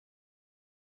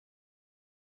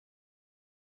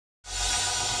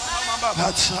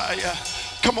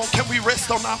Come on, can we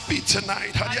rest on our feet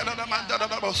tonight?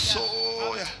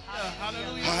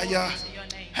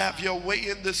 Have your way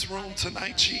in this room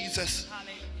tonight, Jesus.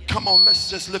 Come on, let's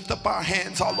just lift up our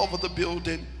hands all over the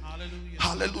building.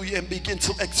 Hallelujah. And begin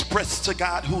to express to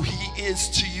God who he is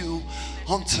to you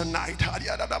on tonight.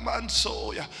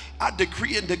 I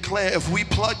decree and declare, if we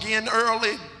plug in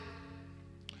early,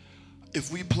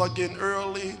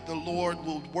 the Lord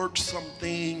will work some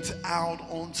things out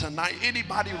on tonight.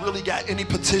 Anybody really got any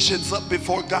petitions up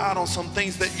before God on some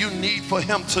things that you need for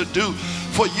him to do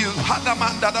for you?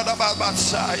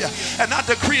 And I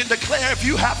decree and declare, if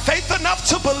you have faith enough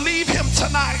to believe him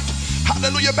tonight,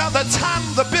 hallelujah, by the time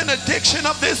the benediction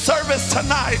of this service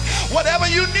tonight, whatever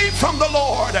you need from the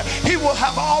Lord, he will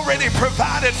have already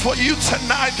provided for you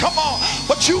tonight. Come on,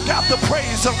 but you got to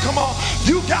praise him. Come on,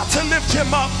 you got to lift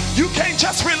him up. You can't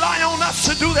just rely on us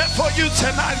to do that for you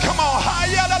tonight. Come on,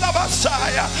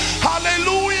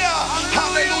 hallelujah,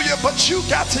 hallelujah, but you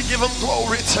got to give him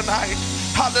glory tonight.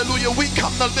 Hallelujah, we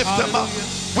come to lift him up.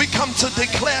 We come to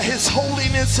declare his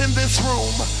holiness in this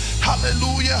room.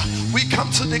 Hallelujah. We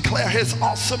come to declare his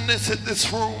awesomeness in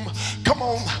this room. Come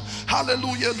on.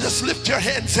 Hallelujah. Just lift your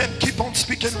hands and keep on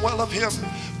speaking well of him.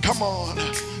 Come on.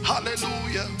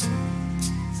 Hallelujah.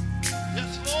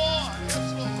 Yes, Lord.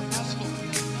 Yes, Lord. Yes, Lord.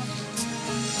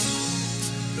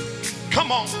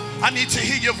 Come on. I need to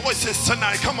hear your voices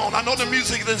tonight. Come on. I know the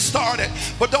music then started,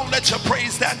 but don't let your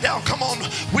praise that down. Come on.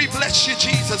 We bless you,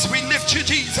 Jesus. We lift you,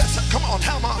 Jesus. Come on.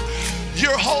 Hammond.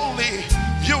 You're holy.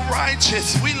 You're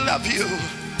righteous. We love you.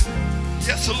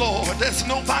 Yes, Lord. There's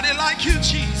nobody like you,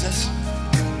 Jesus.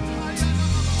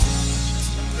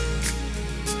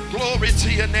 Glory to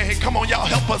your name. Come on, y'all,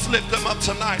 help us lift them up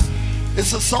tonight.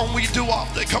 It's a song we do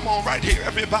often. Come on, right here,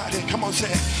 everybody. Come on,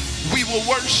 say it. We will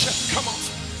worship. Come on.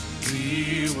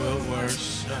 We will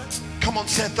worship. Come on,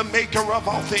 say it. The maker of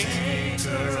all things.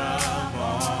 Maker of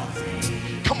all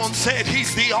things. Come on, say it.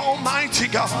 He's the Almighty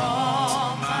God.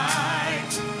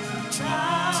 Almighty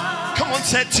God. Come on,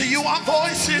 say it. To you our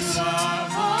voices.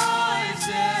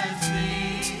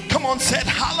 Come on, say it.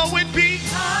 Hallowed be.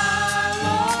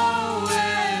 Hallowed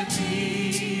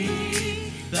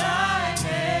be thy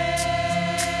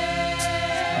name.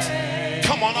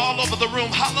 Come on, all over the room.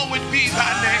 Hallowed be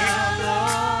thy name.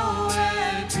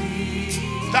 Hallowed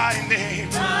be Thy name.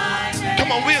 thy name.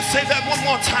 Come on, we'll say that one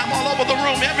more time all over the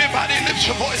room. Everybody lift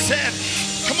your voice. Say it.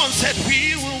 Come on, say it.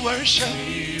 We will worship.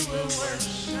 We will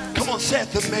worship. Come on, say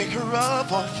it. The maker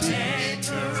of all things.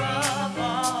 Maker of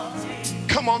all things.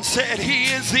 Come on, say it.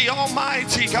 He is the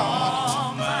Almighty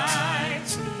God.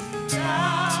 Almighty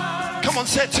God. Come on,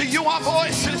 say it. To you our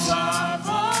voices. Our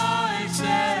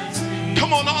voices be.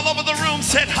 Come on, all over the room.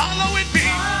 Say it. Hallowed be.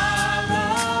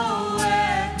 Hallowed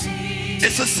be.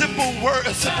 It's a simple word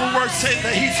saying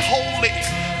that he's holy.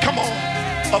 Come on.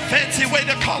 A fancy way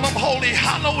to call him holy.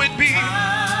 Hallowed be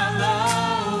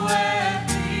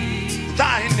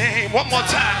thy name. One more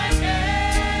time.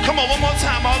 Come on, one more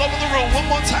time. All over the room. One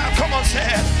more time. Come on, say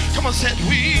it. Come on, say it.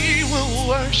 We will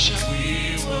worship.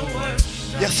 We will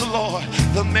worship. Yes, Lord.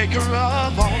 The maker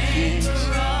of all things.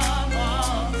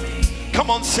 Come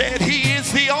on, say it. He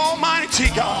is the Almighty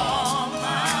God.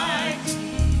 Almighty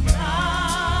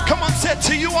God. Come on, say it.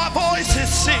 To you our voices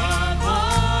sing. Our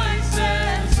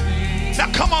voices be. Now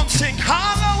come on, sing.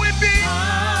 Hallowed be.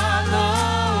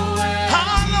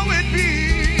 Hallowed be.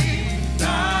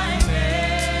 Thy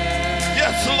name.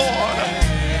 Yes, Lord.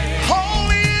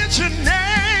 Holy is your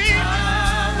name.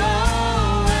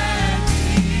 Hallowed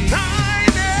be. Thy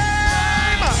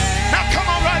name. Now come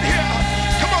on right here.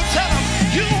 Come on, tell them.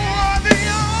 You are the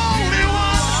only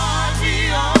one. are the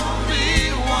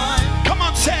only one. Come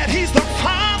on, say it. He's the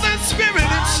Father, Spirit,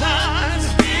 and Son.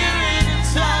 Spirit and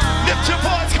Son. Lift your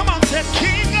voice. Come on, say it.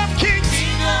 King of kings.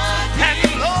 King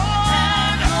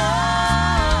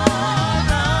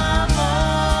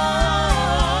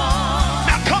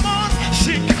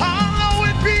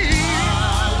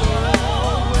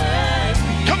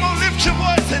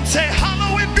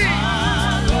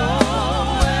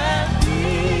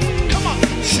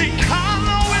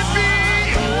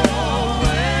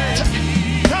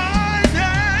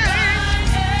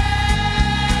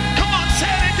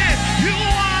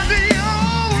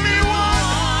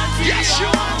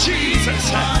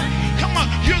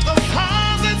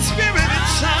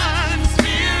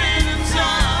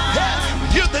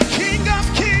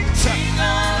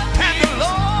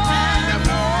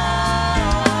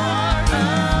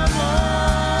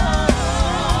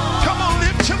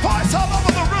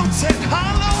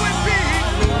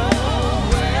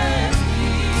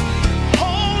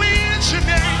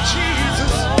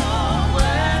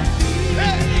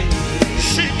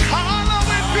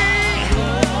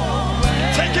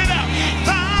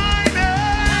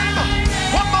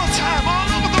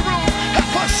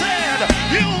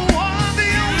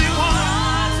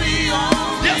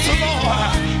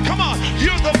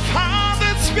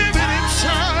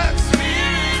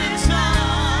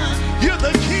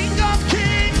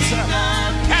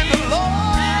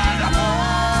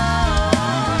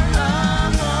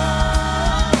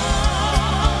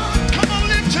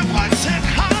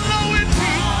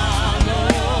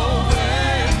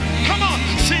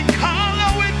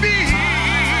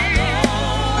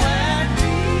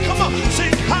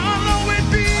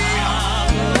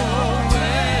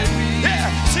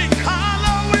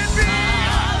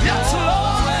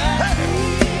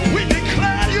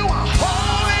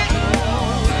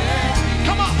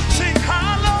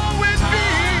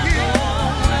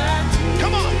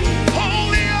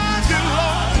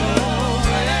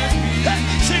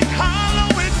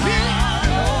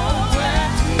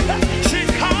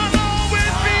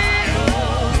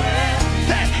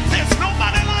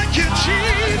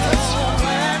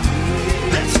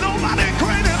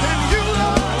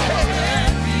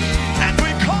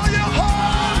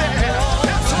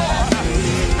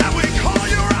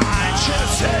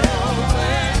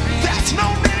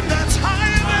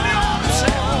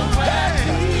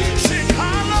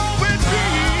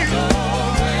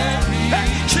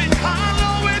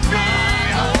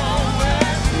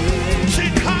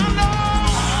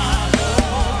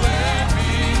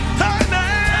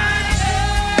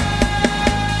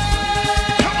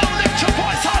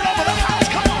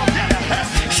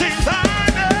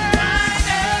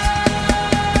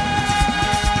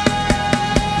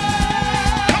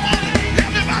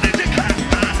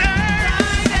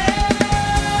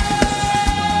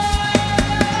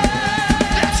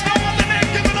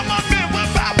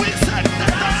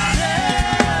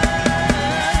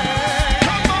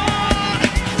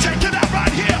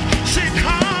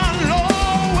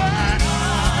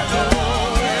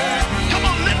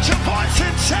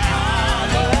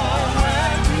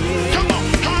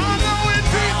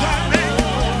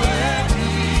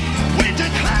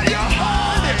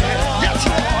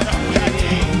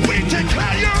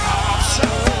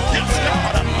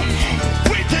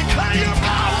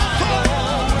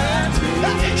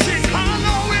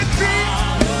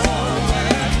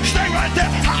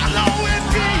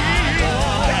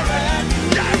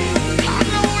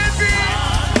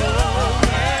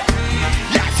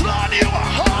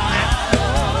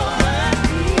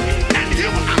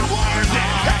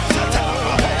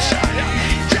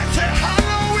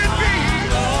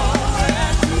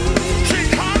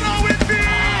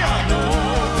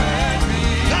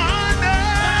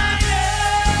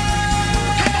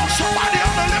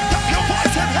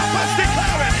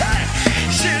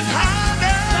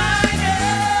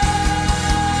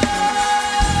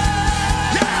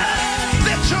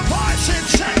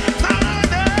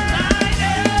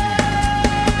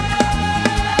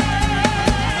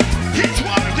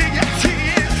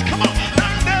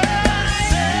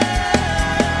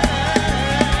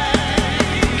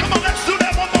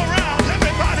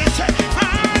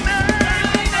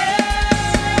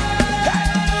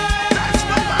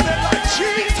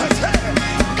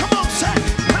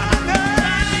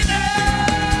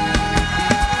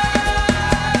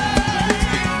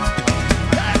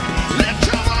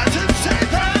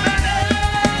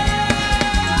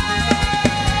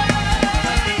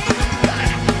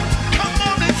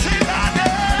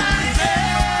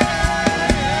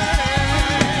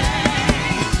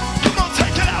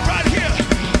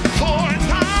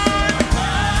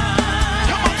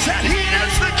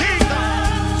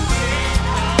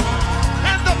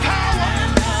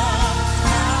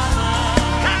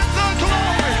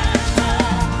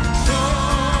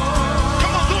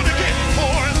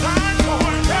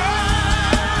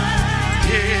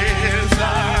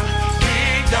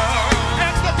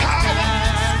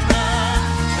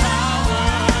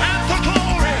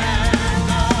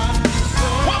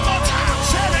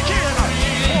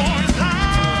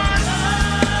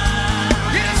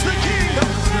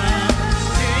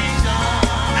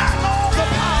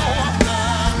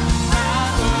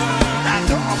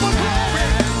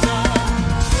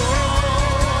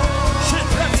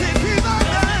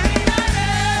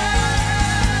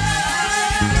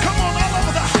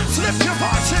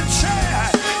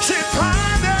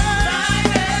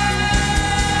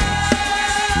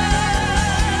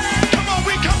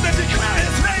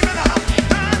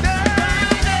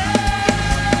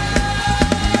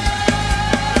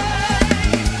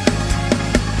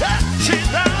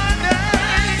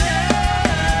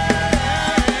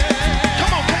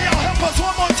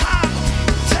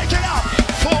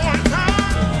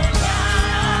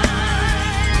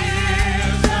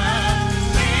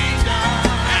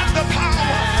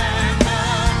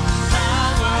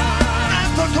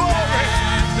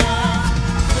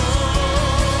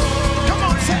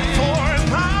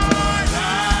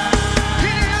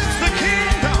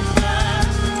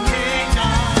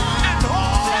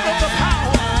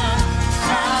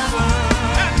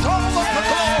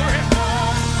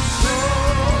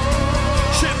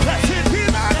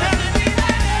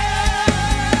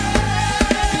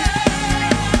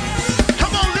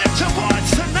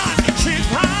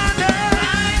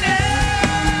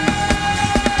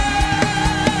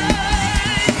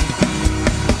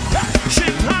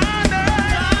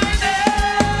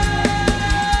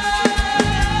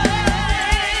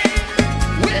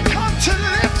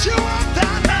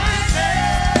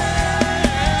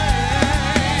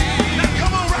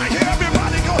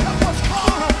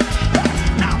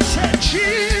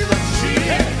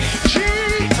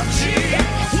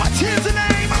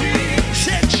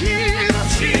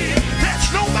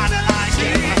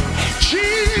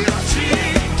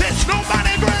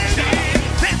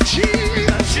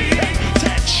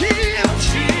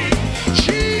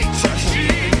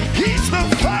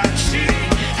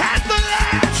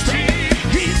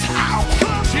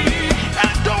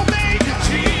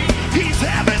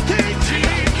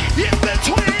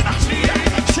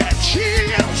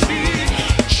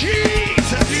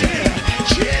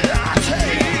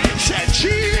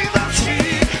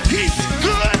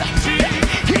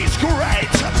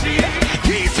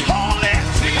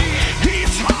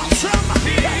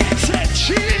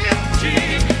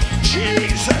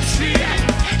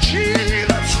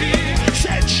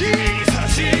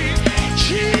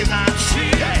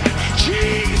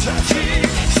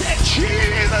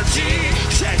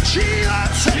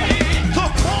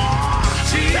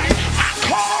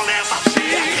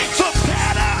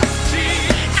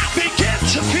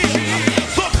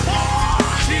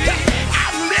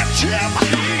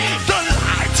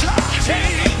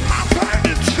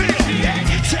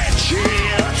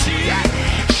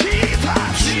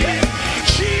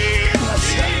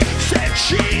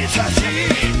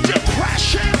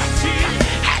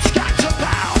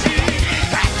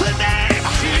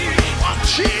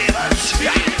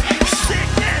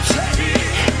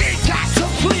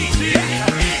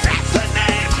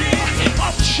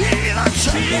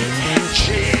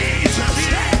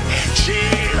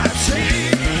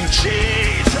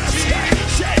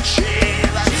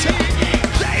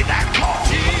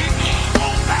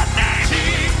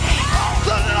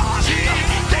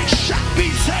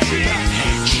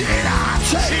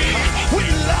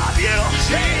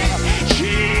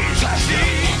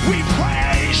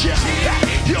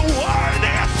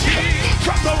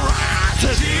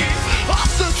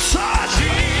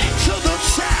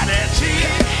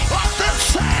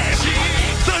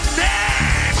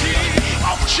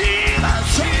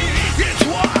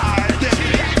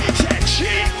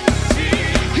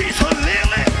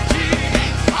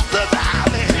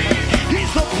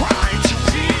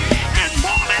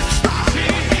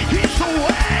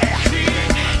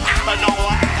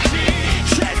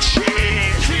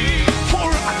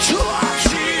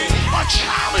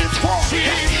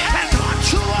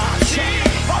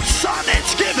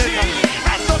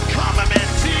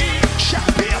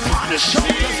his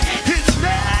shoulders. His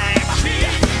name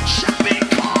shall be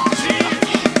called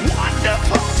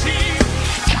Wonderful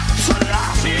Counselor,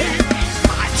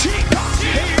 Mighty God,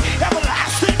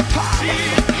 Everlasting Father,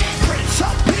 Prince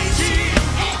of Peace,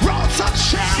 Rose of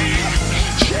Sharon.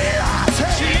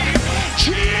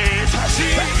 Jesus,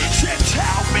 said,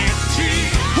 tell me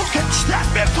who can stand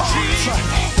before us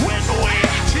when we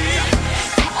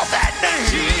call that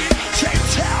name. Say,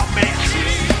 tell me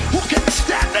who can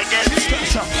stand against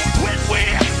us when we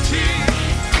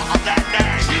call that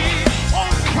name. On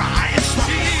Christ,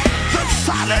 the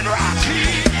solid rock,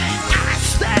 I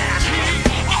stand.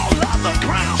 All of the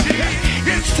ground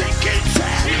is sinking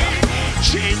sand.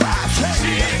 Jesus,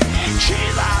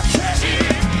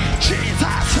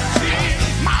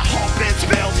 my hope is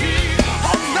built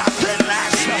on nothing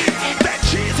less than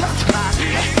Jesus' blood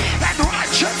and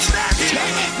righteousness.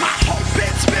 My hope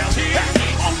is built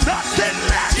on nothing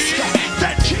less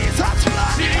than Jesus'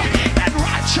 blood and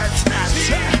righteousness.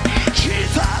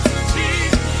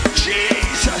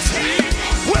 Jesus,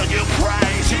 will you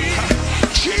praise him?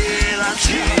 Jesus,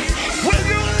 will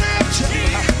you lift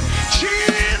him?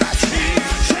 Jesus,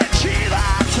 say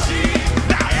Jesus.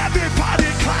 Now everybody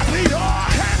clap your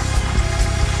hands.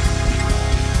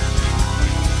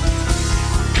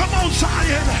 Come on,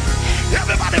 Zion.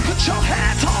 Everybody put your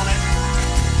hands on it.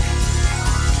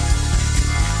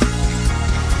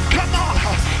 Come on.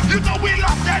 You know we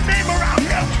love that name around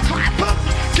here. Clap him.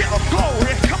 Give him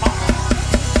glory. Come on.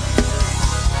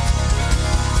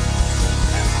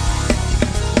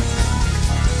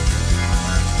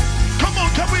 Come on,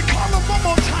 can we call him one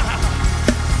more time?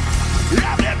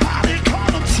 Everybody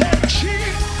call him, say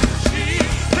Jesus.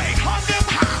 They hung him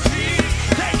high.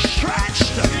 They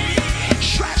stretched him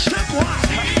wide.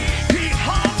 He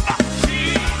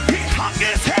hung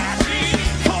his head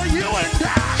for you and I.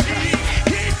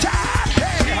 He died,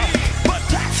 hey, but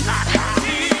that's not how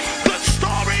the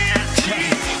story ends.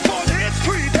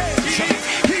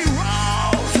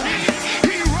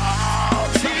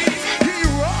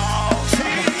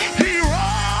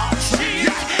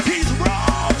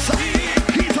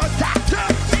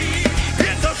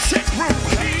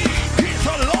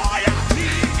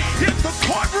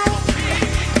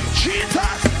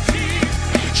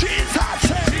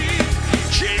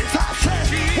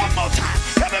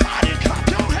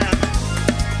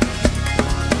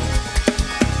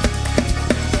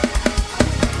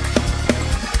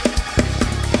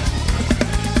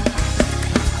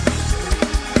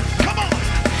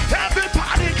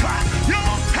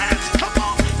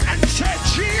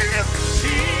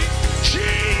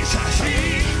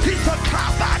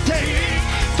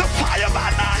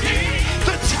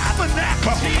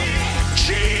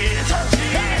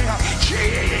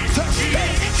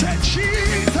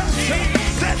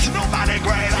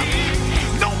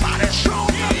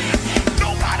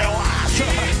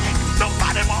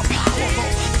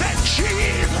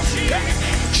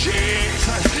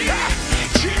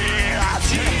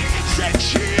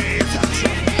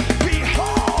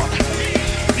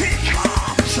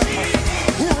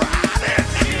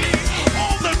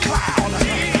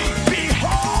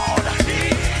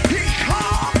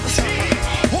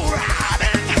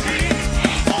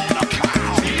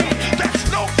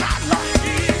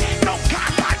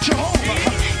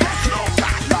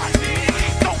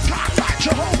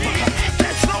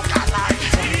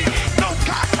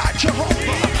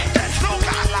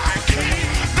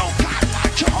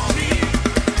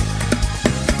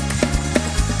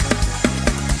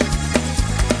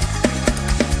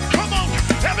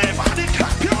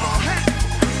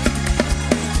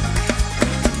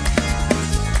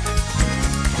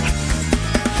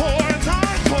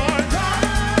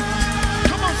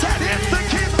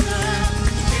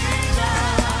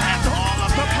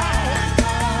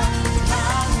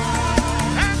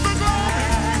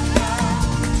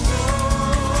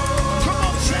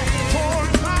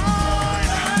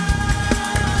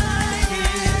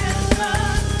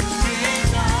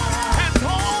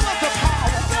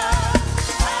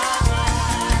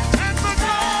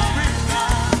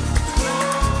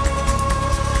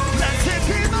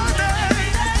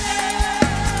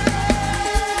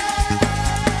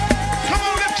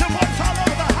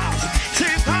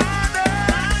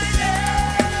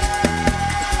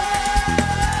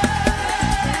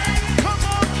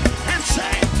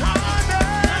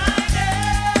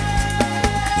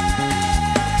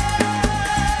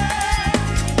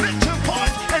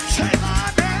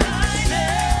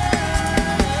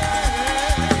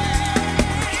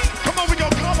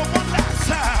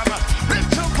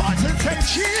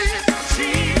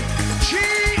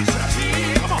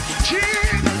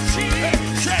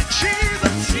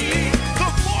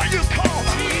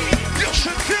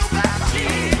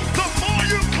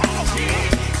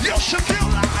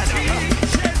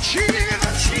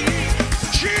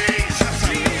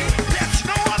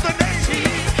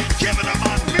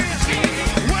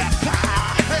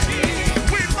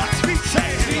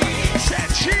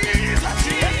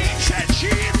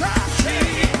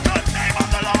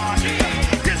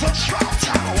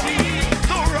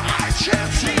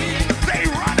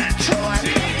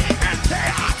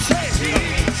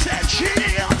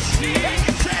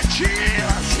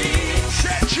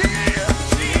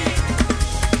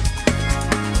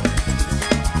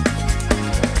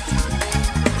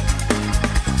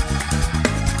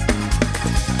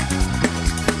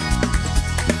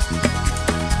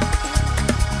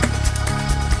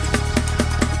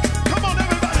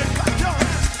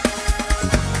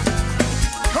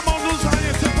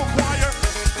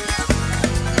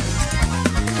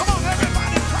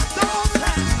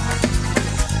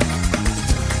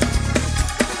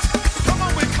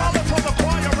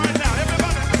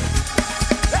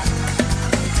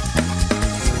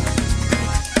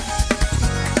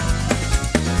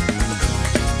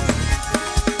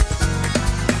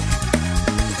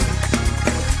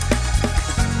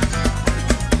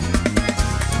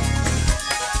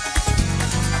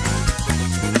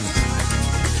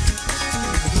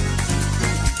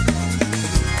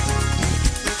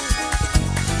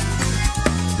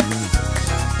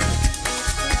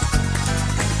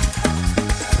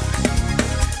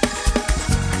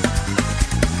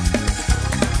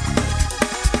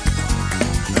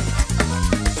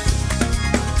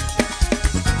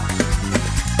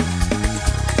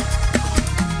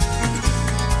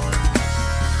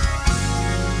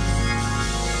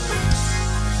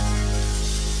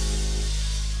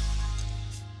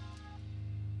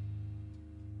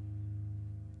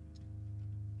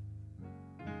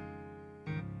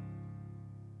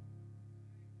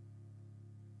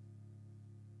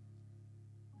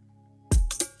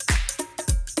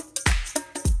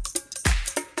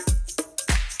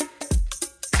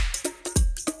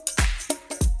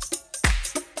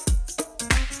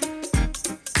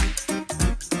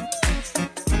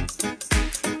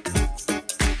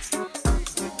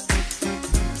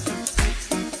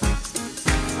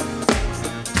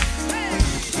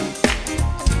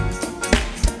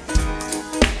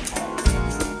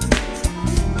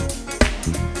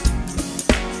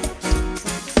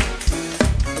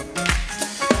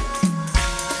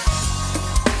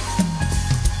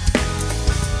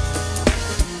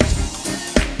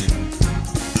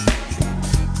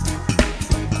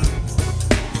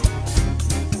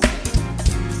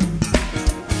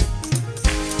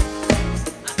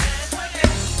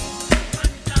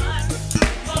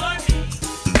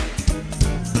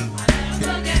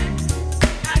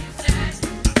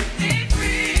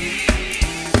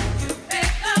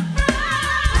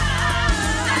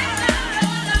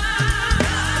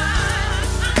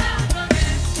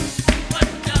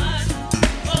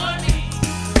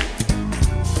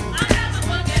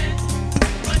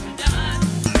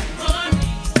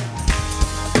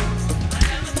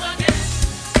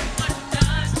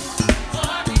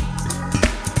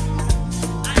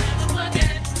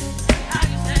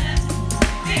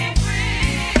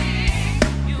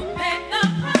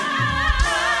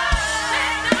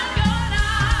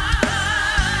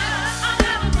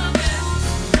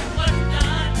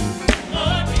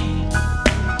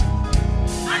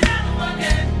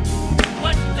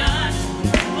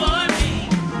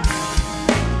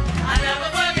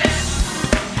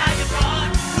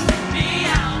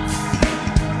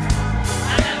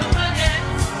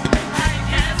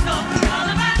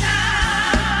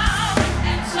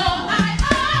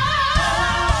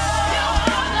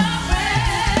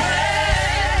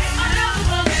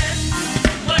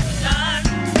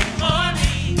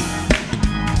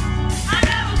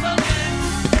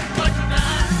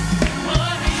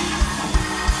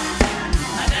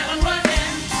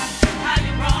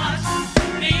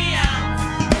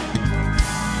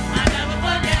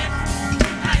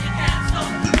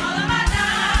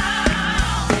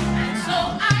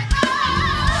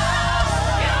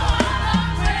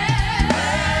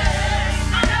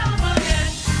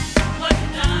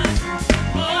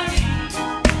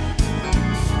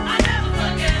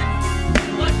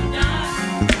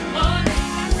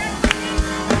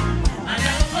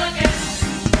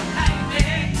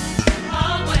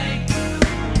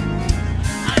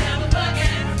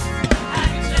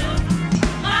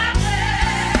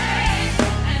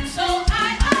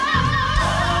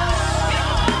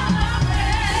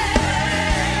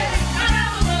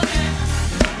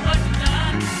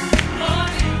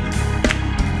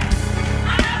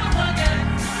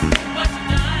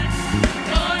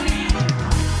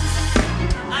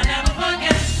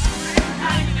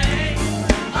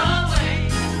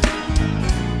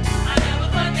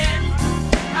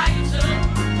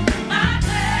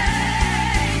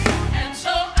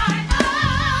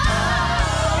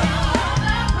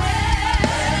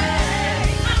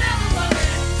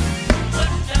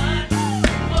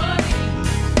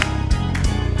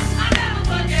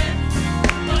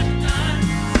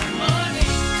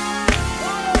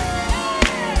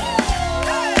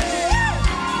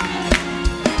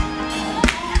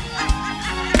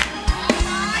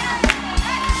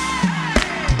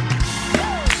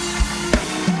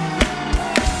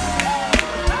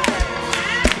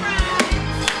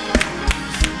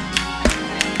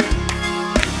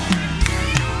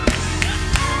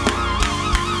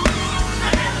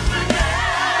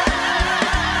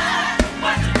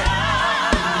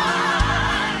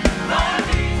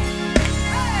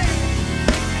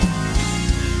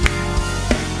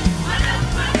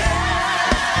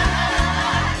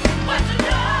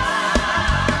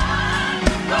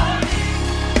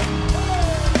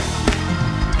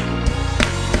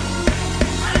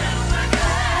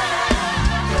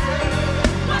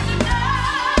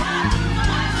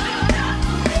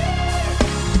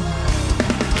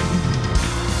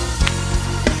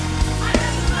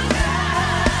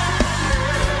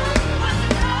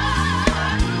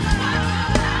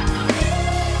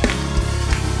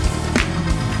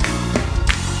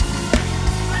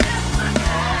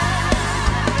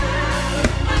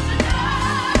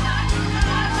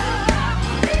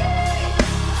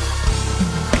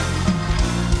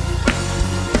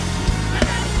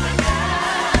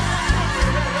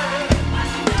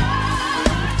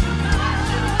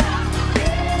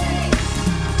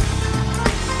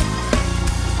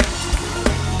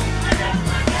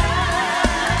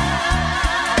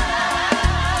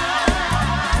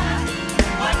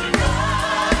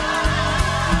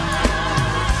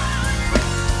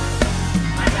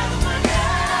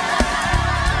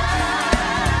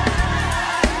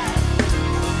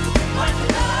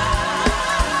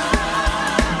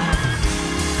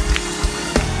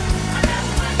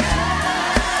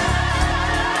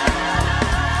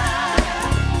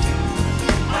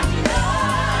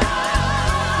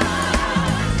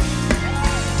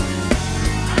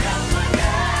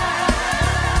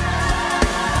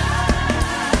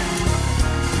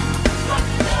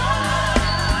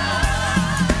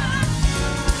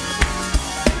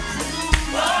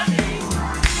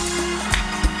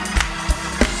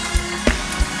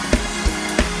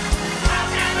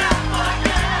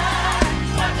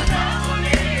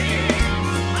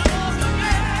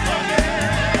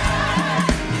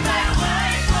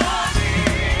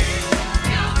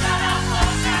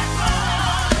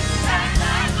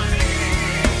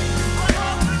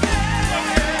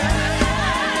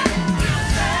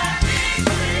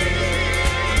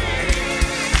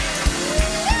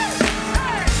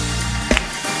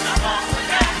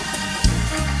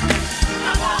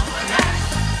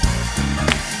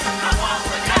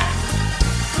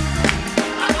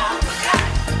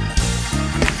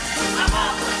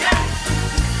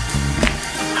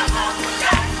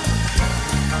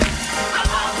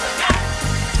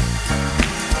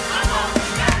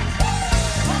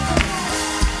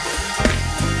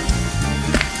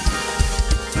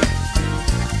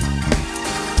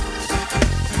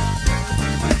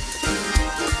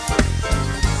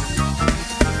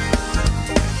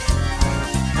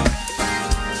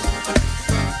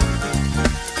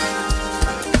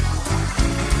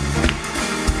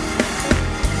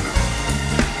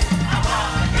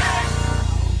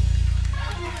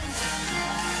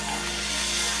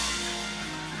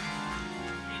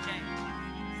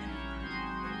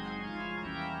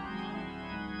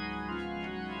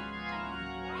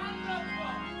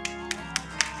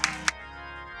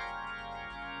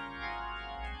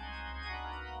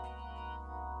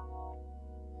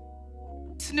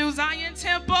 this New Zion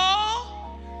Temple.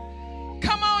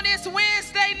 Come on, it's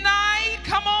Wednesday night.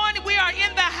 Come on, we are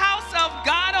in the house of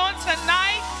God on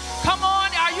tonight. Come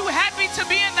on, are you happy to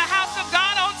be in the house of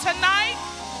God on tonight?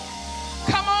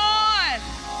 Come on.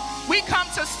 We come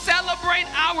to celebrate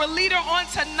our leader on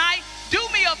tonight. Do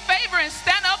me a favor and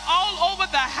stand up all over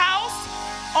the house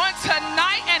on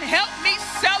tonight and help me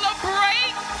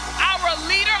celebrate our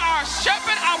leader, our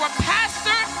shepherd, our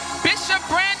pastor, Bishop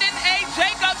Brandon A.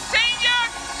 Jacobs Sr.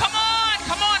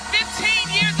 Come on,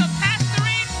 15 years of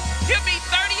pastoring. He'll be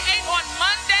 38 on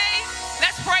Monday.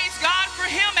 Let's praise God for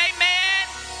him, amen.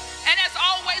 And as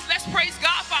always, let's praise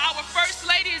God for our First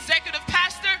Lady, Executive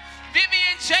Pastor,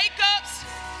 Vivian Jacobs.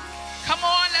 Come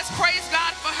on, let's praise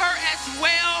God for her as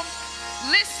well.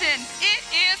 Listen, it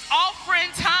is offering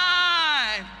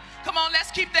time. Come on, let's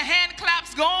keep the hand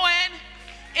claps going.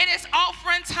 It is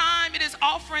offering time. It is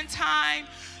offering time.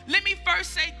 Let me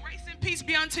first say grace and peace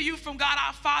be unto you from God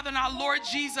our Father and our Lord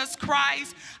Jesus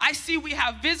Christ. I see we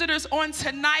have visitors on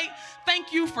tonight.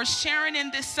 Thank you for sharing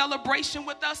in this celebration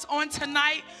with us on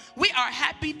tonight. We are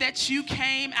happy that you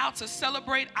came out to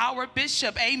celebrate our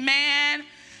bishop. Amen.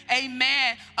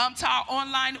 Amen. To our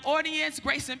online audience,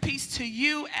 grace and peace to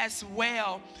you as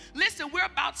well. Listen, we're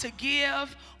about to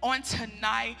give on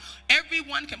tonight.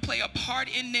 Everyone can play a part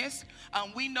in this.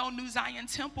 We know New Zion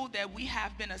Temple that we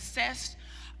have been assessed.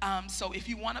 So if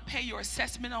you want to pay your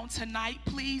assessment on tonight,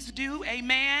 please do.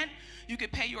 Amen. You can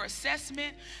pay your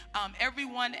assessment.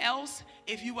 Everyone else,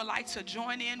 if you would like to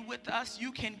join in with us,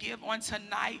 you can give on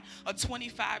tonight a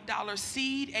 $25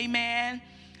 seed. Amen.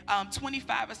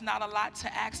 25 is not a lot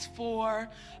to ask for.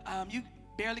 You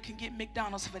barely can get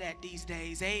McDonald's for that these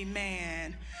days.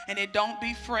 Amen. And it don't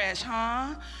be fresh,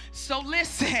 huh? So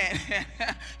listen,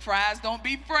 fries don't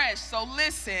be fresh. So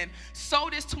listen, sow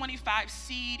this 25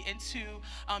 seed into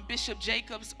Bishop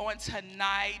Jacobs on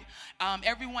tonight.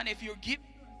 Everyone, if you're giving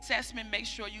assessment, make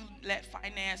sure you let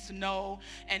finance know,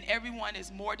 and everyone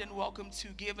is more than welcome to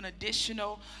give an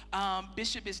additional.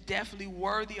 Bishop is definitely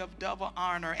worthy of double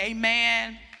honor.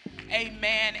 Amen.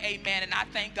 Amen, amen. And I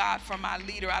thank God for my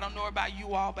leader. I don't know about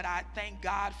you all, but I thank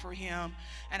God for him.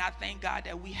 And I thank God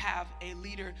that we have a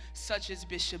leader such as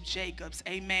Bishop Jacobs.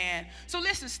 Amen. So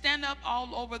listen, stand up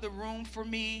all over the room for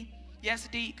me. Yes,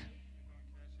 Deke?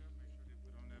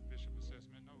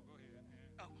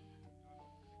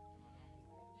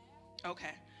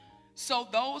 Okay. So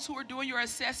those who are doing your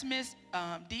assessments,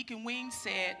 Deacon Wing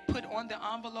said, put on the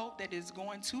envelope that is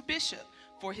going to Bishop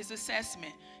for his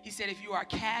assessment. He said, if you are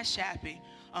cash apping,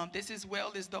 this as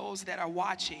well as those that are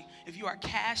watching, if you are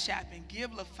cash apping,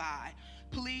 Givelify,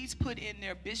 please put in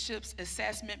their Bishop's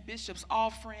assessment, Bishop's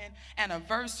offering,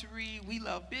 anniversary. We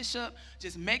love Bishop.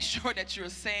 Just make sure that you're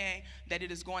saying that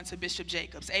it is going to Bishop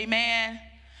Jacobs. Amen.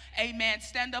 Amen.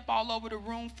 Stand up all over the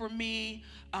room for me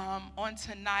on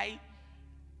tonight.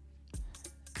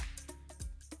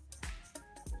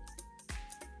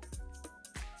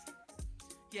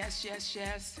 Yes, yes,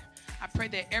 yes. I pray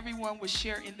that everyone will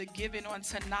share in the giving on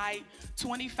tonight.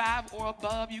 25 or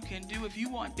above you can do. If you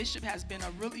want, Bishop has been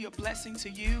a blessing to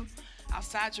you.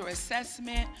 Outside your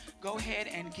assessment, go ahead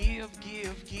and give.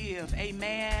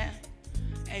 Amen.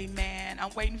 Amen.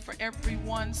 I'm waiting for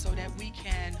everyone so that we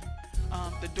can,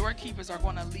 the doorkeepers are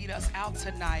going to lead us out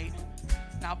tonight.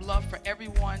 And I'd love for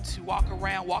everyone to walk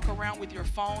around with your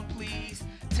phone, please.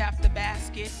 Tap the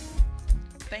basket.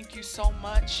 Thank you so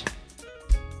much.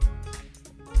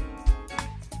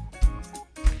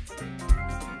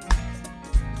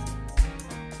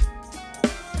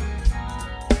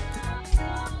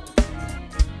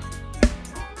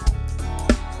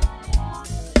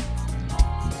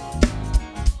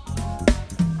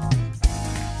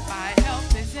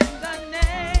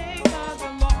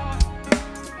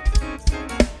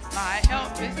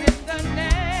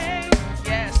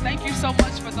 So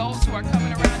much for those who are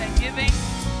coming around and giving.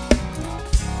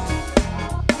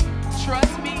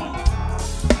 Trust me,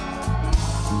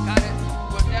 God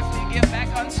will definitely give back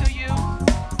unto you.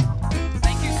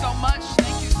 Thank you so much.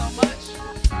 Thank you so much.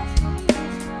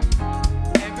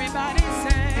 Everybody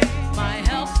say, my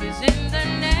help is in the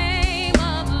name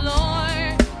of the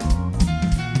Lord.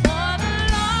 For the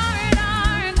Lord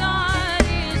our God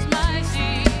is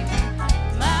mighty.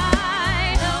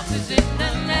 My help is in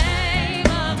the name.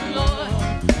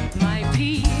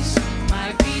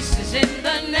 My peace is in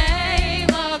the name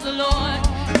of the Lord.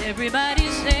 Everybody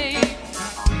say,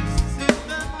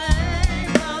 my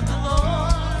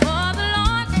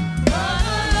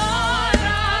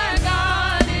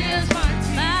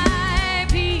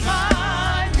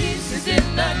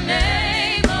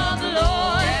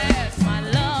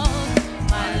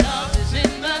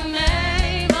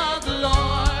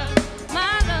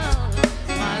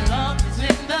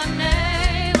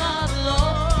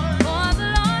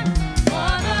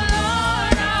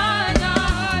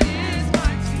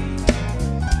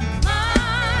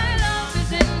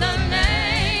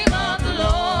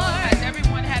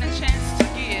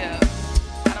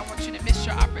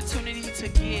opportunity to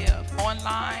give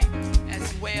online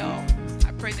as well.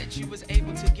 I pray that you was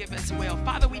able to give as well.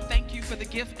 Father, we thank you for the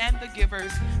gift and the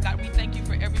givers. God, we thank you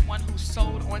for everyone who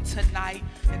sold on tonight,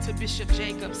 and to Bishop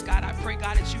Jacobs. God, I pray,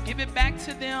 God, that you give it back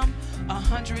to them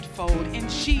 100-fold. In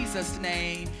Jesus'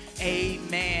 name,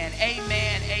 amen.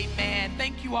 Amen. Amen.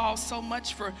 Thank you all so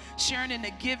much for sharing in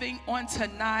the giving on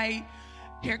tonight.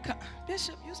 Here come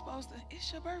Bishop, you're supposed to,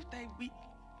 it's your birthday week.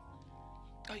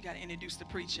 Oh, you got to introduce the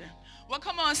preacher. Well,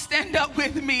 come on, stand up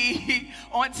with me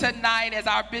on tonight as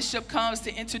our bishop comes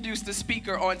to introduce the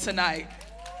speaker on tonight.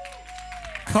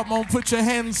 Come on, put your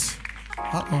hands.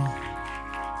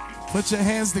 Put your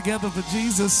hands together for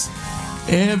Jesus.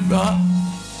 There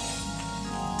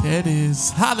it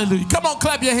is. Hallelujah. Come on,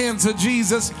 clap your hands for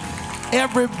Jesus.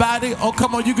 Everybody. Oh,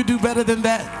 come on, you can do better than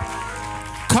that.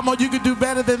 Come on, you can do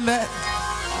better than that.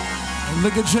 And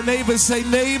look at your neighbor. Say,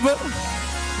 neighbor,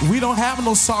 we don't have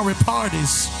no sorry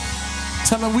parties.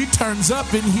 Tell them we turns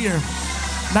up in here.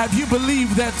 Now, if you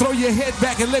believe that, throw your head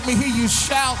back and let me hear you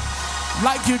shout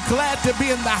like you're glad to be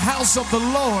in the house of the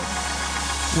Lord.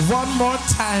 One more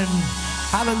time.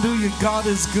 Hallelujah. God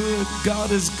is good. God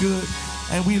is good.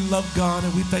 And we love God,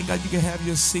 and we thank God. You can have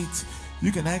your seats.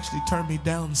 You can actually turn me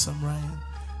down some, Ryan.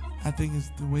 I think it's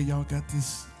the way y'all got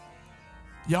this.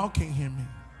 Y'all can't hear me.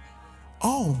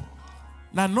 Oh,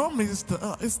 now normally it's the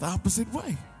opposite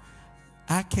way.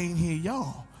 I can't hear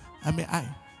y'all. I mean,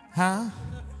 I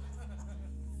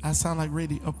sound like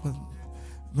radio.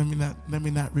 Let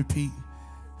me not repeat.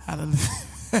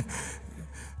 Hallelujah.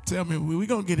 Tell me, we're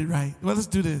gonna get it right. Well, let's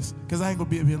do this, because I ain't gonna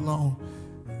be up here long.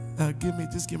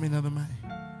 Just give me another mic.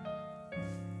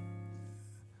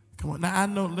 Come on. Now I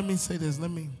know, let me say this.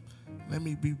 Let me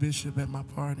be bishop at my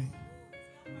party.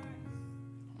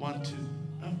 1, 2.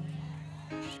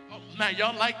 Oh, now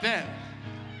y'all like that,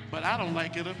 but I don't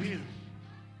like it up here.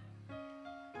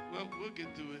 Well, we'll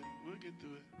get through it. We'll get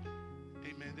through it.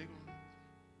 Amen.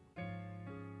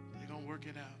 They're gonna work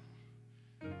it out.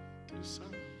 Do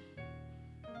something.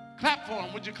 Clap for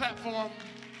them. Would you clap for them?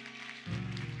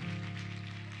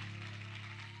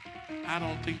 I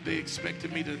don't think they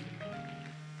expected me to.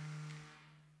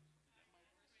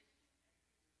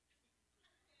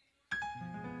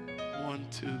 One,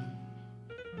 two.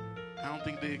 I don't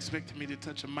think they expected me to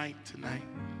touch a mic tonight,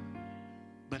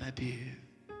 but I did.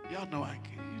 Y'all know I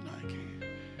can. You know I can.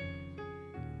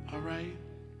 All right.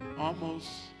 Almost.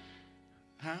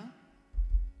 Huh?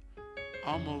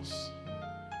 Almost.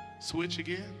 Switch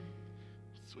again.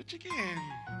 Switch again.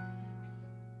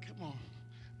 Come on.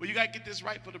 Well, you got to get this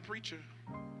right for the preacher.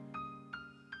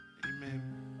 Amen.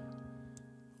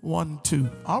 1, 2.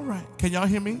 All right. Can y'all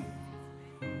hear me?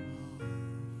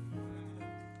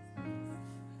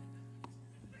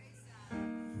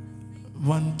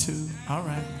 One, two. All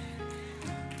right.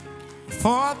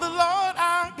 For the Lord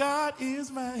our God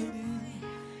is mighty.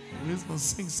 We're just going to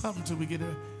sing something till we get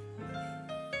it.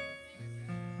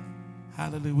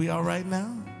 Hallelujah. We all right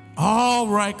now? All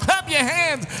right. Clap your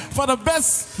hands for the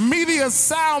best media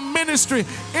sound ministry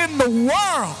in the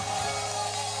world.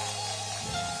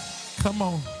 Come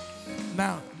on.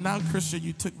 Now, Christian,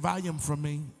 you took volume from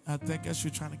me. I guess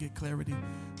you're trying to get clarity,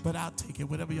 but I'll take it.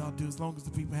 Whatever y'all do, as long as the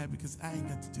people happy, because I ain't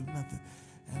got to do nothing.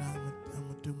 And I'm going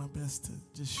to do my best to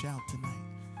just shout tonight.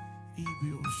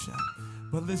 E-Bill shout.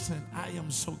 But listen, I am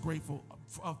so grateful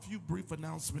for a few brief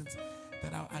announcements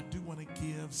that I do want to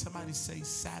give. Somebody say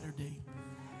Saturday.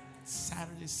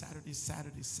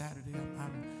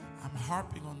 I'm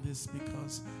harping on this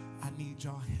because I need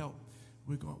y'all help.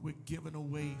 We're giving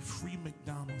away free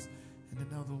McDonald's. And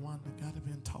another one that got to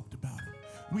be talked about.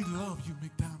 We love you,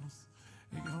 McDonald's.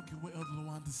 I don't care what other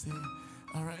Lawanda said.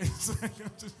 All right.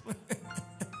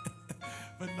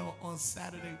 But no, on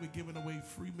Saturday, we're giving away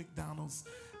free McDonald's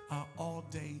all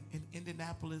day in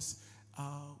Indianapolis.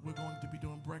 We're going to be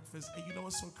doing breakfast. And you know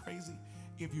what's so crazy?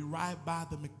 If you ride by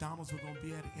the McDonald's we're going to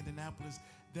be at in Indianapolis,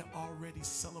 they're already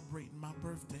celebrating my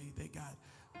birthday. They got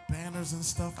banners and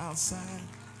stuff outside.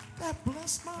 That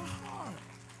blessed my heart.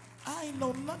 I ain't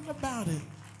know nothing about it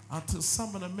until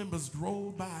some of the members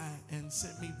drove by and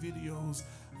sent me videos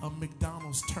of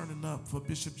McDonald's turning up for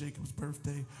Bishop Jacobs'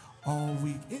 birthday all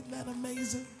week. Isn't that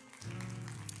amazing?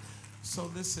 So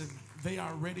listen, they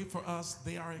are ready for us.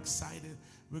 They are excited.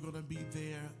 We're going to be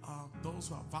there. Those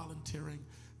who are volunteering,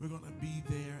 we're going to be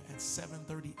there at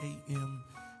 7:30 a.m.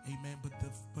 Amen. But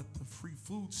the free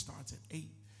food starts at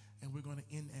 8, and we're going to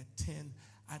end at 10.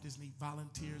 I just need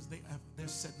volunteers. They're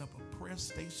setting up a prayer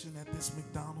station at this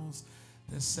McDonald's.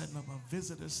 They're setting up a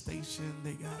visitor station.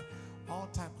 They got all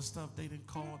type of stuff they didn't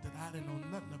call that I didn't know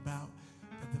nothing about.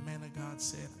 But the man of God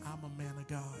said, I'm a man of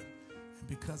God. And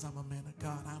because I'm a man of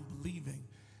God, I'm believing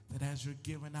that that as you're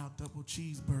giving out double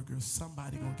cheeseburgers,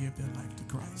 somebody gonna give their life to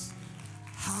Christ.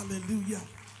 Hallelujah.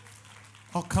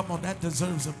 Oh, come on, that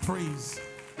deserves a praise.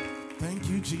 Thank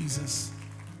you, Jesus.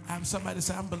 Somebody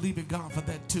say, I'm believing God for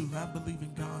that too. I'm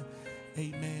believing God,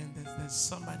 amen, that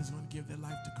somebody's going to give their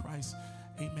life to Christ,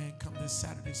 amen, come this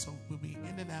Saturday. So we'll be in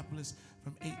Indianapolis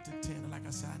from 8 to 10. And like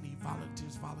I said, I need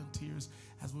volunteers,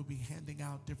 as we'll be handing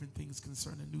out different things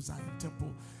concerning New Zion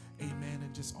Temple, amen,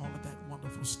 and just all of that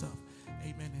wonderful stuff,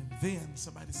 amen. And then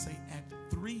somebody say at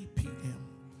 3 p.m.,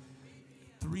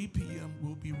 3 p.m.,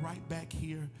 we'll be right back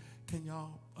here. Can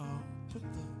y'all put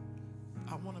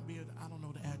I want to be I don't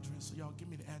know the address, so y'all give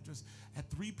me the address. At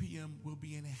 3 p.m., we'll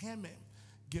be in Hammond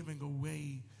giving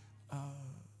away,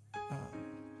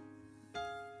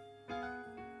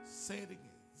 say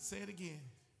it again,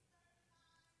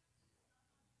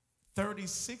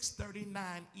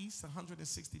 3639 East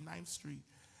 169th Street.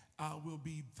 We'll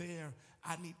be there.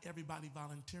 I need everybody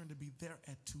volunteering to be there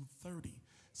at 2:30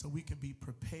 so we can be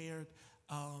prepared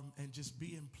and just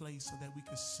be in place so that we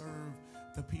can serve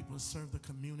the people, serve the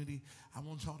community. I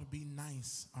want y'all to be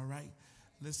nice, all right?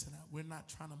 Listen, we're not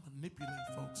trying to manipulate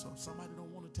folks. So if somebody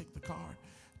don't want to take the card,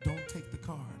 don't take the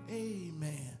card.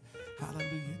 Amen.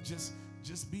 Hallelujah. Just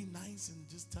be nice and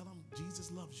just tell them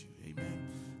Jesus loves you. Amen.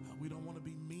 We don't want to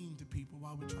be mean to people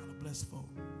while we're trying to bless folk.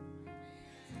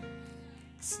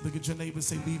 Look at your neighbor and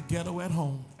say, leave ghetto at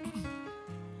home.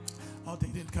 Oh, they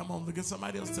didn't come on. Look at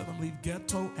somebody else. Tell them, leave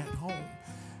ghetto at home.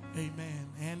 Amen.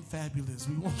 And fabulous.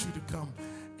 We want you to come,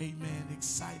 amen,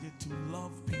 excited to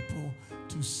love people,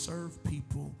 to serve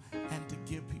people, and to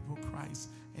give people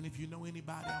Christ. And if you know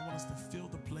anybody, I want us to fill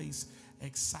the place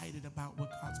excited about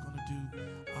what God's going to do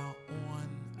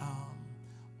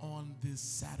on this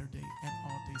Saturday and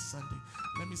all day Sunday.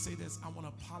 Let me say this. I want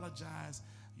to apologize.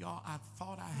 Y'all, I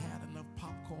thought I had enough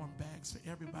popcorn bags for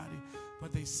everybody,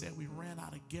 but they said we ran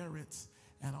out of Garrett's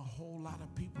and a whole lot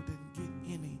of people didn't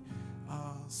get any.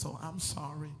 So I'm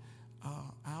sorry.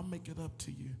 I'll make it up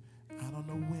to you. I don't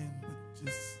know when, but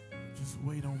just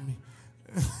wait on me.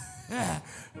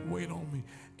 Wait on me.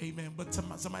 Amen. But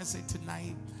somebody say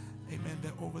tonight, amen,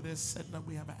 that over there setting up,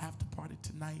 we have an after party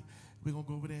tonight. We're going to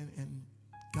go over there and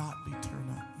godly turn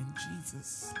up in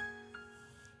Jesus.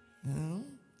 No?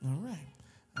 All right.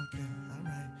 Okay, all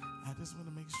right. I just want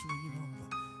to make sure, you know,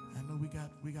 I know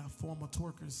we got former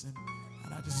twerkers and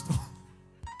I just don't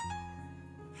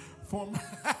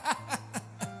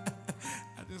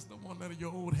I just don't want none of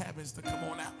your old habits to come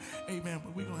on out. Amen.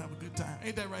 But we're gonna have a good time.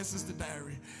 Ain't that right, Sister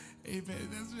Diary? Amen.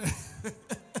 That's right.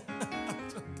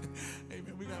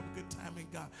 Amen. We're gonna have a good time in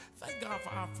God. Thank God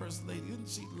for our first lady. Isn't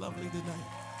she lovely tonight?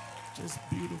 Just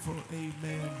beautiful.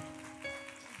 Amen.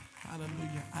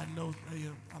 Hallelujah. I know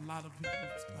a lot of people,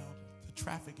 the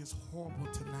traffic is horrible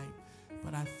tonight,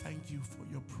 but I thank you for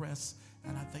your press,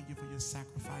 and I thank you for your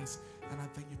sacrifice, and I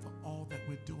thank you for all that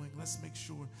we're doing. Let's make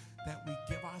sure that we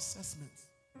give our assessments.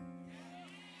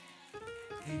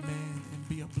 Amen. And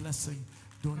be a blessing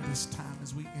during this time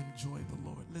as we enjoy the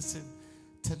Lord. Listen,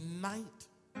 tonight,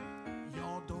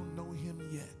 y'all don't know him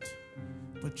yet,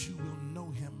 but you will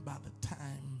know him by the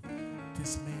time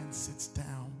this man sits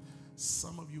down.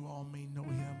 Some of you all may know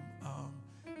him.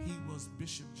 He was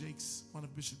Bishop Jakes, one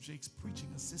of Bishop Jakes'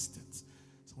 preaching assistants.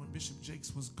 So when Bishop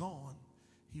Jakes was gone,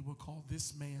 he would call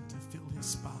this man to fill his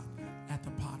spot at the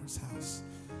Potter's house.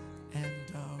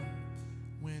 And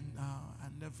when I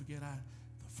never forget,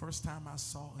 the first time I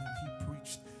saw him, he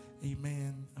preached,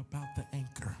 amen, about the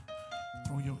anchor.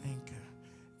 Throw your anchor.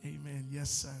 Amen. Yes,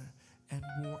 sir. And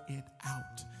wore it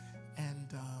out.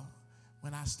 And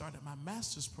when I started my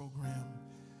master's program,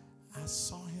 I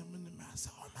saw him in the mirror. I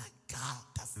said, oh my God,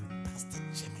 that's Pastor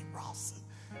Jimmy Rowson.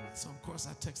 So of course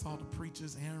I text all the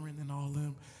preachers, Aaron and all of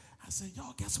them. I said,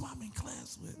 y'all, guess who I'm in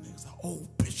class with? And they was like, oh,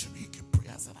 Bishop, he can preach.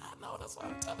 I said, I know, that's what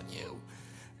I'm telling you.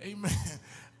 Amen.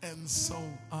 And so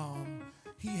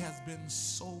he has been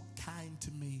so kind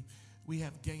to me. We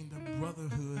have gained a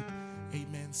brotherhood,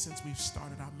 amen, since we've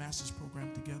started our master's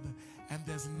program together. And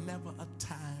there's never a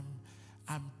time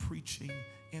I'm preaching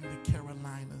in the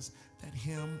Carolinas that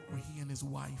him or he and his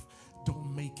wife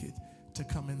don't make it to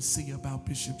come and see about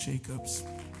Bishop Jacobs.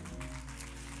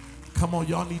 Come on,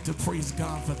 y'all need to praise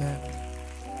God for that.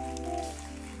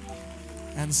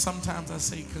 And sometimes I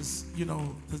say, because, you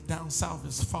know, the down south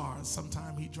is far.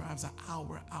 Sometimes he drives an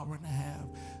hour, hour and a half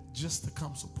just to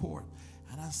come support.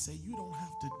 And I say, you don't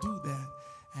have to do that.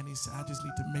 And he said, I just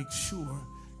need to make sure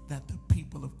that the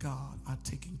people of God are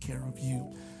taking care of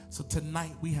you. So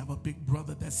tonight we have a big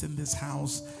brother that's in this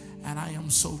house, and I am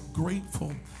so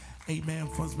grateful, amen,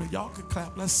 for us. Y'all can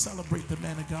clap. Let's celebrate the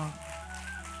man of God.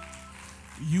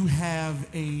 You have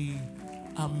a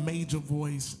a major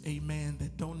voice, amen,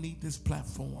 that don't need this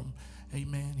platform.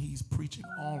 Amen. He's preaching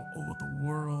all over the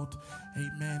world.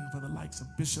 Amen. For the likes of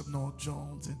Bishop Noel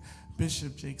Jones and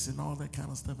Bishop Jakes and all that kind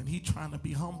of stuff. And he's trying to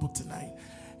be humble tonight.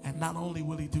 And not only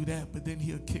will he do that, but then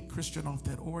he'll kick Christian off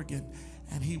that organ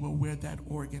and he will wear that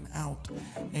organ out.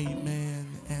 Amen.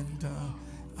 And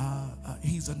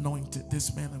he's anointed,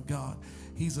 this man of God.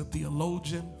 He's a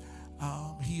theologian.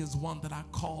 He is one that I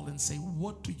call and say,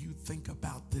 what do you think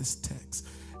about this text?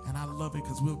 And I love it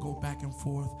because we'll go back and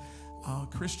forth.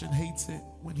 Christian hates it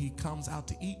when he comes out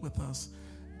to eat with us,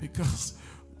 because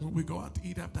when we go out to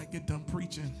eat after I get done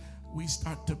preaching, we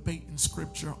start debating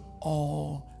scripture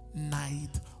all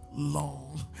night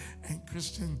long. And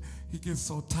Christian, he gets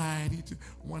so tired.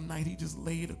 One night he just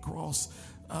laid across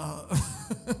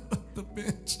the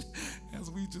bench as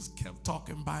we just kept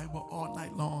talking Bible all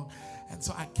night long. And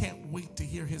so I can't wait to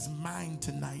hear his mind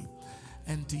tonight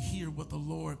and to hear what the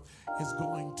Lord is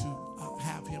going to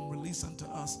have him release unto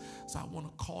us. So I want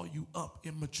to call you up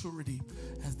in maturity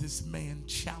as this man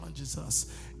challenges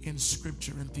us in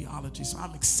scripture and theology. So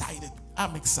I'm excited.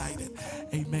 I'm excited.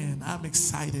 Amen. I'm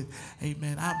excited.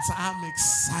 Amen. I'm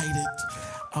excited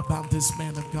about this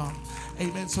man of God.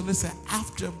 Amen. So listen,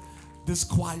 after this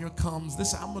choir comes,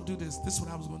 listen, I'm going to do this. This is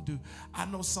what I was going to do. I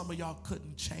know some of y'all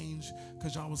couldn't change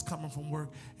because y'all was coming from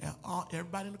work. And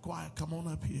everybody in the choir, come on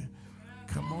up here.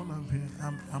 Come on up here.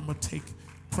 I'm going to take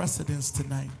precedence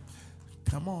tonight.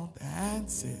 Come on.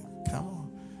 That's it. Come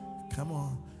on. Come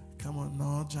on. Come on.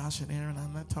 No, Josh and Aaron,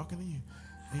 I'm not talking to you.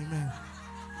 Amen.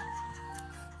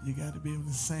 You got to be able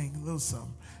to sing a little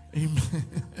something. Amen.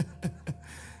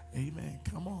 Amen.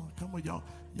 Come on. Come on. Y'all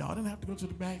didn't have to go to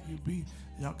the back.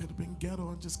 Y'all could have been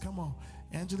ghetto and just come on.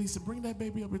 Angelisa, bring that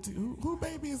baby over to you. Who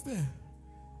baby is there?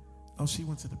 Oh, she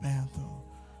went to the bathroom.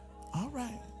 All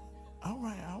right. All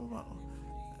right.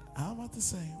 I'm about to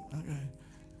say, okay,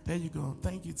 there you go.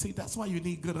 Thank you. See, that's why you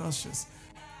need good ushers.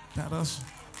 That usher.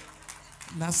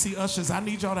 Now, see, ushers, I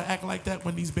need y'all to act like that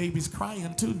when these babies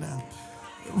crying too now.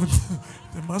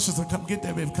 The ushers will come get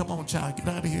that baby. Come on, child, get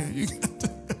out of here. You got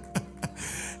to.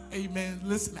 Amen.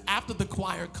 Listen, after the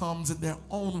choir comes in their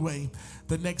own way,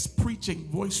 the next preaching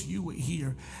voice you will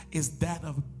hear is that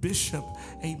of Bishop,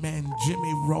 amen,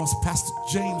 Jimmy Ross, Pastor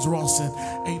James Rowson.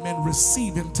 Amen.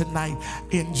 Receive him tonight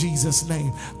in Jesus'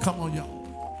 name. Come on, y'all.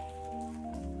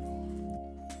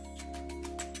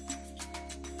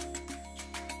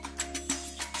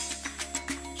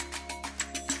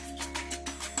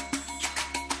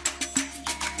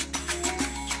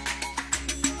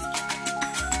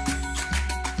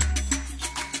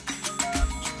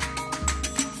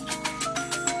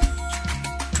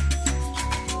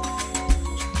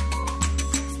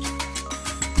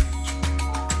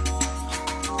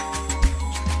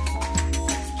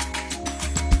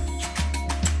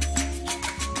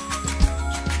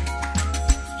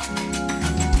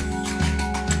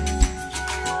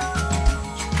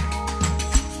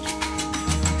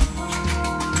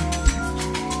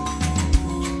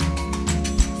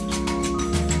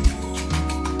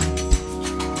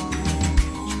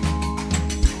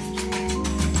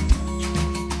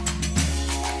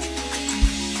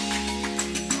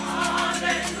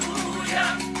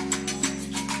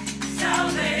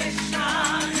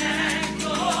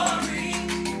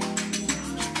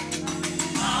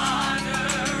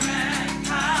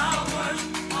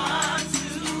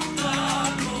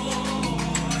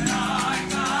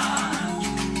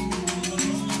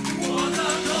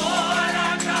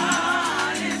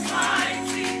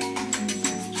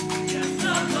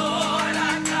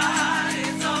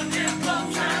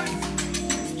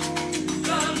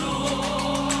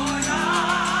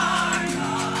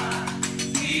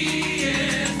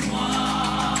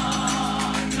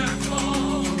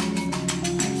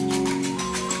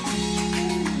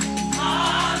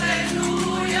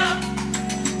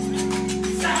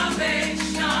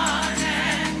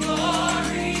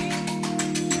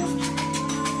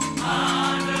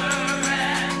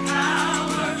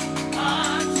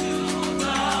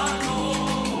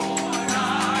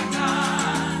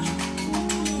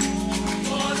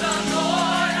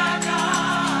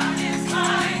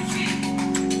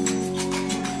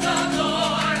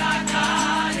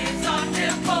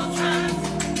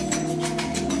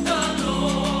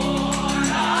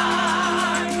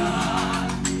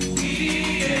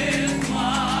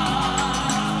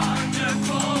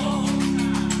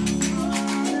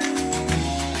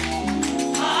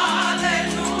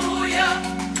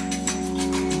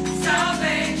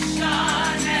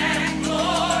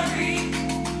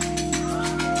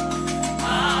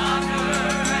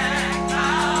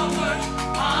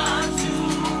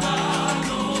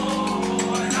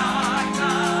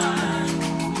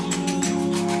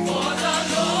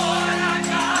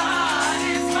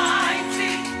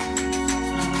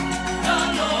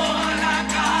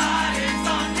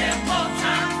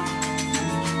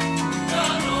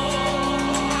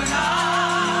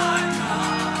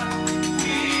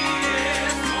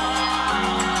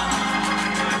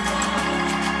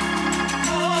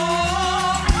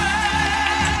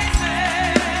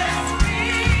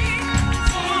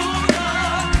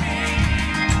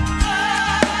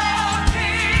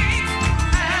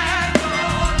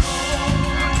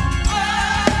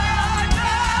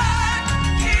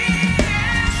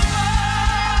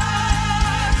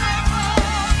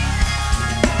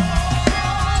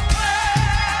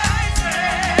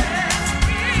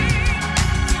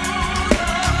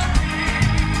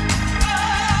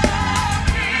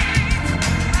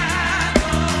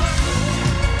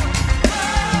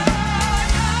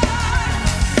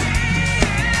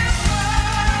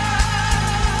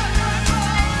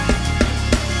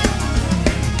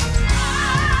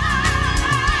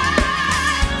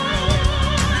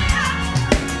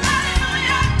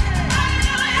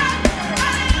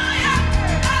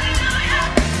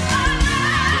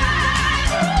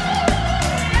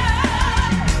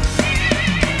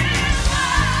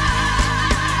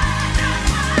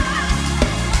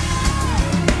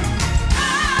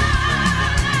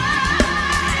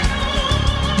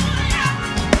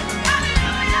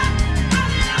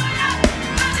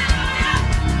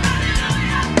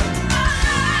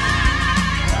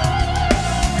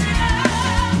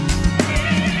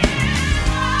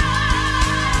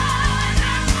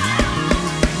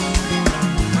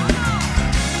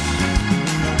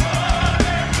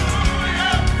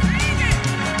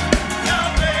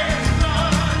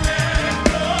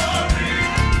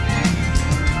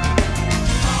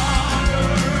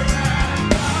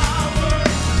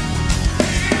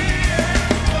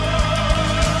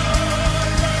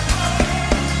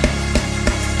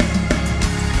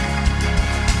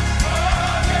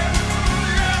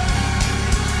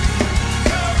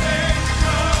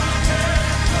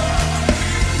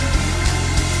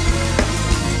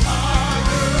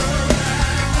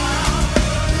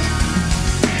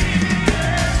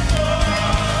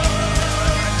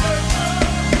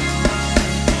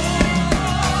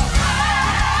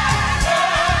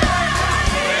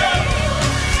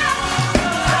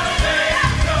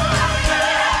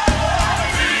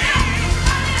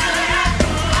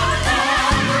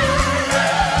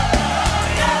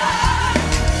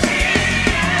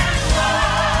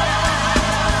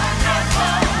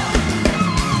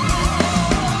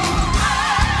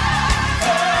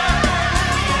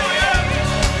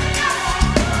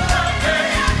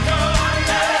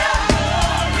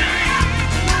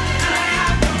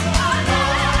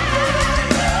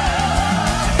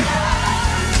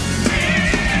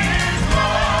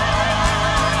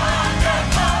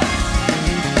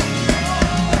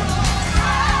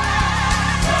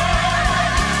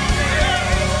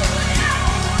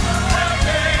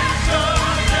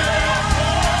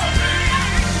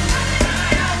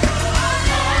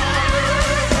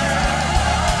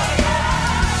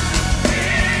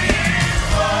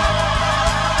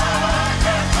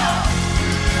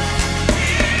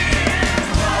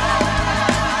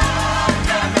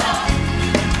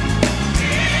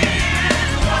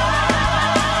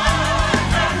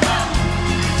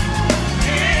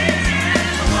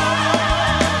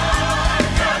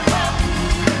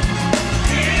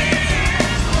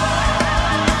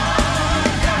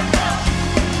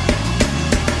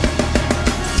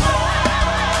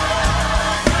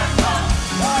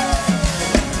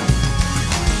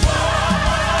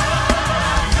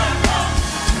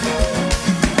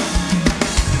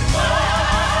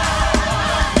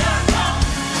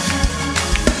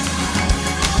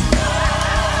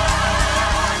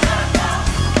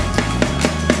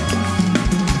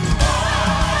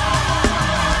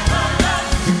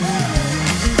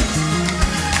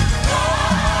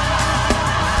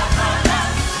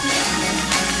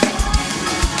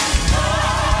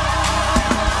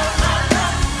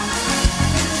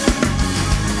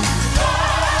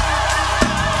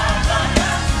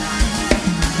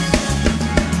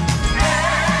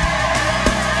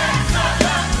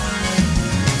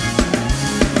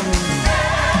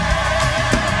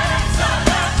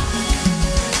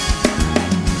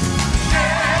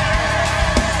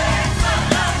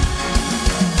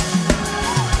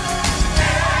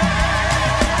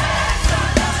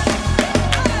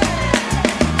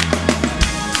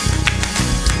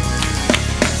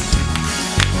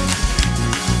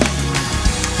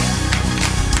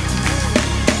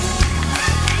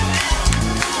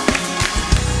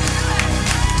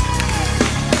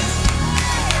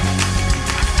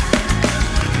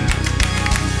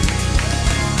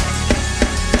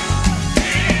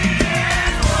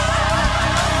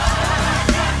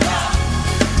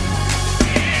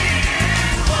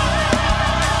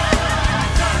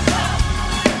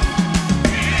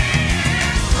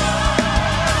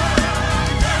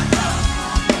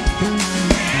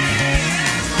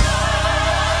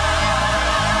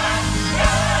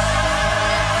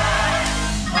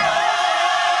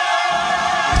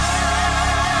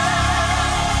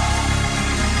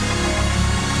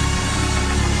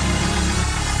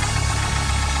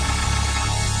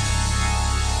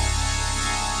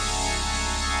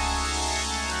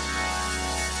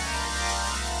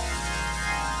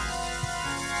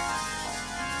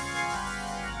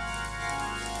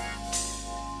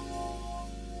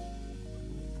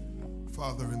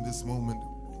 Father, in this moment,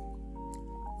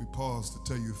 we pause to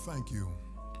tell you thank you.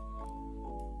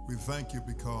 We thank you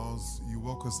because you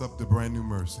woke us up to brand new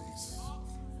mercies.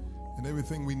 And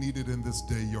everything we needed in this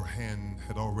day, your hand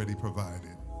had already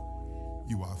provided.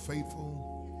 You are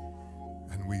faithful,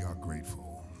 and we are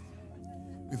grateful.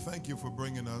 We thank you for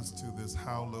bringing us to this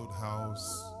hallowed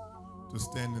house, to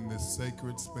stand in this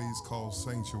sacred space called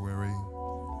sanctuary,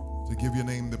 to give your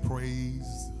name the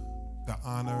praise, the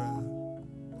honor,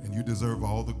 and you deserve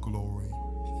all the glory.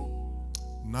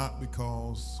 Not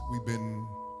because we've been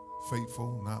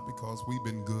faithful, not because we've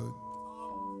been good,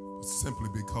 but simply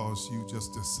because you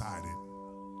just decided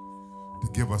to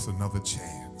give us another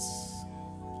chance.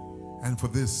 And for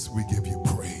this, we give you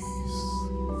praise.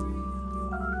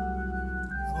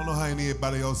 I don't know how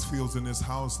anybody else feels in this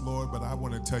house, Lord, but I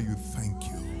want to tell you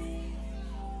thank you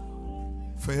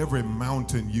for every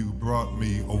mountain you brought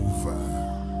me over,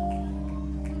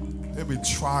 every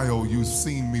trial you've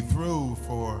seen me through,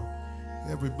 for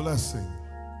every blessing.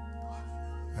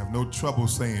 I have no trouble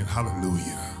saying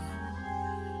hallelujah.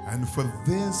 And for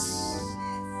this,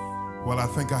 well, I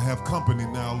think I have company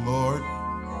now, Lord.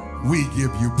 We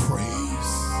give you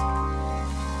praise.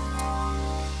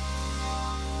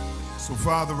 So,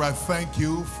 Father, I thank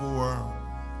you for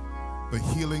the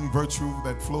healing virtue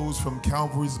that flows from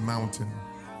Calvary's mountain.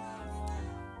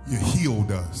 You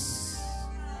healed us.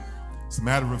 As a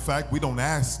matter of fact, we don't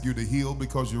ask you to heal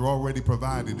because you already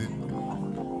provided it.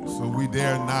 So we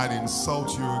dare not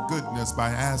insult your goodness by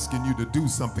asking you to do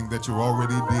something that you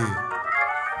already did.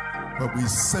 But we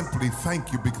simply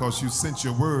thank you because you sent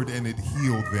your word and it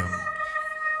healed them.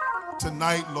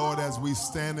 Tonight, Lord, as we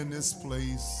stand in this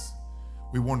place,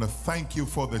 we want to thank you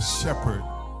for the shepherd,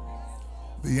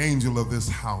 the angel of this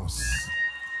house.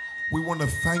 We want to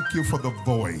thank you for the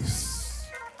voice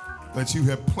that you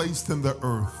have placed in the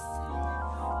earth.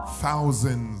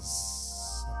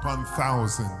 Thousands upon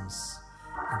thousands.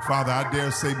 And Father, I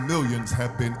dare say millions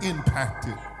have been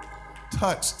impacted,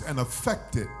 touched, and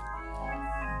affected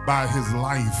by his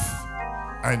life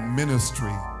and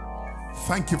ministry.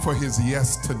 Thank you for his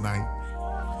yes tonight.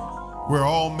 We're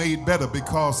all made better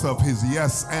because of his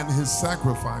yes and his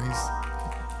sacrifice.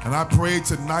 And I pray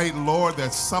tonight, Lord,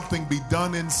 that something be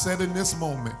done and said in this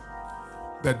moment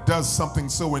that does something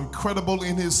so incredible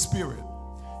in his spirit.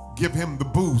 Give him the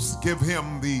boost, give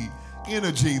him the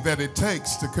energy that it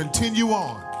takes to continue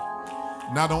on.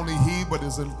 Not only he, but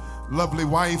his lovely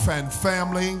wife and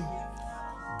family.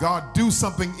 God, do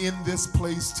something in this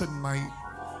place tonight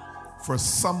for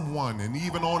someone, and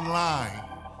even online.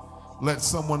 Let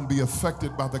someone be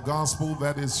affected by the gospel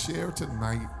that is shared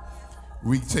tonight.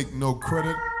 We take no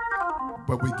credit,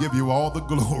 but we give you all the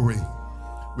glory.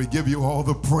 We give you all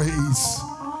the praise.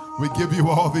 We give you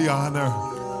all the honor.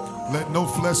 Let no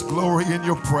flesh glory in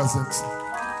your presence.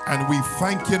 And we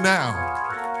thank you now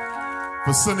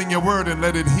for sending your word and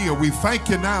let it heal. We thank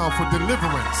you now for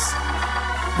deliverance.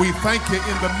 We thank you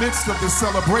in the midst of the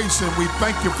celebration. We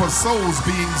thank you for souls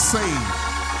being saved,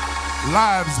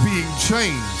 lives being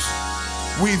changed.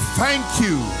 We thank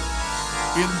you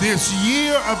in this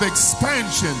year of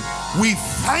expansion. We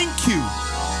thank you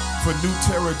for new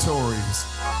territories.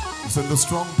 It's in the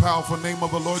strong, powerful name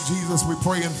of the Lord Jesus we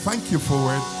pray and thank you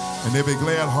for it. And every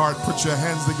glad heart, put your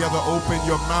hands together, open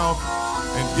your mouth,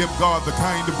 and give God the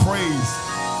kind of praise.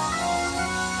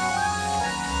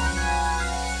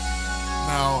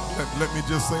 Now, let me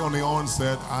just say on the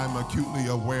onset, I'm acutely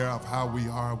aware of how we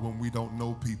are when we don't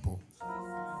know people.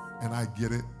 And I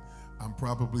get it. I'm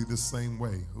probably the same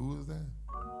way. Who is that?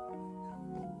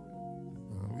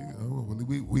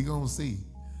 We gonna see.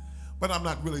 But I'm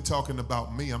not really talking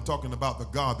about me. I'm talking about the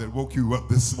God that woke you up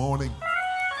this morning.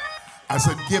 I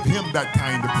said, give him that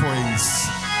kind of praise.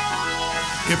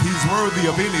 If he's worthy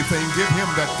of anything, give him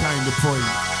that kind of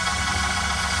praise.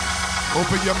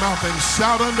 Open your mouth and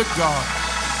shout unto God.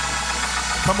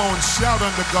 Come on, shout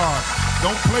unto God.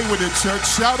 Don't play with it, church.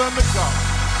 Shout unto God.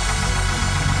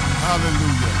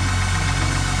 Hallelujah.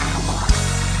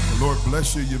 The Lord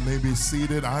bless you. You may be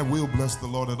seated. I will bless the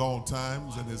Lord at all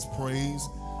times, and his praise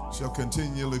shall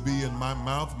continually be in my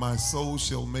mouth. My soul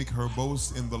shall make her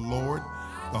boast in the Lord.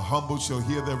 The humble shall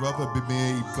hear thereof and be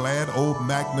made glad. Oh,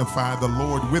 magnify the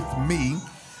Lord with me.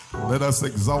 Let us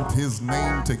exalt his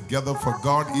name together, for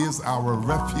God is our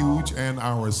refuge and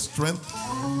our strength,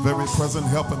 very present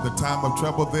help in the time of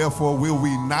trouble. Therefore will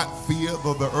we not fear,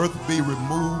 though the earth be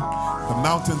removed, the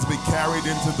mountains be carried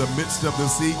into the midst of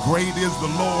the sea. Great is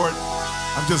the Lord.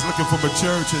 I'm just looking for a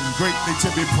church, and greatly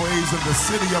to be praised in the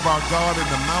city of our God, in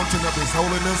the mountain of his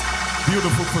holiness.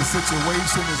 Beautiful for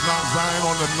situation is Mount Zion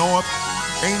on the north.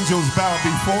 Angels bow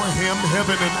before him.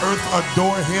 Heaven and earth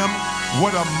adore him.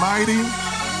 What a mighty,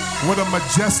 what a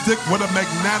majestic, what a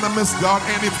magnanimous God.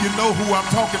 And if you know who I'm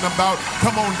talking about,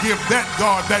 come on, give that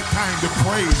God that kind of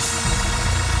praise.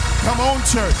 Come on,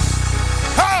 church.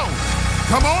 Oh,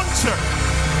 come on, church.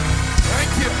 Thank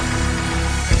you.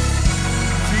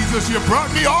 Jesus, you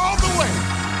brought me all the way.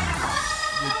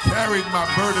 You carried my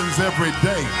burdens every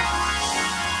day.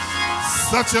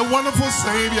 Such a wonderful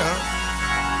Savior.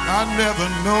 I never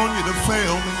known you to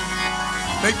fail me.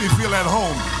 Make me feel at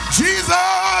home.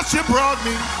 Jesus, you brought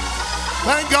me.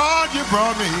 Thank God you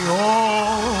brought me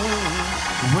all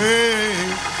the way.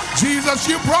 Jesus,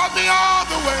 you brought me all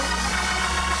the way.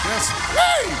 Yes,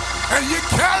 hey, and you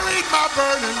carried my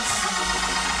burdens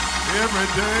every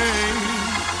day.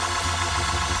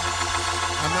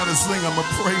 I'm not a singer, I'm a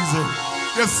praiser.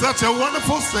 You're such a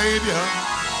wonderful Savior.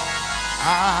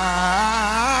 I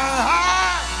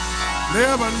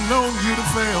never known you to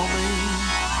fail me.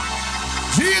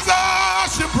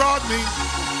 Jesus, you brought me.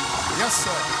 Yes,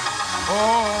 sir.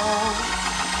 All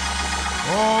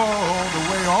the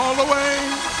way, all the way.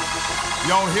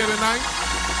 Y'all here tonight?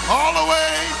 All the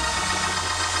way.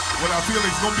 Well, I feel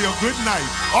it's going to be a good night.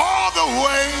 All the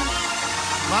way.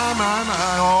 My,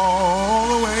 all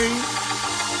the way.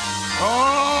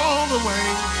 All the way.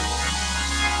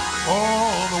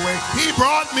 All the way. He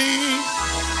brought me.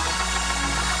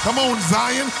 Come on,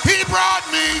 Zion. He brought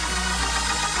me.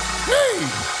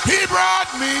 He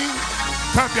brought me.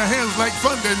 Clap your hands like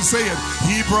thunder and say it.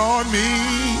 He brought me.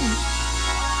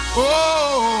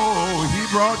 Oh, he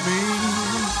brought me.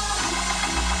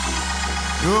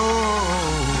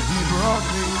 Oh, he brought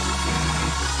me.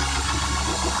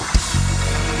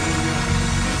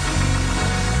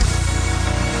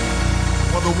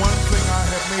 Well, the one thing I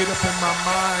have made up in my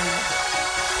mind,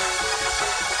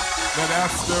 that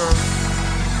after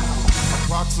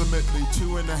approximately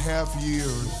 2.5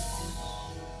 years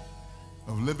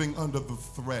of living under the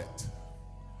threat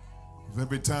of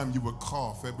every time you would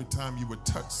cough, every time you would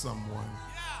touch someone,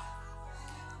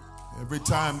 every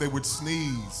time they would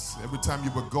sneeze, every time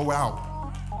you would go out,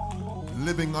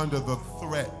 living under the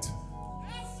threat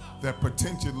that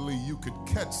potentially you could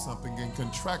catch something and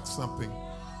contract something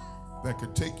that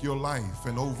could take your life.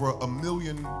 And over 1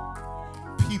 million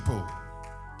people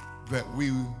that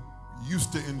we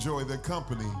used to enjoy their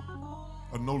company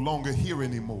are no longer here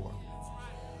anymore.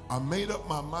 I made up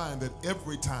my mind that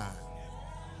every time,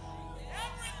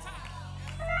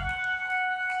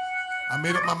 I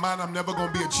made up my mind I'm never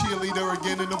going to be a cheerleader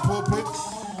again in the pulpit.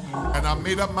 And I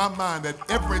made up my mind that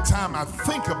every time I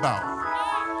think about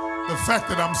the fact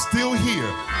that I'm still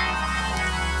here,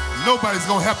 nobody's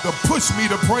going to have to push me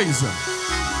to praise him.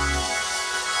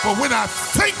 But when I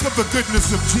think of the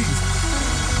goodness of Jesus,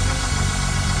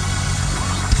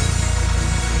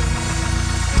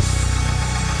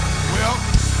 well,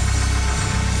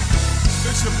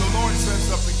 Bishop, the Lord said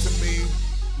something to me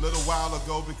a little while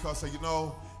ago, because, you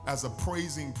know, as a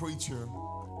praising preacher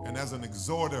and as an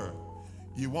exhorter,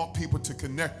 you want people to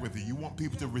connect with you. You want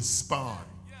people to respond.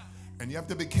 And you have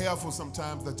to be careful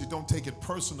sometimes that you don't take it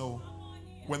personal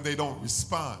when they don't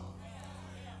respond.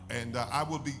 And I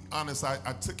will be honest,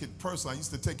 I took it personal. I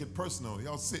used to take it personal.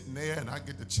 Y'all sitting there and I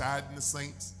get to chiding the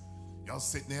saints. Y'all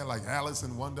sitting there like Alice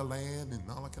in Wonderland and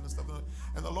all that kind of stuff.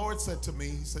 And the Lord said to me,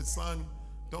 he said, son,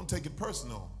 don't take it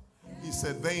personal. He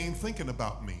said, they ain't thinking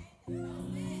about me.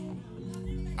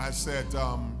 I said,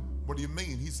 what do you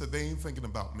mean? He said, they ain't thinking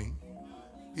about me.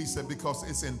 He said, because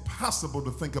it's impossible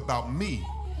to think about me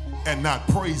and not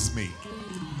praise me.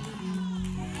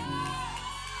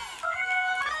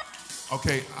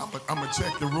 Okay, I'm gonna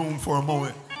check the room for a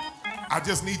moment. I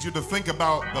just need you to think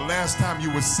about the last time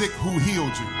you were sick, who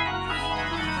healed you?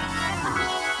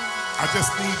 I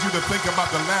just need you to think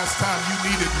about the last time you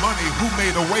needed money, who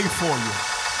made a way for you?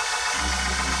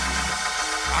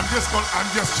 I'm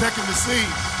just checking to see.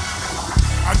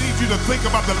 I need you to think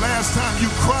about the last time you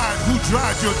cried, who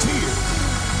dried your tears?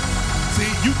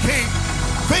 See, you can't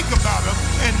think about him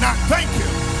and not thank him.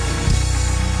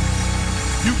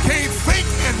 You can't think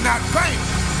and not thank.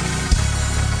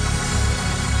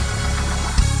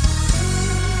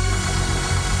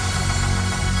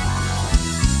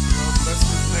 Oh, bless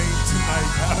his name tonight.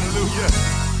 Hallelujah.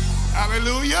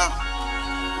 Hallelujah.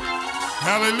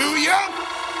 Hallelujah.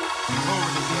 Glory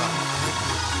to God.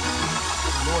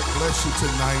 Lord bless you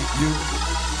tonight. You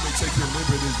may take your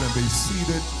liberties and be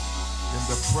seated in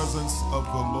the presence of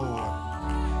the Lord.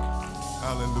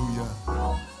 Hallelujah.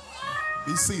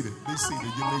 Be seated. Be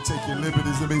seated. You may take your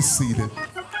liberties and be seated.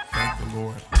 Thank the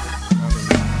Lord.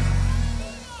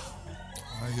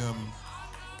 Hallelujah.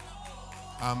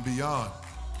 I'm beyond.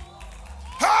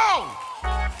 How?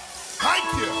 Thank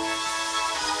you.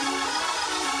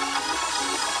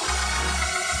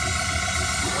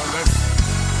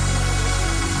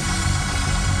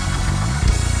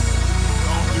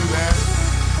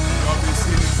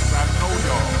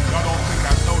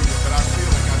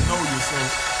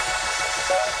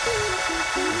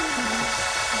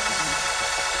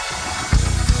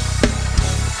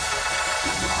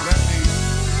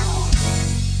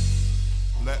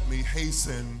 Let me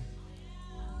hasten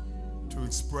to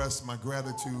express my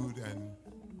gratitude, and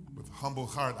with humble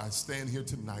heart I stand here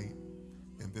tonight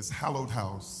in this hallowed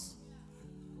house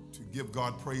to give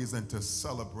God praise and to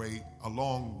celebrate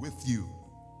along with you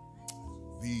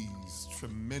these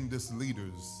tremendous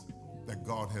leaders that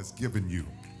God has given you.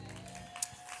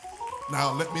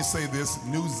 Now let me say this,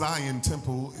 New Zion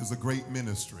Temple is a great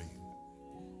ministry.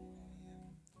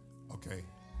 Okay,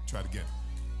 try it again.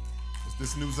 Is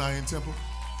this New Zion Temple?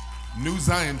 New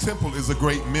Zion Temple is a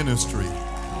great ministry.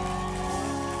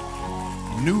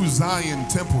 New Zion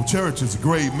Temple Church is a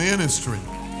great ministry.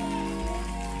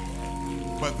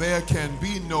 But there can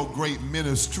be no great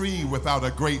ministry without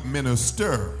a great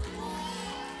minister.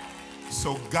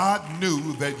 So God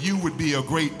knew that you would be a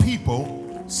great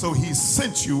people, so he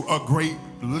sent you a great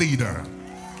leader.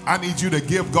 I need you to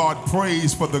give God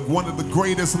praise for one of the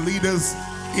greatest leaders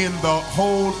in the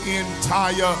whole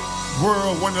entire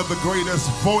world, one of the greatest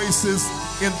voices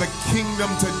in the kingdom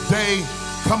today.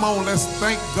 Come on, let's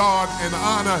thank God and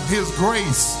honor his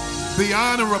grace. The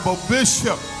Honorable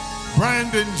Bishop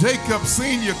Brandon Jacob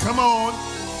Sr., come on.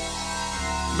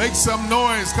 Make some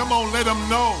noise. Come on, let him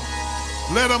know.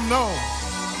 Let him know.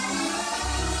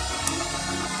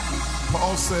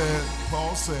 Paul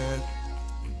said,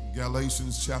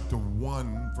 Galatians chapter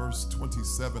 1, verse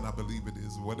 27, I believe it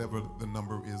is, whatever the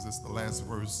number is, it's the last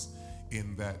verse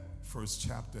in that first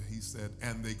chapter. He said,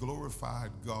 and they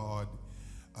glorified God.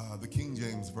 The King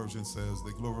James Version says,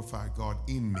 they glorified God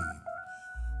in me.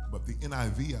 But the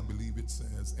NIV, I believe it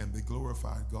says, and they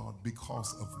glorified God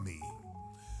because of me.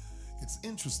 It's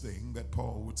interesting that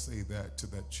Paul would say that to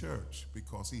that church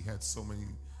because he had so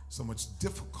much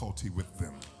difficulty with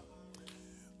them.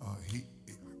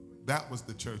 That was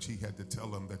the church he had to tell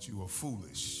them that you are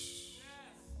foolish.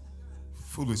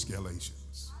 Foolish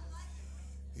Galatians.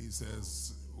 He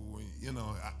says, well, you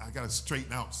know, I got to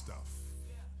straighten out stuff.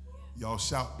 Y'all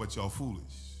shout, but y'all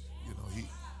foolish. You know, he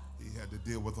had to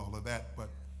deal with all of that. But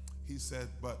he said,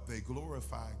 but they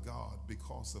glorify God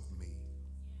because of me.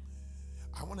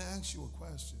 I want to ask you a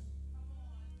question.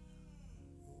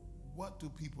 What do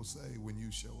people say when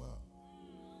you show up?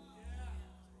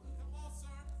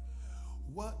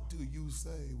 What do you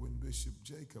say when Bishop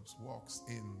Jacobs walks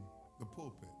in the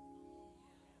pulpit?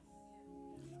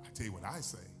 I tell you what I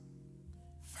say.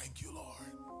 Thank you,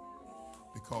 Lord.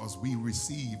 Because we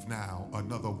receive now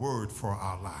another word for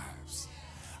our lives.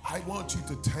 I want you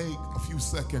to take a few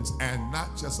seconds and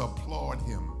not just applaud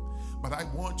him, but I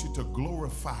want you to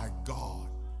glorify God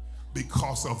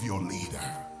because of your leader.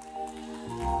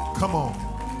 Come on.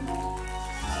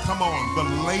 Come on. The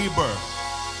labor,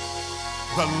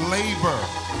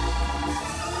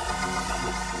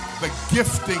 the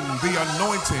gifting, the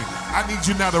anointing. I need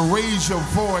you now to raise your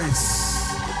voice.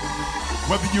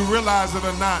 Whether you realize it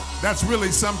or not, that's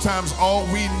really sometimes all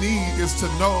we need is to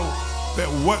know that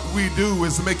what we do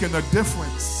is making a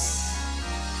difference.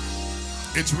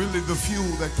 It's really the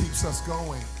fuel that keeps us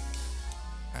going.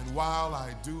 And while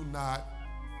I do not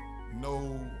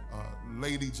know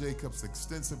Lady Jacobs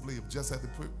extensively, I've just had the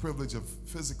privilege of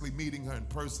physically meeting her in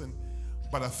person,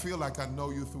 but I feel like I know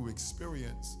you through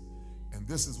experience. And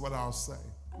this is what I'll say.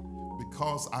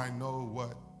 Because I know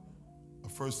what a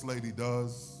first lady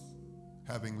does,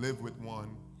 having lived with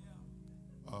one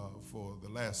for the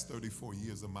last 34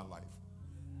 years of my life.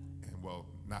 And well,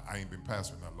 I ain't been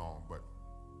pastoring that long, but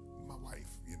my wife,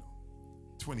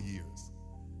 20 years.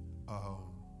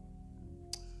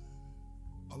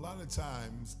 A lot of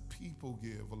times people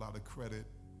give a lot of credit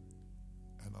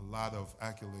and a lot of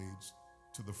accolades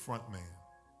to the front man.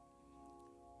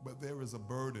 But there is a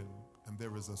burden and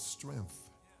there is a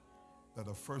strength that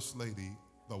a first lady,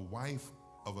 the wife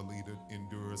of a leader,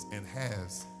 endures and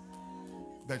has,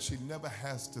 that she never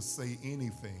has to say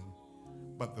anything,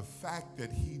 but the fact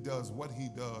that he does what he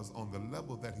does on the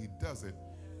level that he does it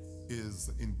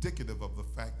is indicative of the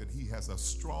fact that he has a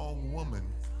strong woman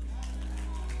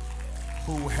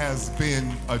who has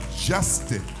been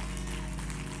adjusted.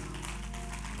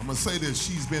 I'm gonna say this,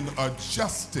 she's been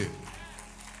adjusted.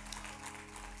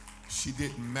 She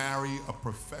didn't marry a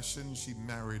profession, she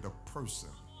married a person.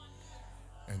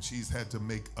 And she's had to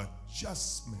make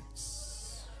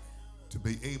adjustments to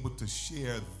be able to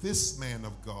share this man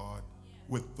of God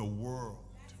with the world.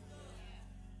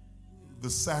 The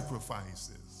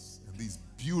sacrifices and these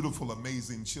beautiful,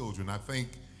 amazing children. I think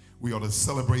we ought to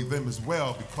celebrate them as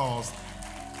well because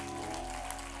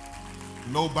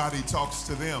nobody talks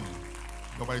to them.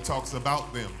 Nobody talks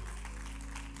about them.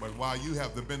 But while you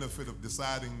have the benefit of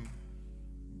deciding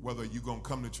whether you're going to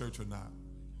come to church or not.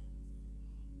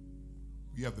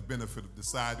 You have the benefit of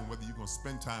deciding whether you're going to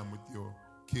spend time with your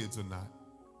kids or not.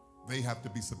 They have to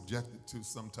be subjected to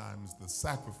sometimes the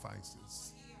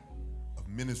sacrifices of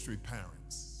ministry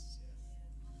parents.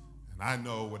 And I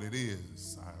know what it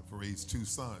is. I've raised 2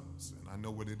 sons, and I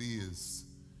know what it is.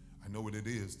 I know what it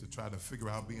is to try to figure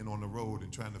out being on the road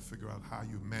and trying to figure out how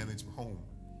you manage home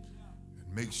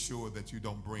and make sure that you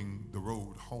don't bring the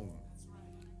road home.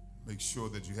 Make sure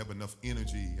that you have enough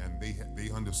energy and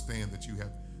they understand that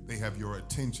they have your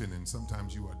attention, and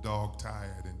sometimes you are dog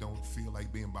tired and don't feel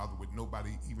like being bothered with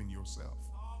nobody, even yourself.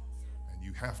 And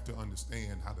you have to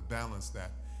understand how to balance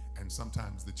that. And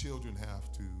sometimes the children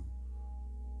have to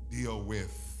deal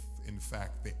with, in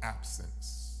fact, the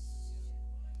absence.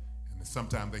 And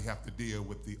sometimes they have to deal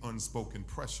with the unspoken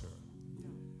pressure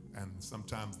and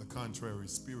sometimes the contrary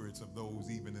spirits of those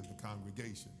even in the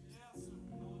congregation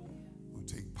who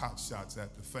take pot shots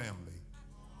at the family.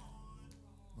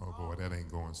 Oh boy, that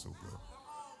ain't going so good.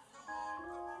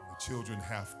 The children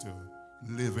have to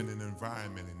live in an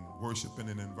environment and worship in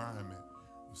an environment,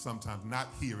 sometimes not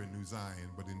here in New Zion,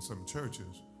 but in some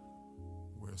churches,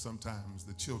 where sometimes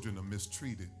the children are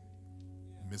mistreated,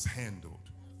 mishandled,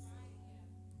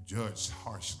 judged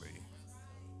harshly.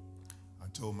 I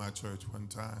told my church one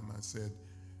time, I said,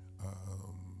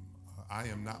 I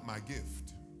am not my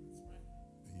gift,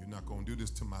 and you're not going to do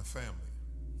this to my family.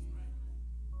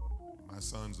 My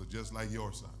sons are just like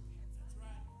your son.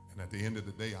 And at the end of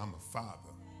the day, I'm a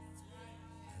father.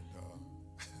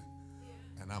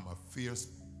 And I'm a fierce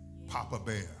Papa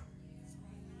Bear.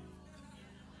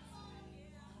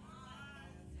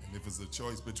 And if it's a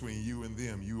choice between you and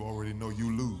them, you already know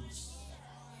you lose.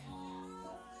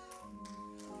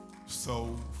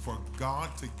 So for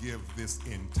God to give this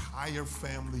entire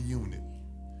family unit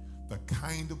the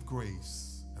kind of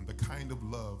grace and the kind of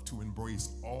love to embrace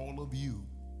all of you,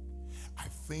 I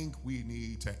think we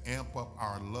need to amp up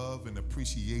our love and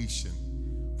appreciation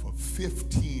for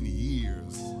 15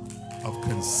 years of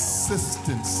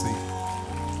consistency.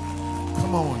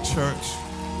 Come on, church.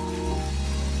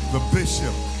 The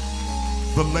bishop,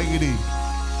 the lady,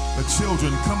 the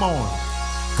children, come on.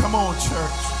 Come on,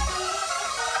 church.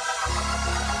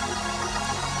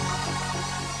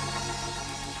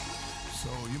 So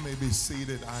you may be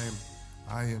seated.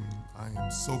 I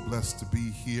am so blessed to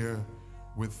be here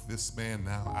with this man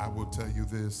now. I will tell you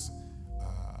this,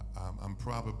 I'm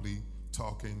probably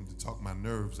talking to talk my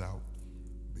nerves out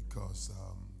because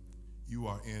you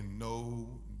are in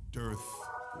no dearth,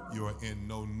 you are in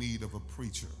no need of a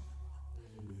preacher.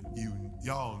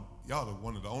 Y'all are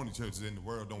one of the only churches in the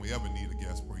world don't we ever need a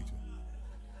guest preacher.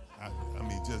 I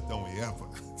mean, just don't we ever.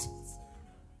 It's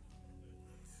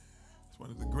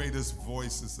one of the greatest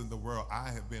voices in the world. I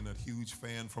have been a huge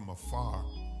fan from afar,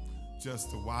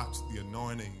 just to watch the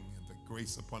anointing and the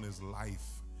grace upon his life.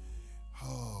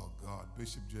 Oh God,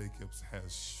 Bishop Jacobs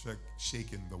has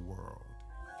shaken the world.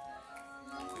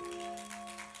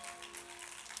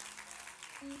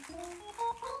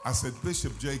 I said,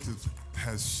 Bishop Jacobs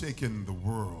has shaken the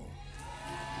world.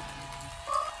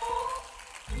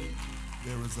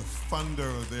 There is a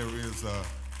thunder, there is a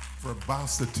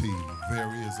verbosity,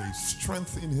 there is a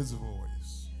strength in his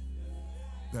voice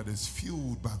that is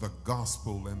fueled by the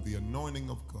gospel and the anointing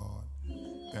of God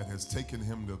that has taken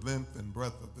him the length and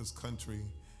breadth of this country.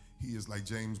 He is like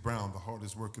James Brown, the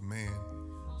hardest working man.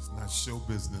 It's not show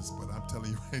business, but I'm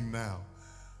telling you right now,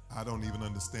 I don't even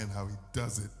understand how he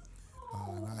does it.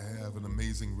 And I have an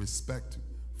amazing respect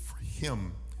for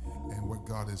him and what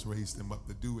God has raised him up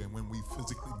to do. And when we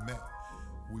physically met,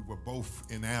 we were both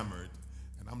enamored.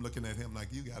 And I'm looking at him like,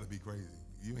 you got to be crazy.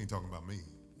 You ain't talking about me.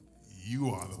 You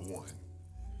are the one.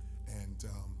 And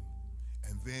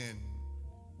then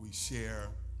we share,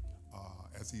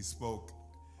 as he spoke,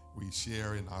 we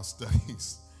share in our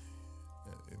studies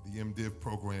at the MDiv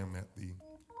program at the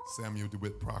Samuel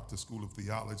DeWitt Proctor School of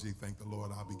Theology. Thank the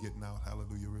Lord, I'll be getting out,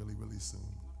 hallelujah, really, really soon.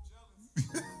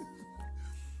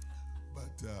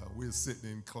 But we're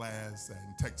sitting in class and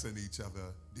texting each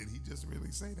other. Did he just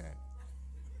really say that?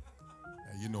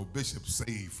 And you know, Bishop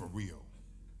saved for real.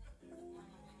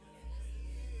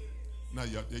 Now,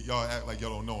 y'all act like y'all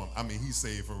don't know him. I mean, he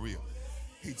saved for real.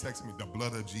 He texted me, the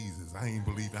blood of Jesus. I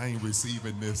ain't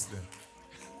receiving this.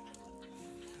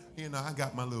 You know, I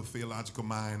got my little theological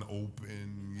mind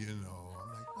open, you know.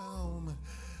 I'm like,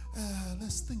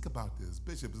 let's think about this.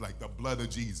 Bishop is like, the blood of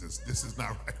Jesus. This is not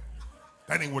right.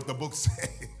 That ain't what the book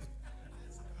said.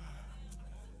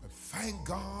 But thank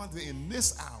God that in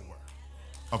this hour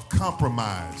of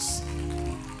compromise,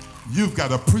 you've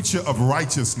got a preacher of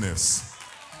righteousness.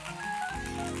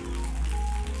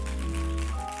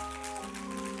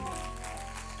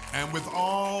 And with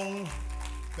all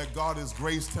that God has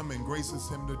graced him and graces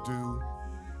him to do,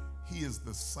 he is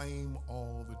the same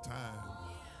all the time.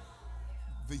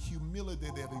 The humility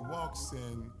that he walks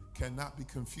in cannot be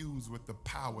confused with the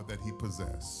power that he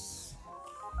possesses.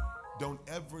 Don't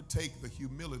ever take the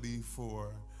humility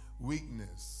for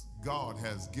weakness. God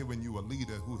has given you a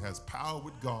leader who has power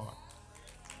with God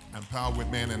and power with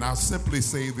man. And I'll simply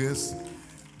say this,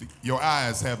 your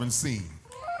eyes haven't seen.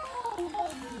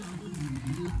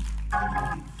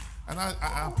 And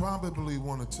I probably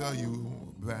want to tell you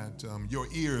that your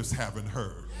ears haven't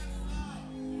heard.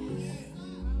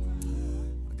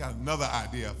 I got another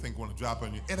idea I think I want to drop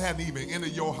on you. It hadn't even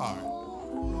entered your heart.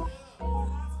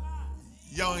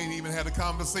 Y'all ain't even had a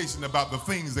conversation about the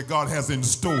things that God has in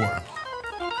store.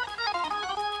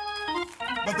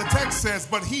 But the text says,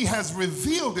 but he has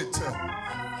revealed it to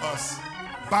us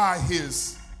by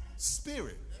his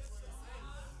Spirit.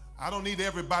 I don't need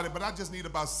everybody, but I just need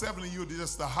about 7 of you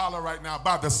just to holler right now.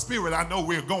 By the Spirit, I know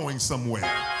we're going somewhere.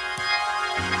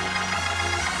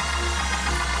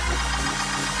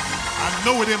 I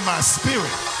know it in my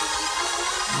spirit.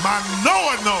 My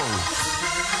knower knows.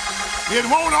 It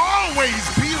won't always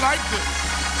be like this.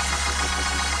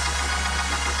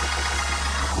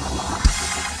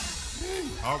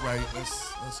 All right,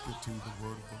 let's get to the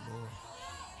word of the Lord.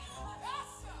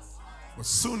 But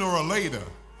sooner or later,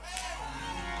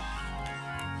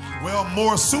 well,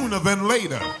 more sooner than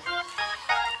later.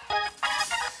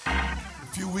 A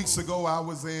few weeks ago, I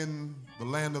was in the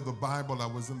land of the Bible. I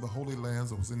was in the Holy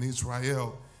Lands. I was in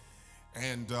Israel.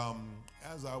 And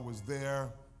as I was there,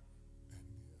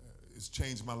 it's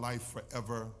changed my life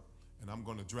forever. And I'm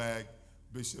going to drag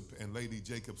Bishop and Lady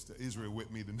Jacobs to Israel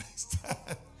with me the next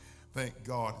time. Thank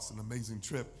God. It's an amazing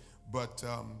trip. But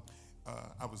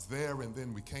I was there, and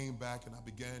then we came back, and I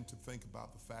began to think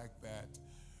about the fact that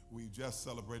we just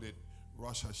celebrated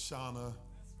Rosh Hashanah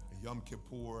and Yom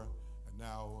Kippur, and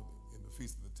now in the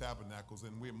Feast of the Tabernacles,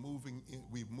 and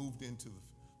we've moved into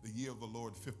the year of the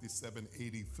Lord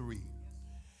 5783.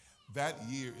 That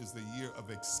year is the year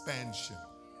of expansion.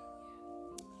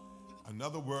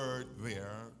 Another word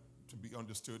there to be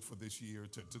understood for this year,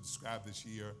 to describe this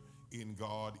year in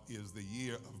God, is the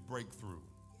year of breakthrough.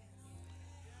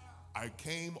 I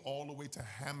came all the way to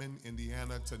Hammond,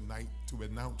 Indiana tonight to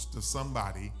announce to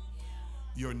somebody,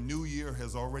 your new year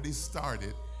has already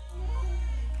started.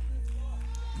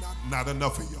 Not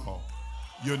enough of y'all.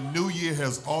 Your new year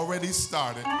has already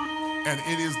started, and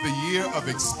it is the year of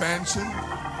expansion.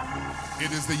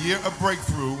 It is the year of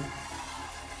breakthrough.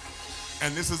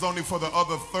 And this is only for the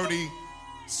other 30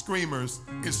 screamers.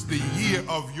 It's the year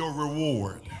of your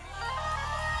reward.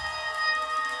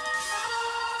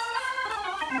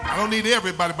 I don't need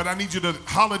everybody, but I need you to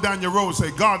holler down your road and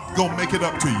say, God gonna make it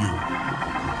up to you.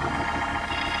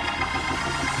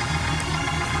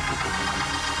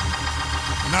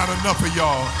 Not enough of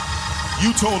y'all.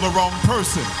 You told the wrong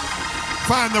person.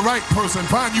 Find the right person.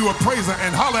 Find you a praiser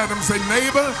and holler at them and say,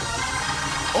 neighbor,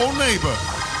 oh neighbor,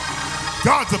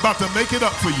 God's about to make it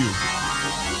up for you.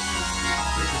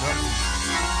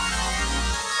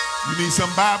 You need some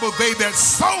Bible? They that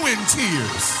sow in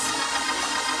tears.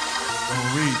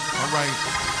 Don't read. All right.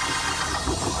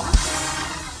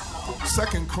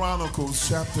 2 Chronicles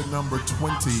chapter number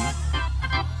 20.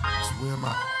 That's where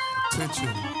my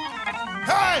attention.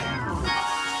 Hey!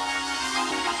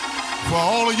 For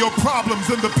all of your problems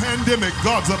in the pandemic,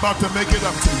 God's about to make it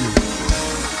up to you.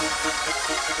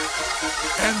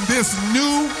 And this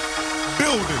new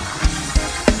building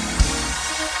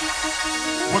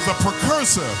was a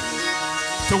precursor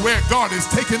to where God is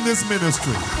taking this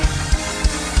ministry.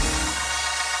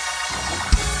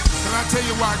 Can I tell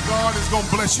you why God is going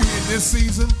to bless you in this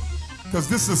season? Because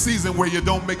this is a season where you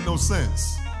don't make no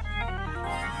sense.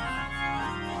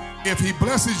 If he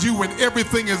blesses you when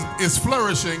everything is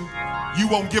flourishing, you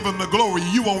won't give him the glory.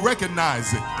 You won't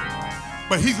recognize it.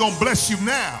 But he's going to bless you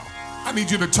now. I need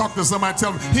you to talk to somebody,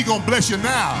 tell them he's going to bless you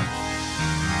now.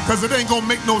 Because it ain't going to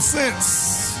make no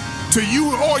sense to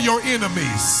you or your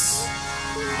enemies.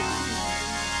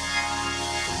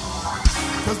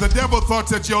 Because the devil thought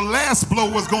that your last blow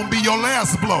was going to be your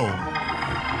last blow.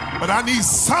 But I need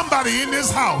somebody in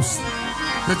this house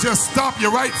to just stop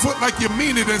your right foot like you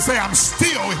mean it and say, I'm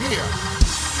still here.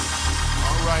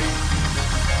 All right.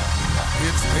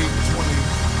 It's 8:20.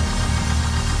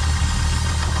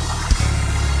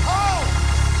 Oh!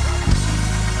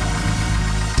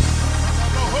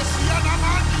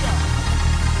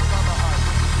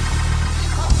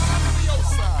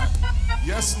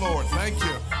 Yes, Lord. Thank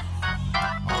you.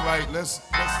 All right, let's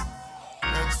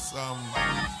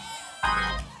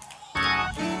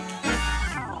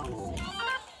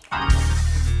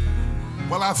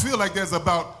Well, I feel like there's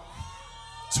about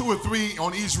 2 or 3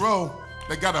 on each row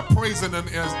that got a praise in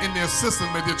their system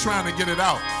and they're trying to get it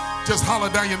out. Just holler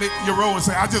down your row and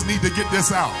say, I just need to get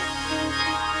this out.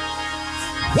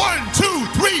 1, 2,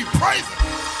 3, praise it.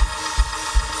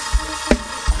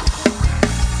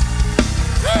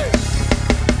 Hey.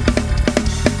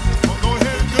 Well, go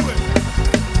ahead and do it.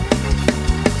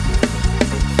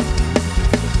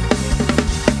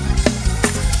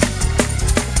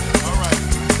 All right,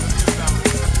 let's get it out.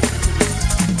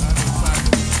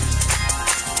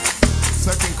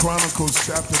 Second Chronicles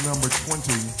chapter number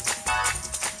 20.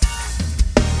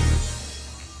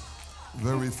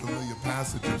 Very familiar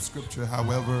passage of scripture,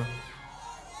 however,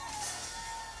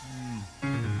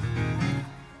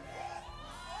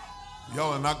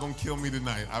 y'all are not going to kill me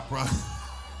tonight, I promise.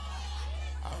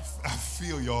 I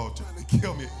feel y'all trying to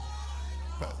kill me.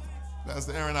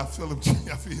 Pastor Aaron, I feel him.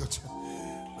 I feel you.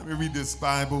 Let me read this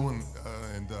Bible and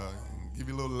give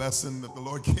you a little lesson that the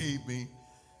Lord gave me.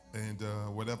 And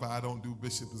whatever I don't do,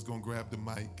 Bishop is going to grab the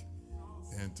mic.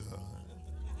 And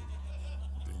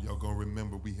then y'all going to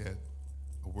remember we had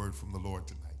a word from the Lord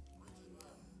tonight.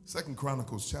 Second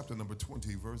Chronicles chapter number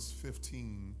 20, verse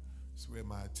 15 is where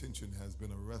my attention has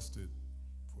been arrested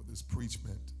for this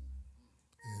preachment.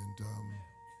 And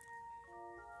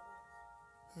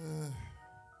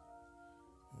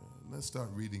let's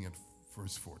start reading at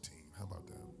verse 14. How about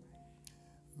that?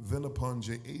 Then upon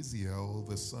Jaasiel,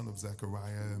 the son of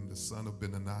Zechariah, and the son of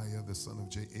Benaniah, the son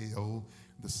of Jael,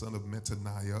 the son of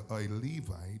Mattaniah, a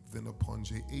Levite. Then upon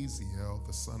Jaasiel,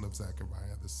 the son of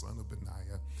Zechariah, the son of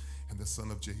Benaiah, and the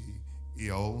son of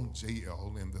Jael,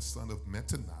 and the son of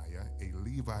Mattaniah, a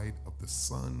Levite of the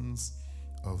sons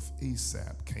of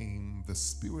Asaph, came the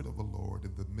Spirit of the Lord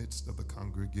in the midst of the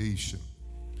congregation.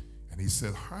 And he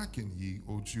said, Hearken ye,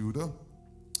 O Judah,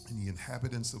 and ye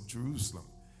inhabitants of Jerusalem,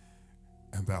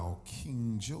 and thou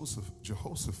King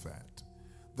Jehoshaphat,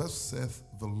 thus saith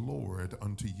the Lord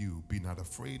unto you, be not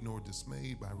afraid nor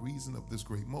dismayed by reason of this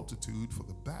great multitude, for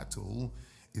the battle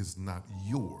is not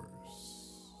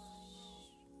yours,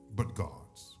 but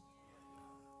God's.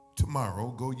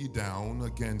 Tomorrow go ye down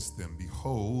against them.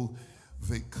 Behold,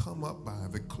 they come up by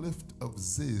the cliff of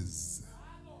Ziz,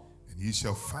 and ye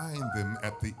shall find them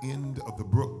at the end of the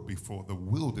brook before the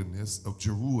wilderness of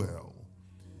Jeruel.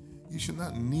 You shall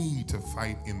not need to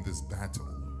fight in this battle.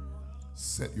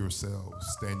 Set yourselves,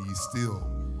 stand ye still,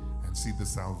 and see the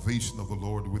salvation of the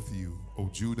Lord with you. O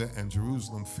Judah and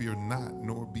Jerusalem, fear not,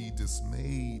 nor be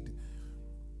dismayed.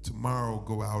 Tomorrow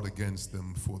go out against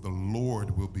them, for the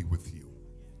Lord will be with you.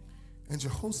 And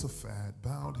Jehoshaphat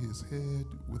bowed his head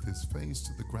with his face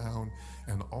to the ground,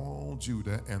 and all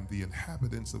Judah and the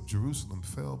inhabitants of Jerusalem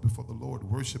fell before the Lord,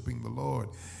 worshiping the Lord.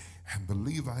 And the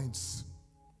Levites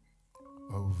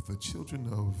of the children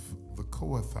of the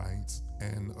Kohathites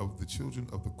and of the children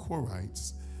of the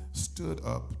Korites stood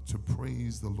up to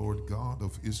praise the Lord God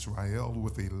of Israel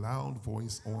with a loud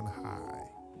voice on high.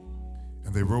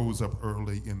 And they rose up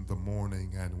early in the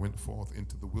morning and went forth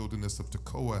into the wilderness of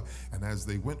Tekoa. And as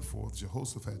they went forth,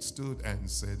 Jehoshaphat stood and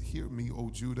said, Hear me, O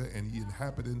Judah, and ye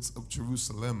inhabitants of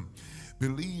Jerusalem.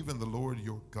 Believe in the Lord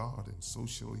your God, and so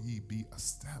shall ye be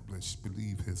established.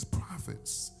 Believe his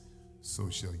prophets,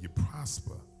 so shall ye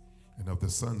prosper. And of the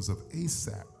sons of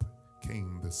Asaph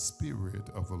came the Spirit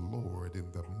of the Lord in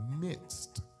the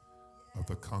midst of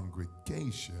the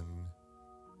congregation.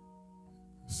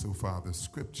 So far the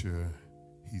scripture,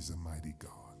 he's a mighty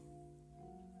God.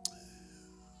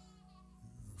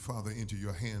 Father, into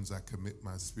your hands I commit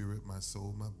my spirit, my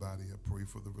soul, my body. I pray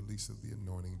for the release of the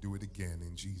anointing. Do it again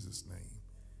in Jesus' name.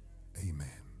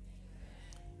 Amen.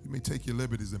 You may take your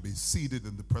liberties and be seated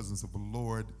in the presence of the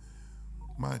Lord.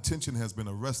 My attention has been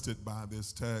arrested by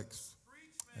this text,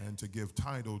 and to give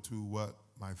title to what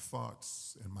my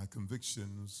thoughts and my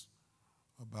convictions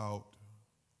about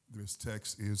this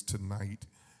text is tonight,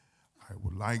 I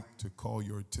would like to call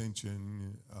your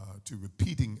attention to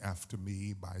repeating after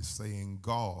me by saying,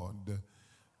 God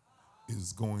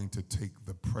is going to take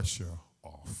the pressure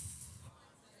off.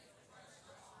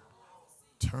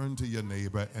 Turn to your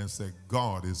neighbor and say,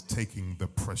 God is taking the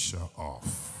pressure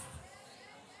off.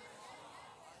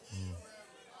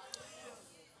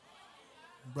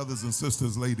 Brothers and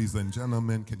sisters, ladies and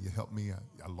gentlemen, can you help me?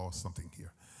 I lost something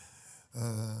here.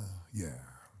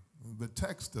 The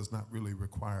text does not really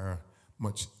require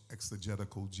much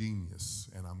exegetical genius,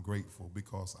 and I'm grateful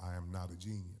because I am not a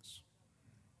genius.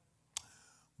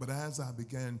 But as I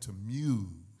began to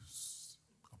muse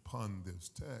upon this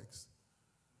text,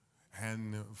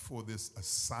 and for this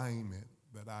assignment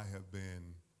that I have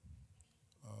been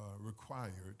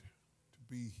required to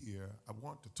be here, I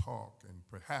want to talk, and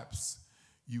perhaps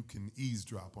you can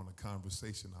eavesdrop on a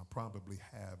conversation I'll probably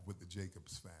have with the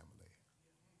Jacobs family.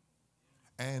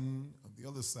 And on the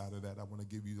other side of that, I want to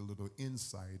give you a little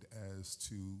insight as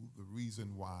to the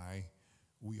reason why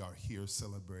we are here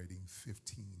celebrating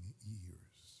 15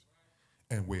 years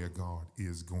and where God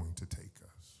is going to take us.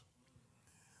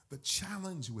 The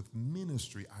challenge with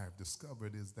ministry, I have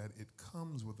discovered, is that it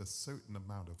comes with a certain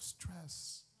amount of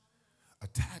stress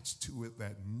attached to it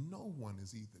that no one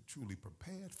is either truly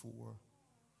prepared for,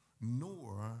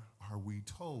 nor are we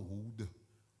told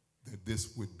that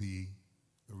this would be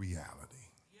the reality.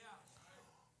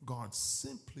 God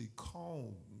simply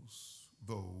calls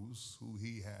those who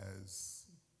he has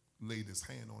laid his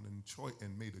hand on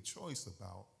and made a choice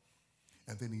about,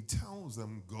 and then he tells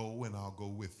them, go and I'll go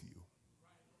with you.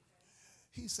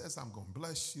 He says, I'm going to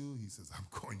bless you. He says, I'm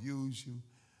going to use you.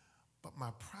 But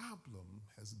my problem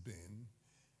has been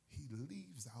he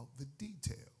leaves out the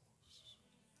details.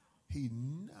 He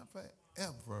never,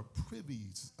 ever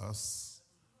privies us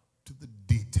to the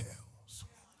details.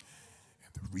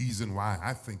 And the reason why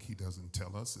I think he doesn't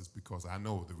tell us is because I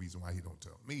know the reason why he don't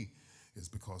tell me is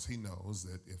because he knows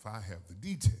that if I have the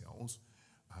details,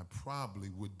 I probably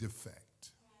would defect.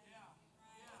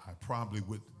 I probably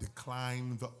would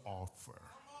decline the offer.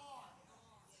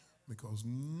 Because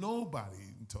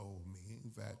nobody told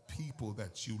me that people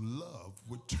that you love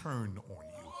would turn on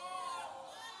you.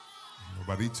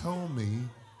 Nobody told me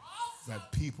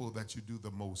that people that you do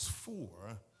the most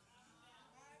for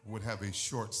would have a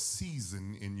short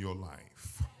season in your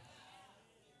life.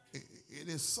 It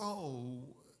is so,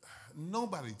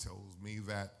 nobody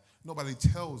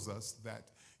tells us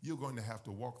that you're going to have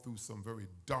to walk through some very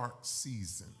dark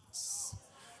seasons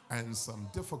and some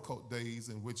difficult days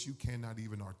in which you cannot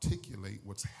even articulate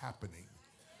what's happening.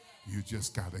 You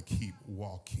just got to keep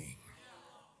walking.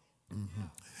 And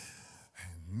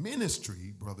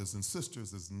ministry, brothers and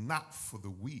sisters, is not for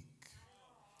the weak.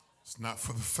 It's not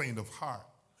for the faint of heart.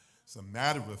 As a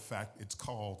matter of fact, it's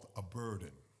called a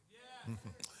burden.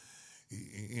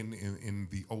 In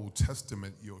the Old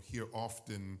Testament, you'll hear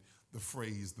often the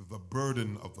phrase, the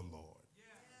burden of the Lord.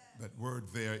 That word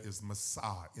there is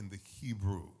masah in the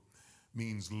Hebrew,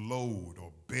 means load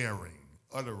or bearing,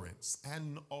 utterance,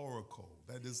 and oracle.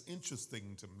 That is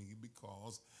interesting to me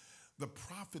because the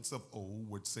prophets of old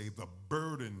would say the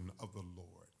burden of the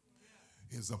Lord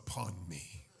is upon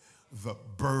me. The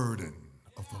burden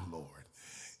of the Lord.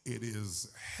 It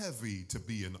is heavy to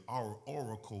be an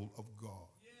oracle of God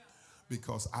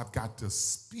because I've got to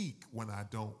speak when I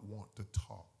don't want to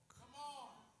talk.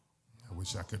 I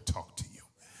wish I could talk to you.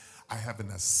 I have an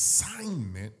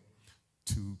assignment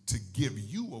to give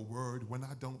you a word when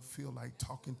I don't feel like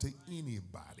talking to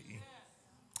anybody.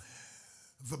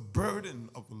 The burden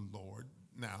of the Lord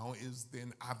now is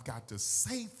then I've got to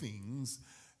say things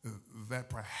that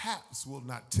perhaps will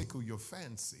not tickle your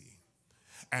fancy.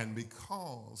 And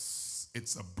because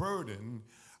it's a burden,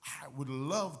 I would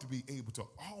love to be able to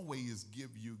always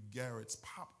give you Garrett's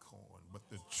popcorn. But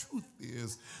the truth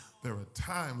is, there are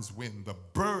times when the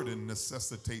burden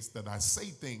necessitates that I say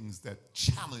things that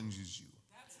challenges you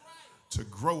to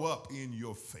grow up in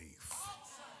your faith.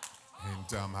 And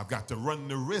I've got to run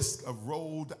the risk of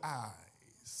rolled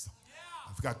eyes.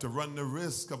 I've got to run the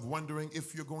risk of wondering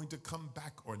if you're going to come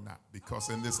back or not. Because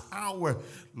in this hour,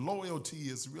 loyalty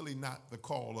is really not the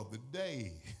call of the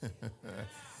day.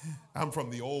 I'm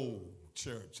from the old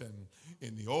church. And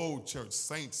in the old church,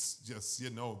 saints just,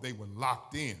 they were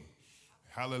locked in.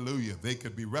 Hallelujah. They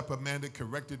could be reprimanded,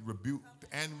 corrected, rebuked,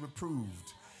 and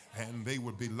reproved. And they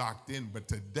would be locked in. But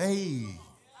today,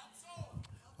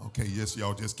 okay, yes,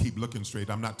 y'all just keep looking straight.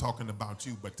 I'm not talking about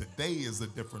you, but today is a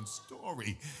different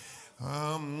story.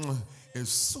 As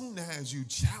soon as you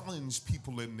challenge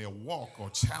people in their walk or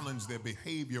challenge their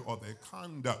behavior or their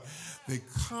conduct, they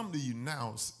come to you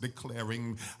now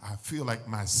declaring, I feel like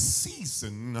my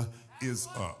season is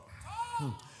up.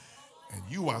 And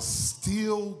you are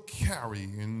still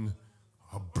carrying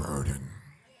a burden.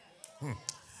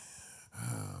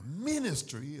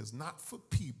 Ministry is not for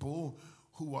people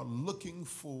who are looking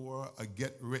for a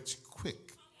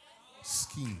get-rich-quick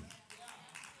scheme.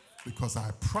 Because I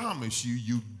promise you,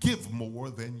 you give more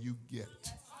than you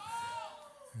get.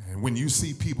 And when you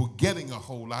see people getting a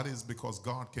whole lot, it's because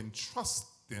God can trust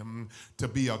them to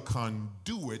be a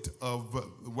conduit of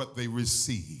what they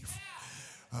receive.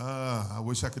 I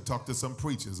wish I could talk to some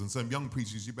preachers and some young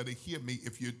preachers. You better hear me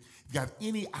if you got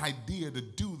any idea to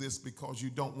do this because you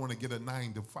don't want to get a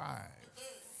 9-to-5.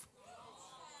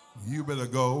 You better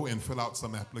go and fill out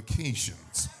some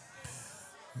applications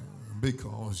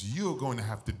because you're going to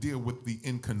have to deal with the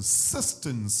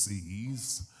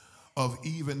inconsistencies of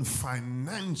even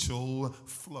financial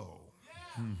flow.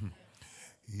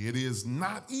 It is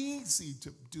not easy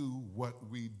to do what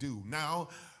we do. Now,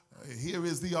 here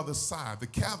is the other side. The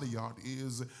caveat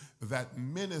is that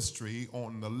ministry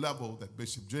on the level that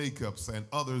Bishop Jacobs and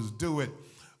others do it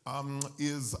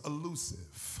is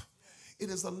elusive. It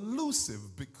is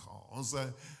elusive because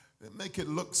they make it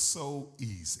look so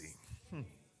easy.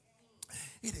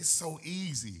 It is so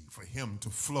easy for him to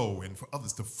flow and for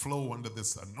others to flow under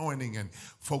this anointing and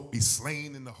folk be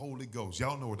slain in the Holy Ghost.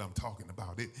 Y'all know what I'm talking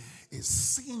about. It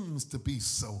seems to be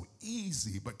so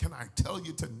easy, but can I tell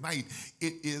you tonight,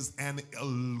 it is an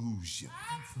illusion.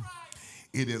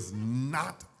 It is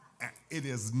not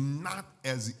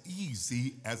as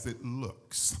easy as it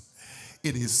looks.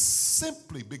 It is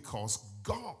simply because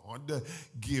God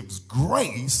gives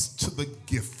grace to the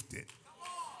gifted.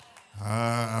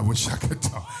 I wish I could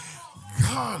talk.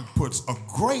 God puts a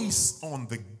grace on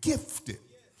the gifted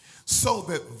so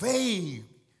that they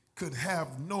could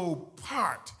have no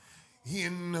part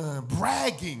in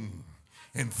bragging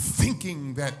and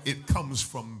thinking that it comes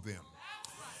from them.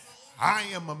 I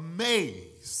am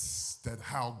amazed at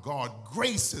how God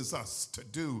graces us to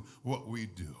do what we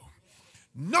do.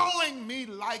 Knowing me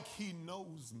like he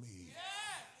knows me,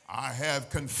 I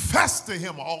have confessed to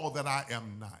him all that I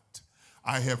am not.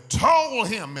 I have told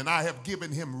him and I have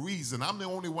given him reason. I'm the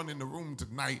only one in the room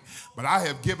tonight, but I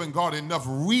have given God enough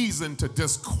reason to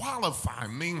disqualify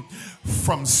me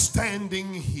from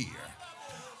standing here.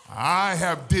 I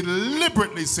have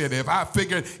deliberately said, if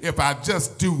I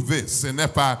just do this and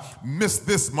if I miss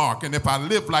this mark and if I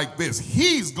live like this,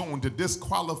 he's going to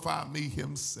disqualify me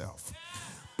himself.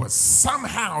 But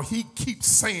somehow he keeps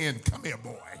saying, come here,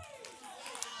 boy.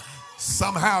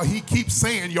 Somehow he keeps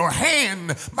saying,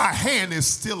 my hand is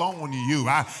still on you.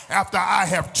 After I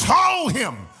have told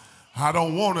him, I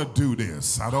don't want to do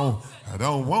this. I don't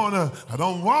want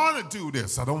to do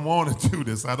this. I don't want to do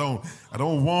this. I don't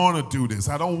want to do this.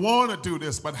 I don't want to do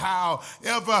this. But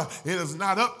however, it is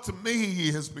not up to me.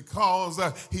 It's because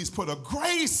he's put a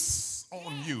grace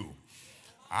on you.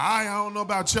 I don't know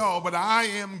about y'all, but I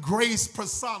am grace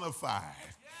personified.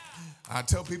 I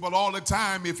tell people all the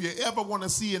time, if you ever want to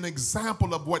see an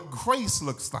example of what grace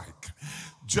looks like,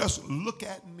 just look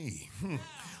at me.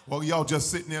 Well, y'all just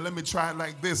sitting there. Let me try it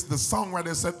like this. The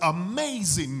songwriter said,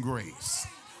 amazing grace.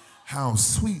 How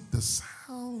sweet the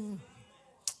sound.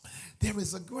 There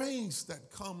is a grace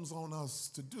that comes on us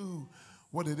to do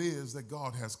what it is that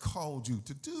God has called you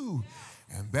to do.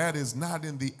 And that is not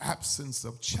in the absence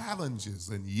of challenges.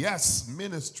 And yes,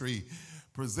 ministry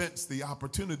presents the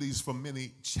opportunities for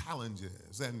many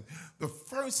challenges. And the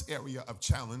first area of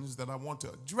challenge that I want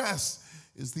to address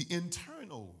is the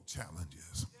internal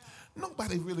challenges.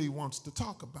 Nobody really wants to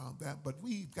talk about that, but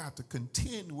we've got to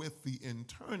contend with the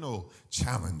internal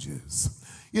challenges,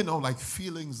 like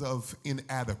feelings of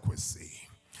inadequacy.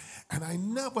 And I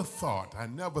never thought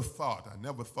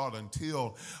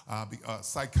until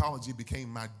psychology became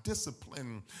my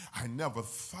discipline, I never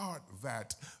thought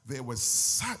that there was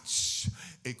such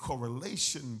a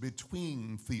correlation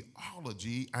between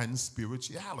theology and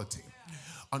spirituality.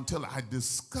 Until I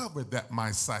discovered that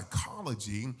my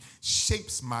psychology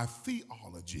shapes my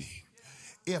theology.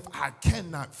 If I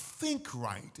cannot think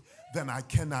right, then I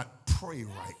cannot pray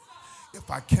right.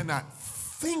 If I cannot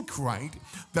think right,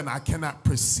 then I cannot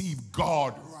perceive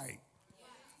God right.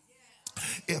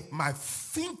 If my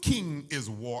thinking is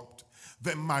warped,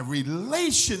 then my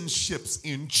relationships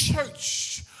in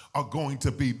church are going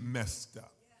to be messed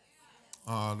up.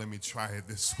 Let me try it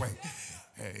this way.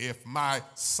 If my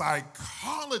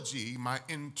psychology, my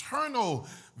internal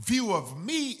view of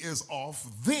me is off,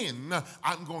 then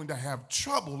I'm going to have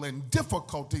trouble and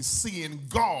difficulty seeing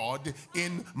God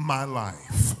in my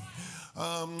life.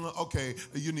 Okay,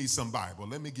 you need some Bible.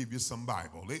 Let me give you some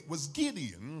Bible. It was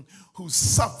Gideon who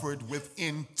suffered with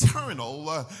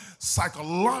internal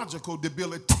psychological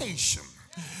debilitation.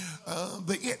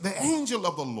 The angel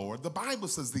of the Lord, the Bible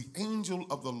says the angel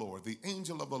of the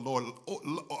Lord,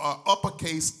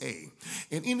 uppercase A.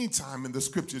 And anytime in the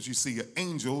scriptures you see an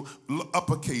angel,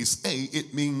 uppercase A,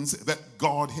 it means that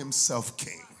God himself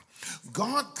came.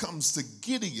 God comes to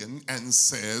Gideon and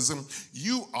says,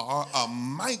 you are a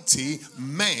mighty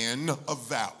man of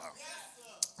valor.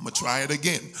 I'm going to try it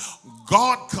again.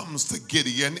 God comes to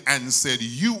Gideon and said,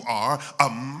 you are a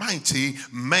mighty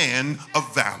man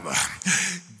of valor.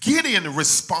 Gideon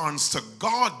responds to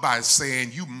God by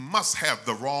saying, you must have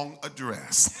the wrong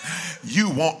address. You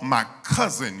want my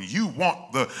cousin. You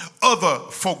want the other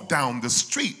folk down the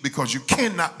street, because you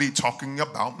cannot be talking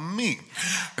about me.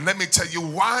 And let me tell you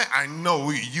why I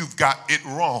know you've got it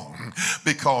wrong.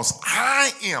 Because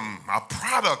I am a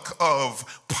product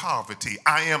of poverty.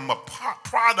 I am a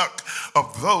product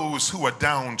of those who are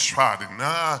downtrodden.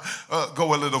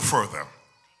 Go a little further.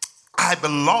 I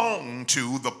belong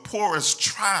to the poorest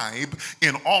tribe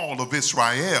in all of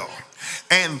Israel.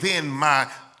 And then my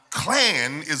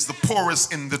clan is the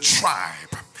poorest in the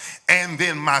tribe. And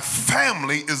then my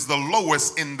family is the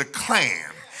lowest in the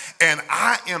clan. And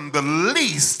I am the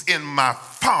least in my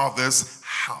father's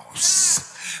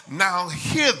house. Now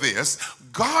hear this.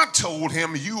 God told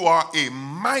him, you are a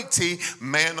mighty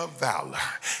man of valor.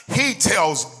 He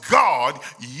tells God,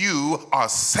 you are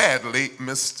sadly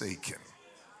mistaken.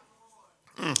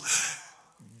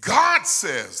 God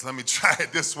says, let me try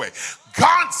it this way.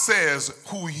 God says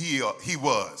who he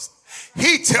was.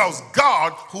 He tells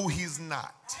God who he's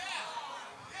not.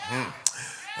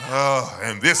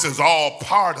 And this is all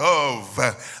part of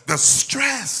the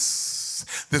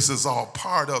stress. This is all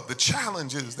part of the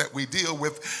challenges that we deal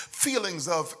with, feelings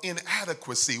of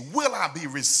inadequacy. Will I be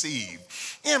received?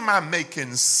 Am I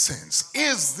making sense?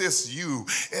 Is this you?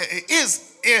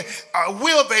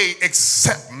 Will they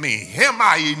accept me? Am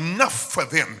I enough for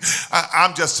them?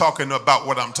 I'm just talking about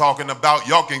what I'm talking about.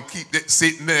 Y'all can keep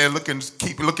sitting there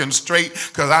keep looking straight,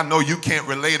 because I know you can't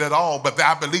relate at all. But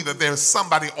I believe that there's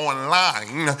somebody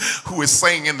online who is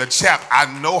saying in the chat, I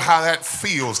know how that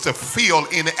feels, to feel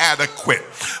inadequate.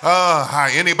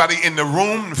 Anybody in the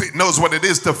room knows what it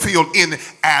is to feel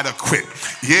inadequate.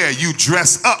 Yeah, you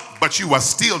dress up, but you are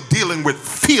still dealing with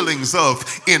feelings of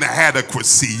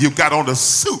inadequacy. You got on a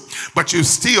suit, but you're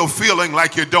still feeling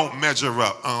like you don't measure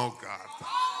up. Oh, God.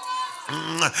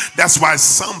 That's why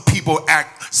some people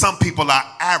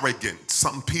are arrogant.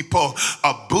 Some people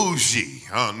are bougie.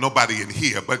 Nobody in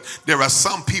here, but there are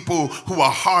some people who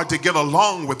are hard to get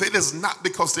along with. It is not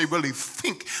because they really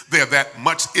think they're that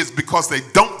much. It's because they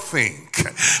don't think.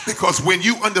 Because when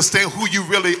you understand who you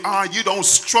really are, you don't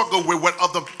struggle with what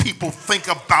other people think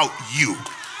about you.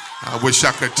 I wish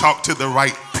I could talk to the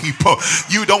right people.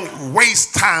 You don't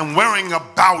waste time worrying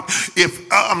about if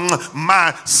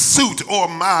my suit or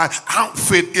my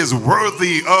outfit is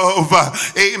worthy of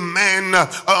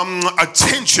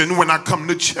attention when I come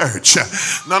to church.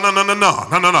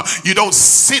 No. You don't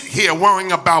sit here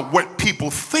worrying about what people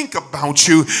think about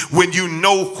you when you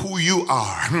know who you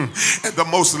are. And the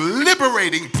most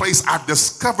liberating place I've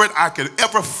discovered I could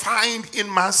ever find in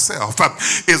myself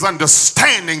is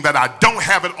understanding that I don't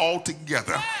have it all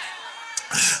together.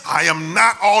 I am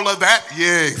not all of that.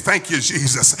 Yeah, thank you,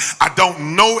 Jesus. I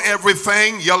don't know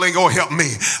everything. Y'all ain't gonna help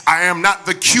me. I am not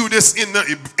the cutest in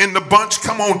the bunch.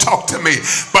 Come on, talk to me.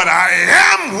 But I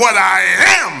am what I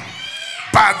am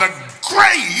by the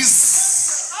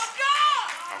grace of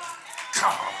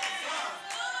God.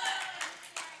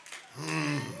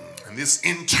 And this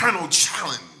internal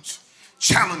challenge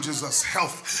challenges us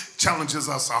challenges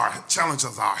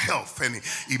our health, and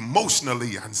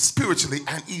emotionally and spiritually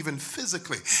and even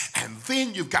physically. And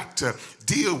then you've got to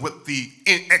deal with the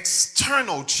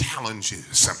external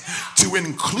challenges to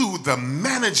include the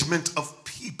management of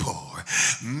people.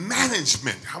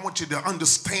 Management. I want you to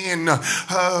understand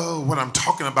what I'm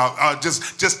talking about.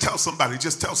 Just tell somebody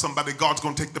God's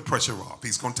going to take the pressure off.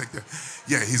 He's going to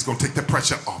take the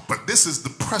pressure off. But this is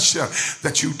the pressure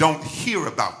that you don't hear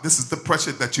about. This is the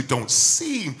pressure that you don't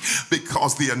see,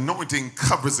 because the anointing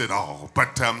covers it all.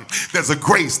 But there's a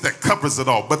grace that covers it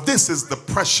all. But this is the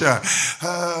pressure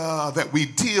that we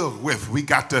deal with. We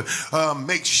got to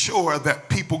make sure that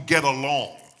people get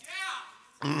along.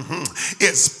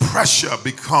 It's pressure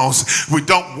because we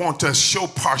don't want to show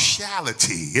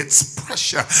partiality. It's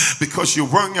pressure because you're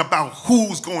worrying about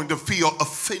who's going to feel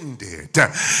offended.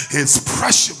 It's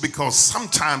pressure because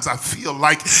sometimes I feel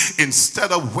like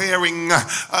instead of wearing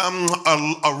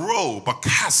a robe, a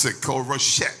cassock or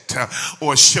rochette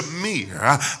or shamir,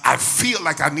 I feel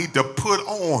like I need to put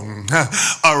on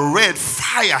a red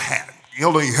fire hat.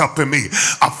 Y'all ain't helping me.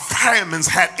 A fireman's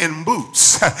hat and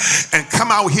boots, and come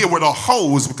out here with a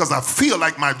hose, because I feel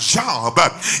like my job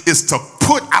is to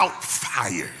put out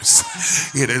fires.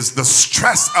 It is the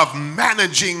stress of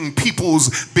managing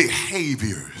people's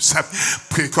behaviors,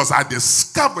 because I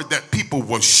discovered that people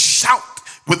will shout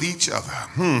with each other.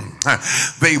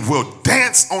 They will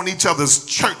dance on each other's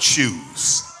church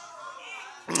shoes.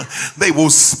 They will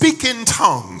speak in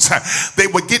tongues. They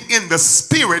will get in the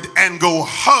spirit and go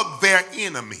hug their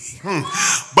enemy.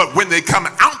 But when they come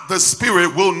out, the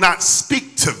spirit will not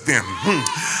speak to them.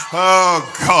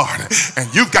 Oh God.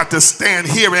 And you've got to stand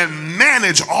here and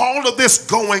manage all of this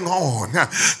going on,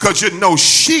 because you know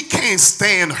she can't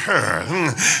stand her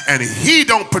and he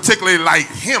don't particularly like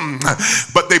him,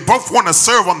 but they both want to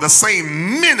serve on the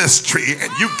same ministry,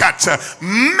 and you've got to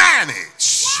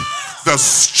manage the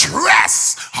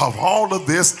stress of all of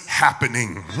this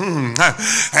happening.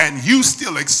 And you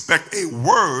still expect a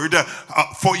word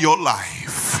for your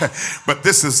life, but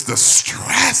this is the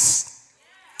stress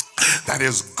that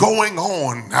is going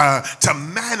on to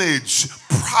manage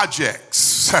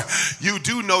projects. You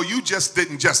do know you just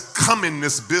didn't just come in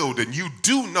this building. You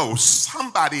do know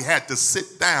somebody had to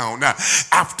sit down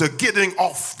after getting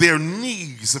off their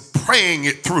knees, praying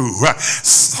it through.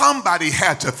 Somebody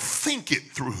had to think it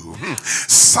through.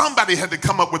 Somebody had to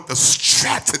come up with the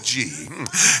strategy,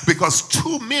 because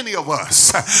too many of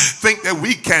us think that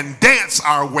we can dance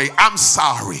our way. I'm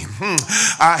sorry.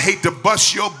 I hate to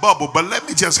bust your bubble, but let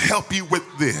me just help you with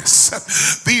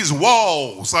this. These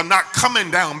walls are not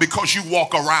coming down because you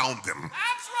walk around them.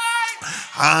 That's right.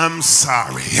 I'm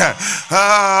sorry.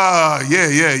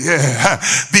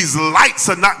 These lights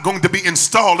are not going to be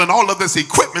installed, and all of this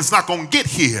equipment's not going to get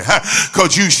here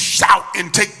because you shout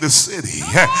and take the city.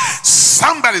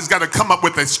 Somebody's got to come up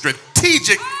with a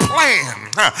strategic plan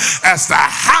as to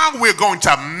how we're going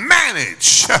to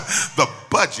manage the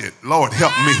budget. Lord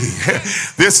help me.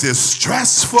 This is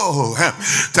stressful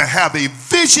to have a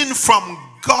vision from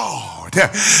God.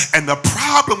 And the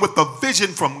problem with the vision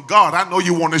from God, I know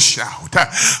you want to shout,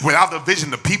 without the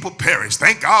vision the people perish.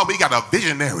 Thank God we got a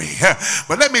visionary.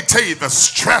 But let me tell you the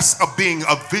stress of being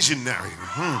a visionary.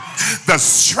 The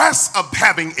stress of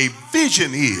having a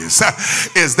vision is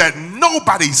that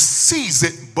nobody sees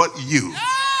it but you.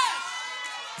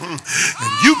 And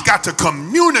you've got to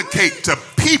communicate to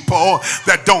people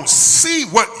that don't see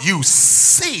what you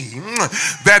see,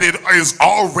 that it is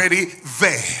already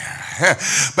there.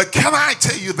 But can I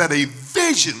tell you that a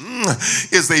vision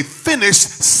is a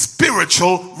finished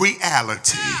spiritual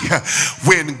reality?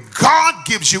 When God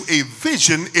gives you a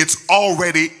vision, it's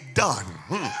already done.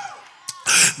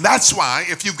 That's why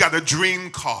if you've got a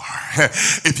dream car,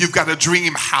 if you've got a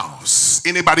dream house,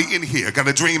 anybody in here got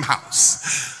a dream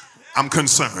house? I'm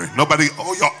concerned. Nobody,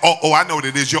 I know what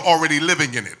it is. You're already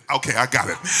living in it. Okay, I got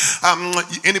it.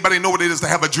 Anybody know what it is to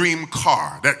have a dream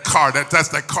car? That's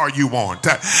that car you want.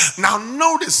 Now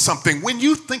notice something. When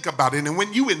you think about it and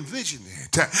when you envision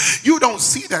it, you don't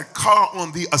see that car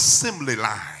on the assembly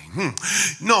line.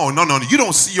 No. You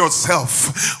don't see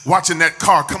yourself watching that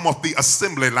car come off the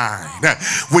assembly line.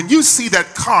 When you see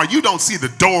that car, you don't see the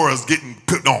doors getting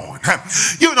put on.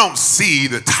 You don't see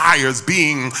the tires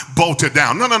being bolted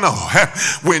down. No.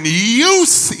 When you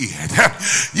see it,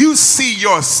 you see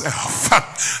yourself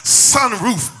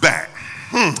sunroof back.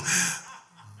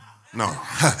 No.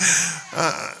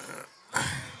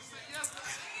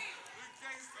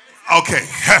 Okay,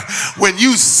 when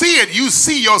you see it, you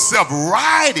see yourself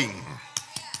riding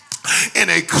in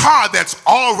a car that's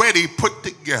already put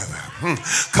together.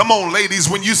 Come on, ladies,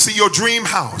 when you see your dream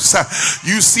house,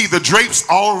 you see the drapes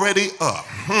already up.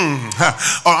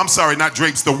 Oh, I'm sorry, not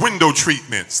drapes, the window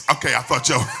treatments. Okay, I thought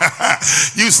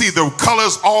you see the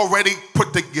colors already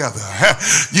put together.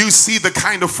 You see the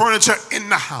kind of furniture in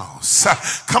the house.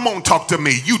 Come on, talk to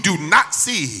me. You do not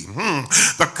see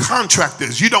the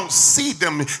contractors. You don't see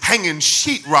them hanging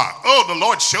sheetrock. Oh, the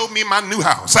Lord showed me my new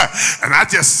house, and I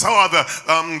just saw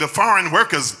the foreign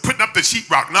workers putting up the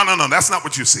sheetrock. No, that's not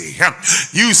what you see.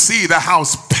 You see the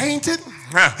house painted.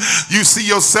 You see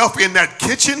yourself in that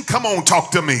kitchen. Come on,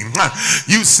 talk to me.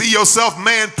 You see yourself,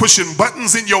 man, pushing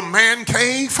buttons in your man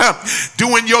cave,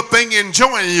 doing your thing,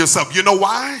 enjoying yourself. You know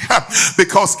why?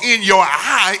 Because in your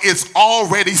eye, it's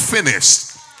already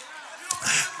finished.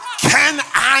 Can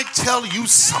I tell you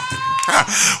something?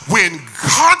 When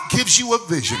God gives you a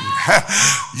vision,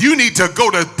 you need to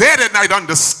go to bed at night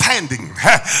understanding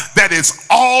that it's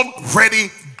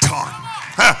already done.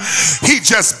 He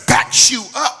just backs you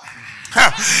up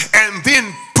and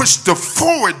then push the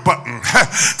forward button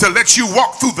to let you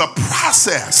walk through the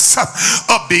process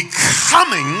of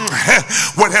becoming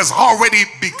what has already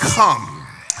become.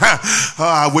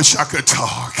 I wish I could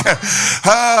talk.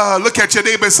 Look at your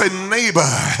neighbor and say, neighbor,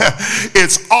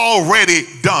 it's already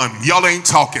done. Y'all ain't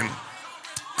talking.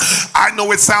 I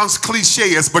know it sounds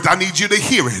cliche-ish, but I need you to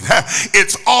hear it.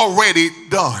 It's already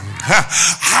done.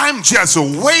 I'm just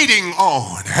waiting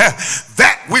on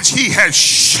that which he has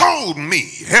showed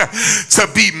me to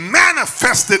be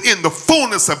manifested in the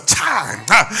fullness of time,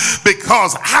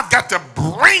 because I've got to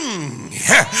bring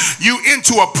you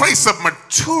into a place of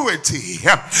maturity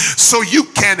so you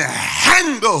can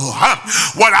handle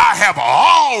what I have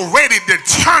already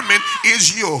determined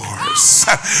is yours.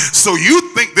 So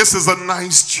you think this is a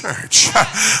nice church,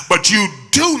 but you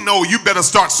do know you better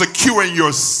start securing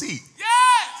your seat.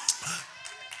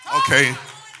 Okay,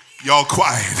 y'all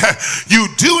quiet. You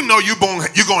do know you're going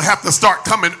to have to start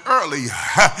coming early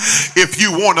if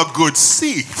you want a good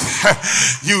seat.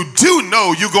 You do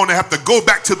know you're going to have to go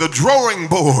back to the drawing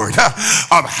board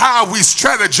of how we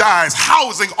strategize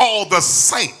housing all the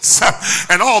saints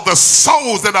and all the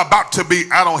souls that are about to be.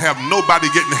 I don't have nobody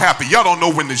getting happy. Y'all don't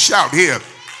know when to shout here.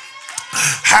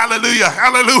 Hallelujah,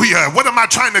 hallelujah. What am I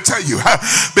trying to tell you?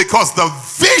 Because the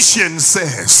vision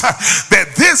says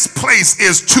that this place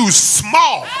is too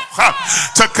small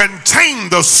to contain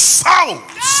the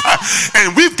souls,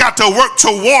 and we've got to work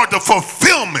toward the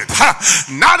fulfillment,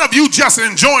 not of you just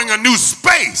enjoying a new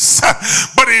space,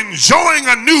 but enjoying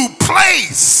a new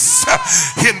place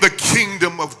in the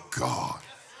kingdom of God.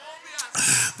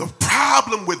 The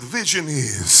problem with vision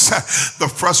is the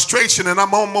frustration, and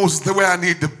I'm almost the way I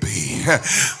need to be.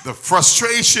 The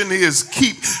frustration is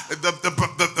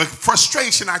the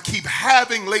frustration I keep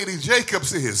having, Lady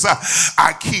Jacobs, is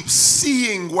I keep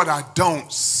seeing what I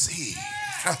don't see.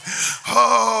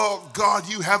 Oh God,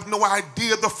 you have no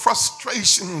idea the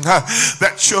frustration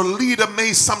that your leader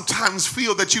may sometimes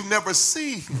feel that you never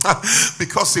see,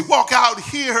 because they walk out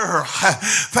here,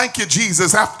 thank you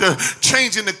Jesus, after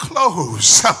changing the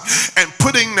clothes and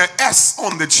putting the S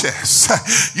on the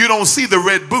chest. You don't see the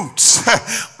red boots,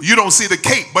 you don't see the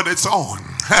cape, but it's on.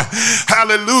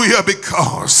 Hallelujah,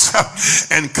 because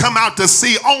and come out to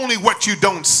see only what you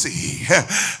don't see.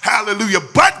 Hallelujah.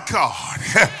 But God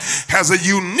has a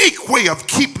unique way of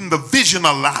keeping the vision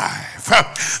alive.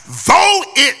 Though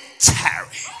it tarry,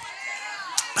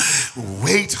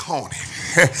 wait on it,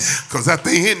 because at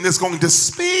the end it's going to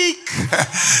speak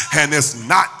and it's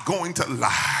not going to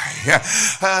lie.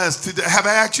 Have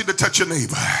I asked you to touch your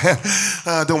neighbor?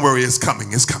 Don't worry, it's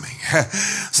coming, it's coming.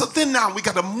 So then now we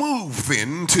got to move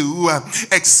into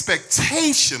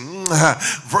expectation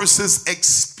versus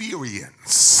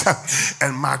experience.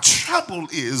 And my trouble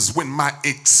is when my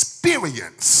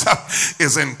experience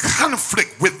is in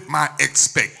conflict with my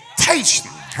expectation,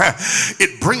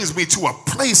 it brings me to a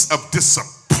place of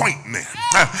disappointment,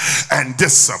 and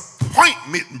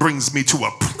disappointment brings me to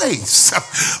a place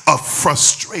of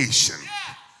frustration.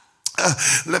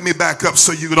 Let me back up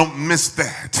so you don't miss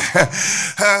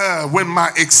that. When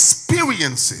my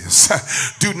experiences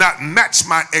do not match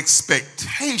my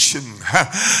expectation,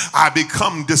 I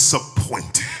become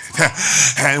disappointed.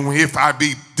 And if I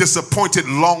be disappointed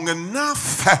long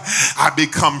enough, I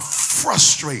become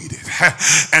frustrated.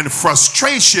 And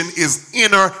frustration is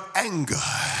inner anger.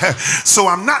 So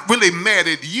I'm not really mad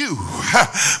at you,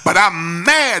 but I'm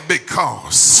mad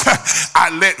because I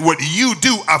let what you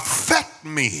do affect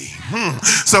me.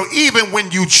 So even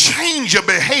when you change your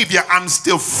behavior, I'm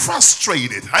still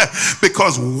frustrated,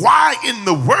 because why in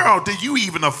the world do you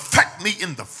even affect me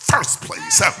in the first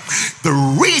place?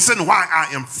 The reason why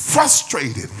I am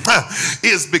frustrated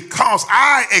is because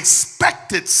I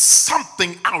expected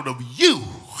something out of you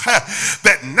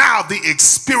that now the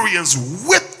experience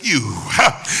with you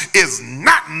is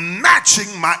not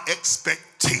matching my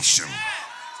expectation.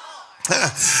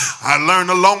 I learned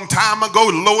a long time ago,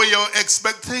 lower your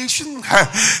expectation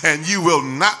and you will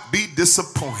not be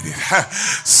disappointed.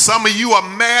 Some of you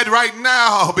are mad right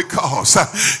now because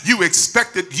you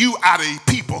expected you out of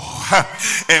people,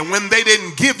 and when they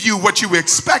didn't give you what you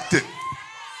expected,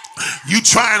 you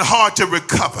trying hard to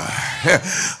recover.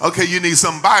 Okay, you need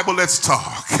some Bible, let's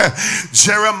talk.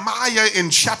 Jeremiah in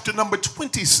chapter number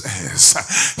 20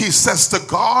 says, he says to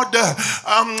God,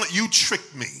 you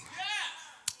tricked me.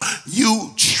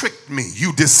 You tricked me,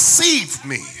 you deceived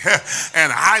me,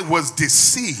 and I was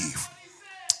deceived.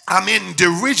 I'm in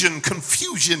derision,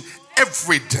 confusion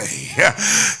every day.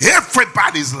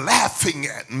 Everybody's laughing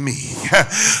at me.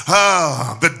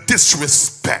 The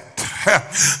disrespect,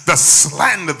 the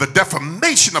slander, the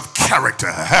defamation of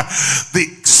character, the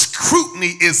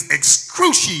scrutiny is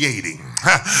excruciating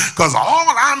because all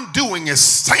I'm doing is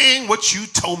saying what you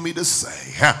told me to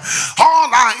say. All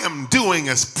I am doing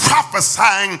is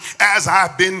prophesying as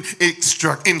I've been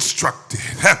instructed.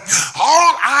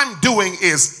 All I'm doing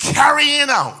is carrying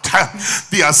out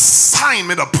the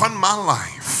assignment upon my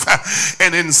life.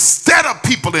 And instead of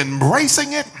people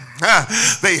embracing it,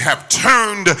 they have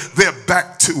turned their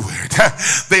back to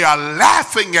it. They are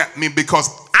laughing at me because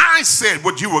I said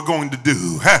what you were going to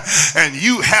do and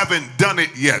you haven't done it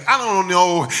yet. I don't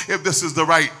know if this is the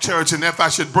right church and if I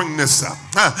should bring this up,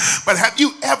 but have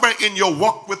you ever in your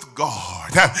walk with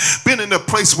God been in a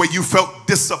place where you felt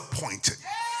disappointed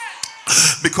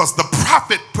because the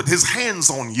prophet put his hands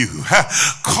on you,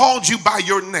 called you by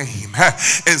your name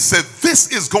and said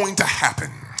this is going to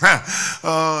happen?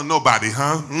 Nobody,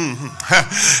 huh?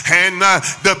 And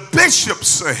the bishop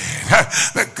said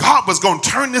that God was going to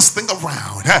turn this thing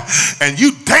around, and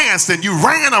you danced and you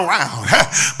ran around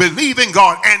believing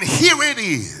God, and here it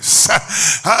is.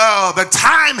 The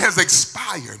time has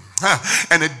expired.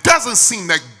 And it doesn't seem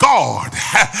that God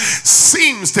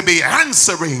seems to be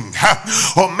answering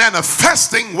or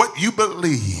manifesting what you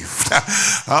believed.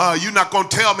 You're not going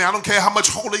to tell me, I don't care how much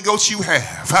Holy Ghost you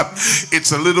have.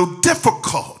 It's a little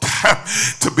difficult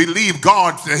to believe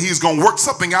God that he's going to work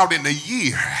something out in a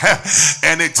year,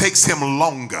 and it takes him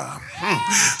longer.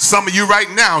 Some of you right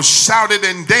now shouted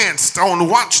and danced on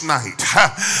watch night,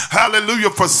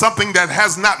 hallelujah, for something that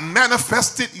has not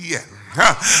manifested yet.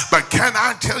 But can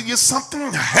I tell you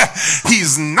something?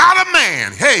 He's not a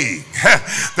man, hey,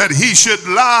 that he should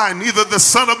lie, neither the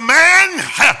son of man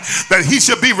that he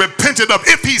should be repented of.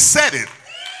 If he said it,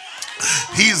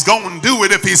 he's going to do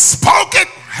it. If he spoke it,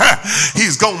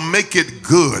 he's going to make it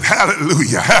good.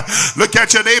 Hallelujah. Look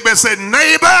at your neighbor and say,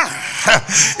 neighbor,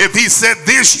 if he said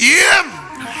this year,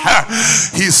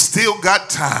 he's still got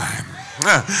time.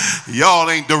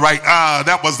 Y'all ain't the right,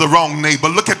 that was the wrong neighbor.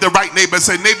 Look at the right neighbor and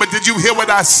say, neighbor, did you hear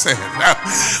what I said?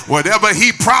 Whatever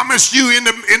he promised you in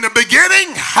the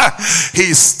beginning,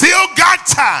 he's still got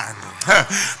time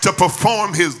to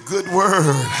perform his good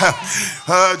word.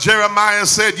 Jeremiah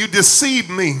said, you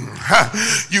deceived me.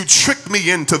 You tricked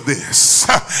me into this.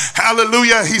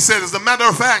 Hallelujah. He said, as a matter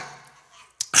of fact,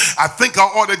 I think I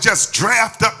ought to just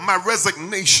draft up my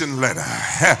resignation letter.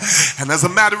 And as a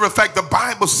matter of fact, the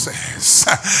Bible says,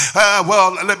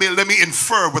 well, let me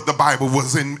infer what the Bible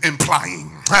was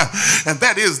implying. And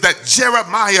that is that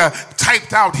Jeremiah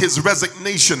typed out his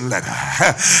resignation letter.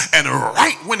 And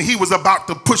right when he was about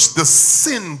to push the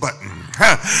send button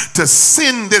to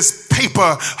send this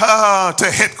paper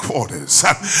to headquarters,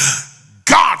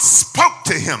 God spoke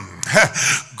to him,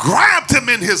 grabbed him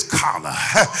in his collar,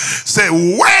 said,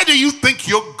 where do you think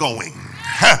you're going?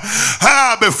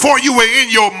 Before you were in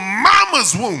your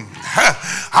mama's womb,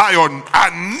 I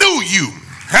knew you.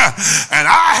 And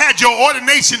I had your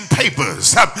ordination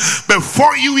papers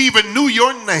before you even knew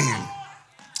your name.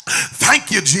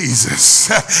 Thank you, Jesus.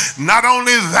 Not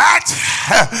only that,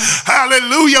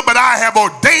 hallelujah, but I have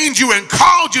ordained you and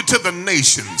called you to the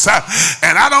nations.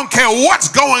 And I don't care what's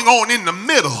going on in the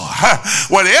middle.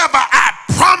 Whatever I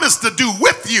promised to do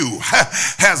with you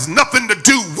has nothing to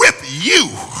do with you.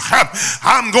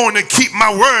 I'm going to keep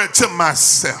my word to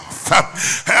myself.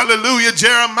 Hallelujah.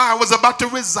 Jeremiah was about to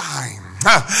resign.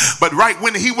 But right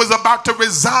when he was about to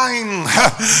resign,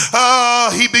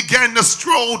 he began to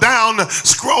scroll down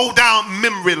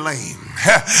memory lane.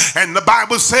 And the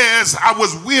Bible says, I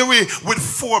was weary with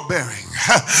forbearing,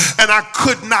 and I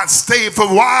could not stay for a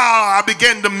while. I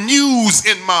began to muse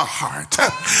in my heart.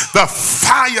 The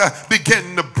fire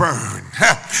began to burn,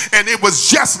 and it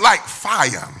was just like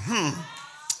fire.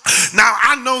 Now,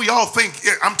 I know y'all think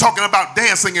I'm talking about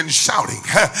dancing and shouting,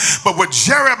 but what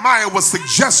Jeremiah was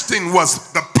suggesting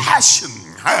was the passion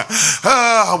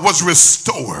was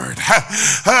restored.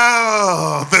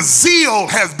 The zeal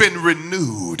has been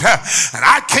renewed. And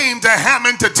I came to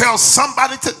Hammond to tell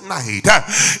somebody tonight,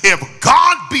 if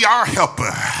God be our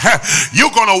helper,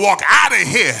 you're going to walk out of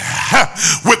here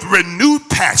with renewed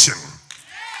passion.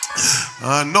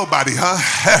 Nobody, huh?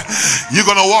 You're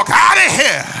going to walk out of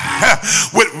here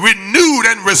with renewed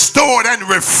and restored and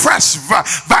refreshed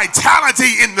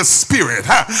vitality in the spirit.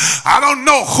 I don't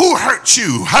know who hurt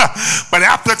you, but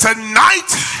after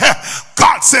tonight,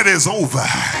 God said it's over.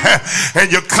 And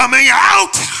you're coming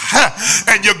out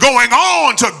and you're going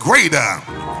on to greater.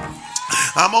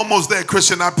 I'm almost there,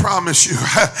 Christian, I promise you.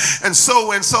 And so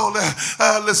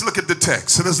let's look at the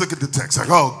text. Let's look at the text. Like,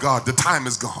 oh God, the time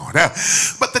is gone.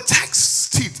 But the text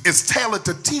is tailored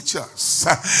to teach us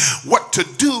what to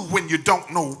do when you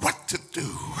don't know what to do.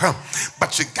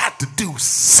 But you got to do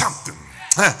something.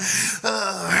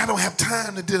 I don't have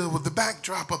time to deal with the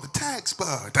backdrop of the text,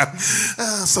 but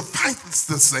suffice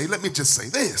to say, let me just say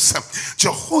this.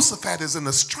 Jehoshaphat is in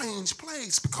a strange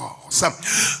place because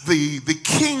the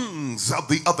kings of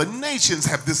the other nations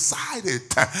have decided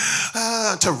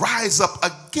to rise up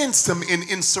against him in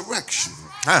insurrection.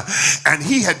 And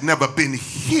he had never been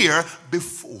here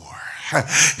before.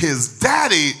 His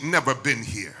daddy never been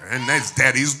here, and his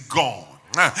daddy's gone.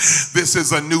 This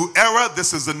is a new era.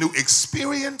 This is a new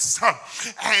experience.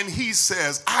 And he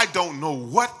says, I don't know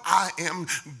what I am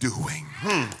doing.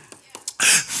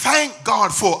 Thank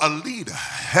God for a leader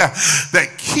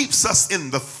that keeps us in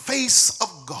the face of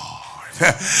God.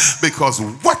 Because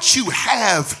what you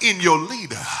have in your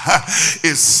leader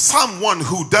is someone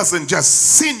who doesn't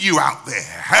just send you out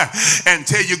there and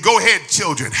tell you, go ahead,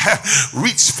 children,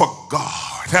 reach for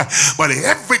God. But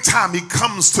every time he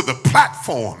comes to the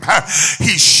platform,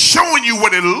 he's showing you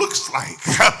what it looks like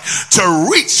to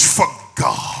reach for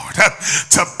God,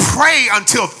 to pray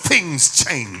until things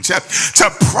change, to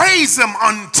praise him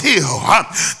until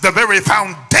the very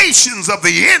foundations of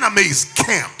the enemy's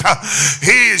camp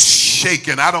is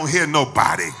shaken. I don't hear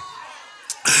nobody.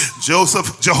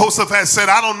 Jehoshaphat said,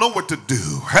 I don't know what to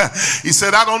do. He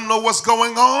said, I don't know what's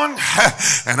going on,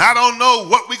 and I don't know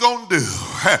what we're going to do.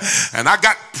 And I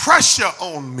got pressure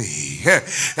on me.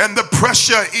 And the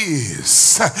pressure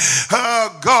is,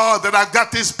 God, that I've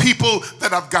got these people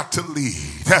that I've got to lead.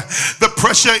 The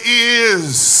pressure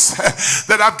is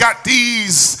that I've got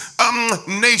these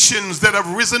nations that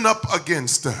have risen up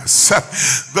against us.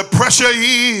 The pressure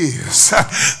is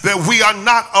that we are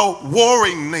not a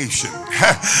warring nation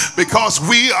because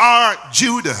we are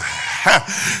Judah.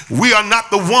 We are not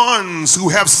the ones who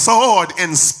have sword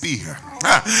and spear.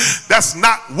 That's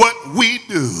not what we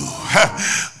do.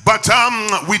 But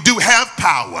we do have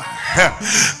power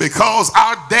because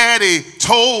our daddy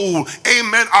told,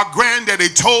 amen, our granddaddy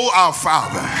told our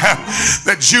father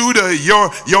that Judah,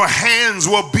 your hands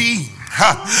will be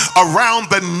around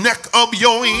the neck of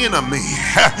your enemy.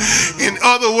 In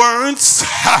other words,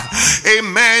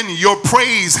 amen, your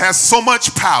praise has so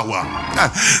much power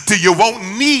till you won't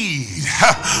need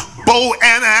bow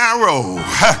and arrow,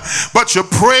 but your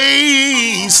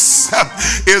praise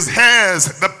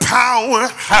has the power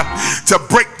to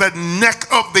break the neck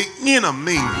of the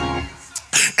enemy.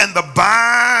 And the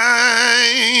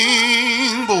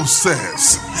Bible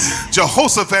says,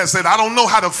 Jehoshaphat said, I don't know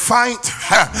how to fight.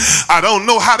 I don't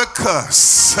know how to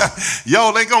cuss.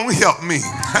 Y'all ain't gonna help me.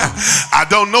 I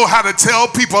don't know how to tell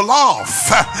people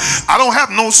off. I don't have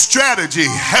no strategy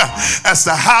as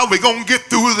to how we're gonna get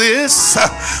through this.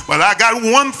 But I got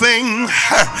one thing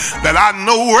that I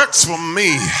know works for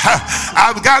me.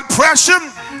 I've got pressure.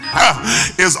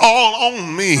 Is all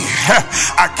on me.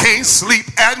 I can't sleep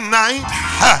at night.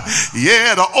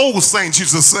 Yeah, the old saints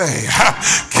used to say,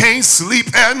 can't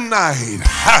sleep at night.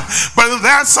 But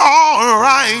that's all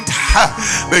right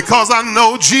because I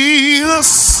know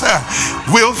Jesus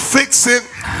will fix it.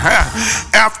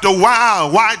 After a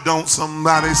while, why don't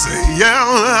somebody say,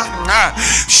 yeah,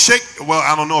 shake, well,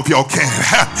 I don't know if y'all can,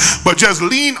 but just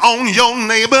lean on your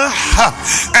neighbor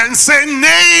and say,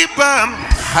 neighbor,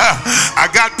 I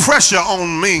got pressure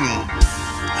on me.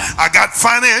 I got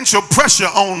financial pressure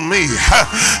on me.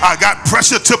 I got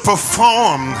pressure to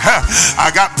perform. I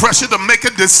got pressure to make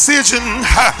a decision.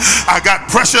 I got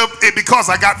pressure because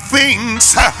I got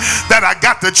things that I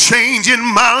got to change in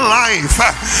my life.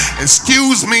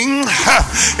 Excuse me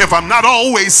if I'm not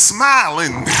always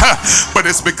smiling, but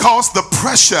it's because the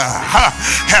pressure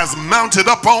has mounted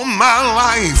up on my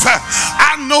life.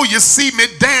 I know you see me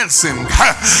dancing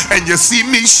and you see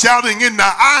me shouting in the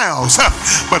aisles,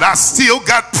 but I still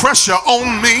got pressure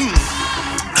on me.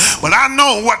 But I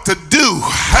know what to do.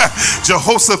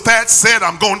 Jehoshaphat said,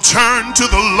 I'm going to turn to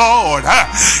the Lord.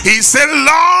 He said,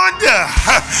 Lord,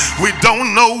 we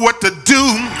don't know what to do,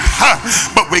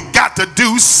 but we got to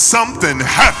do something.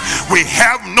 We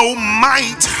have no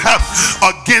might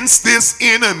against this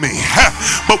enemy,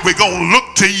 but we're going to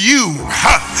look to you.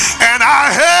 And I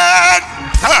heard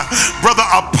Brother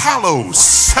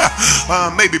Apollos,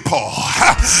 maybe Paul,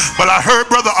 but I heard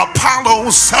Brother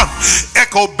Apollos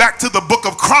echo back to the book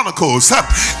of Chronicles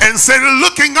and said,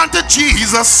 looking unto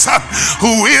Jesus,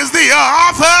 who is the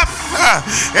author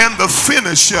and the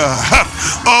finisher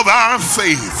of our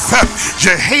faith.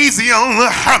 Jehaziel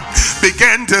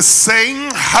began to sing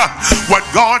what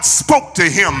God spoke to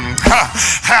him.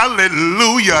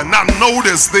 Hallelujah. Now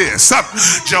notice this.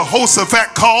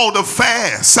 Jehoshaphat called a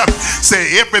fast.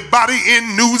 Say, everybody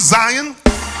in New Zion,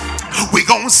 We're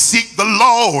going to seek the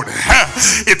Lord.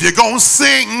 If you're going to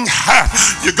sing,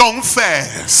 you're going to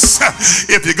fast.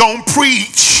 If you're going to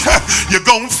preach, you're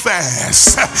going to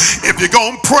fast. If you're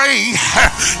going to pray,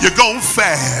 you're going to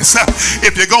fast.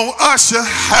 If you're going to usher,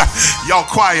 y'all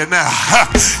quiet now,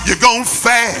 you're going to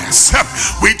fast.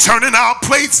 We're turning our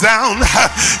plates down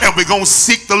and we're going to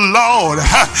seek the Lord.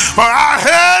 For I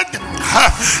heard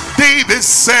David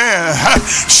said,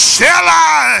 shall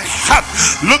I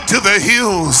look to the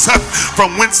hills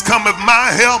from whence cometh my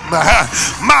help?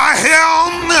 My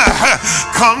help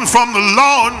comes from the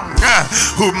Lord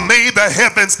who made the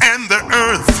heavens and the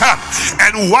earth.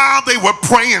 And while they were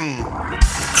praying,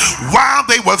 while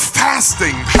they were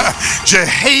fasting,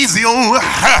 Jehaziel,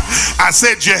 I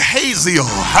said Jehaziel,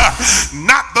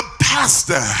 not the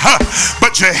pastor,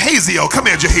 but Jehaziel, come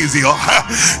here Jehaziel.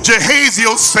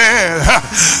 Jehaziel said,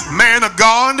 man of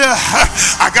God,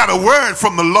 I got a word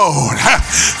from the Lord.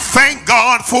 Thank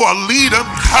God for a leader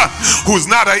who's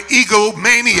not an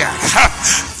egomaniac.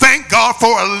 Thank God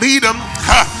for a leader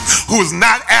who's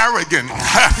not arrogant.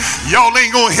 Y'all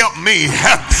ain't gonna help me.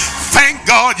 Thank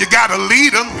God you got a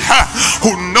leader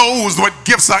who knows what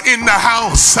gifts are in the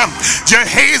house.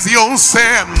 Jehaziel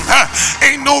said,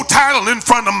 ain't no title in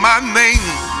front of my name.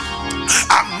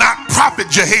 I'm not Prophet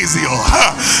Jehaziel.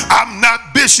 I'm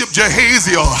not Bishop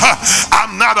Jehaziel.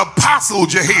 I'm not Apostle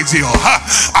Jehaziel.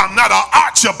 I'm not an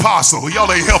arch apostle.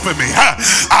 Y'all ain't helping me.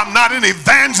 I'm not an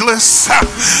evangelist.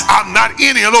 I'm not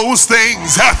any of those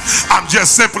things. I'm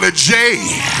just simply Jay.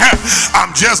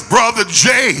 I'm just Brother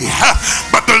Jay.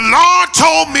 But the Lord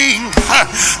told me,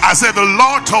 I said the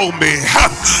Lord told me,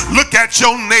 look at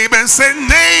your neighbor and say,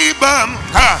 neighbor,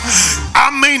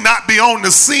 I may not be on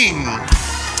the scene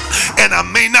and I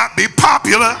may not be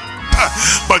popular,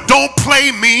 but don't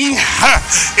play me.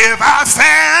 If I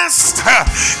fast,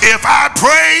 if I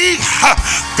pray,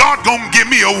 God gonna give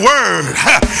me a word,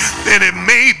 and it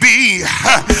may be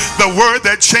the word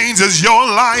that changes your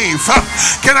life.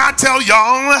 Can I tell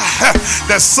y'all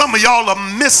that some of y'all are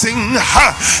missing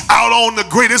out on the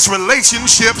greatest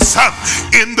relationships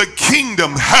in the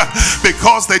kingdom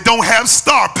because they don't have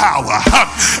star power,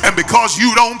 and because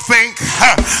you don't think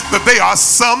that they are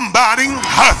somebody,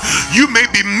 you may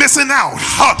be missing out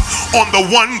on the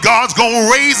one God's gonna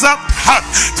raise up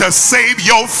to save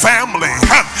your family.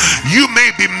 You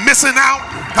may be missing out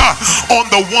on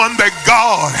the one that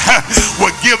God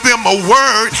will give them a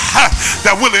word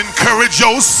that will encourage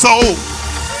your soul.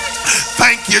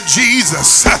 Thank you,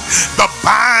 Jesus. The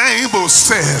Bible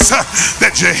says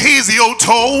that Jehaziel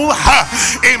told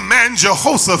Amen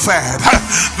Jehoshaphat,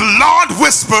 the Lord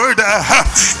whispered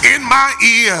in my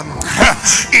ear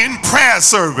in prayer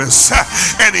service,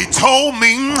 and he told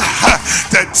me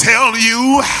to tell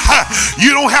you, you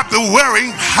don't have to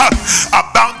worry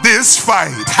about this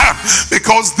fight,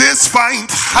 because this fight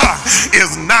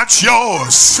is not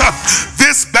yours.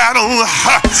 This battle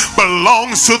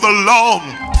belongs to the Lord.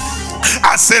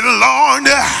 I said, Lord,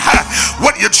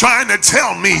 what are you trying to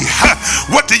tell me?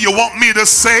 What do you want me to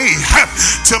say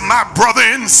to my brother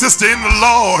and sister in the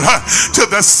Lord, to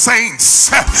the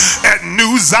saints at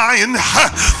New Zion?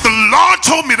 The Lord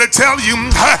told me to tell you,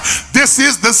 this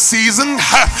is the season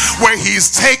where he's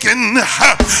taking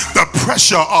the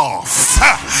pressure off.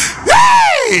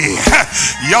 Hey!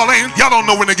 Y'all don't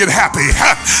know when to get happy.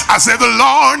 I said, the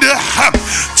Lord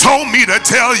told me to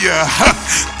tell you,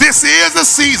 this is the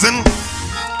season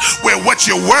where what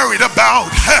you're worried about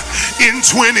in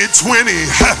 2020,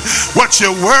 what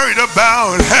you're worried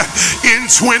about in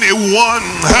 21,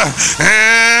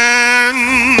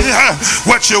 and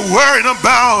what you're worried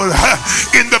about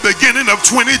in the beginning of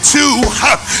 22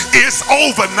 is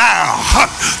over now.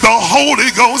 The Holy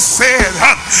Ghost said,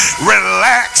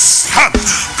 relax,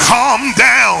 calm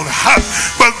down,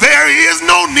 but there is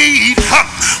no need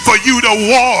for you to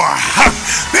war.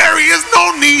 There is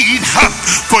no need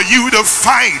for you to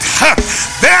fight.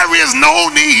 There is no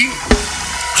need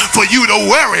for you to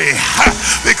worry,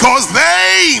 because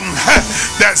they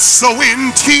that sow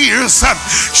in tears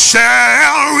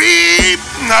shall reap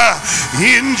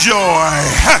in joy.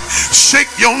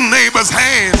 Shake your neighbor's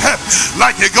hand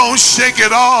like you're gonna shake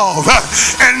it off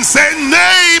and say,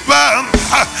 neighbor,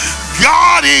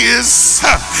 God is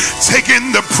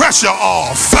taking the pressure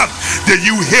off. Do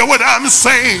you hear what I'm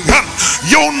saying?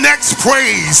 Your next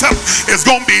praise is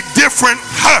going to be different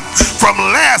from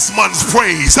last month's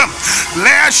praise.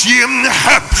 Last year,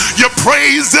 you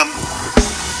praised him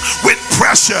with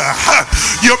pressure.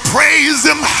 You praise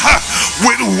him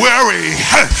with worry.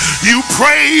 You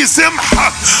praise him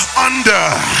under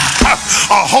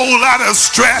a whole lot of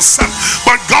stress.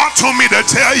 But God told me to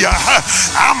tell you,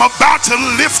 I'm about to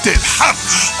lift it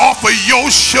off of your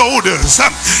shoulders.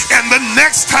 And the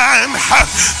next time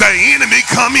the enemy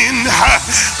come in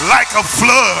like a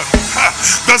flood,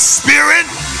 the Spirit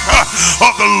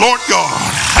of the Lord God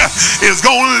is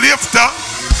going to lift up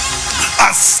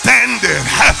a standard.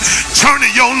 Turn to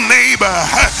your neighbor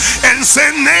and say,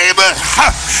 neighbor,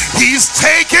 he's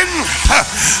taking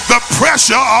the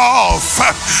pressure off.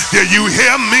 Do you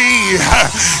hear me?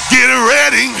 Get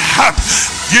ready.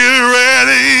 Get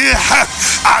ready.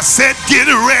 I said get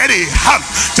ready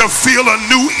to feel a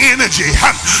new energy,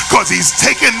 because he's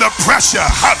taking the pressure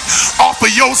off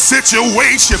of your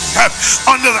situation.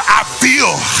 I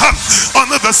feel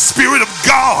under the Spirit of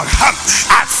God.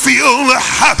 I feel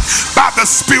by the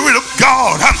Spirit of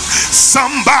God,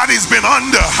 somebody's been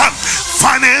under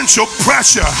financial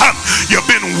pressure. You've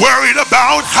been worried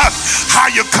about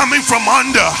how you're coming from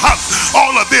under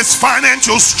all of this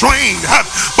financial strain.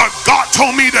 But God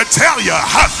told me to tell you,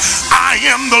 I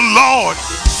am the Lord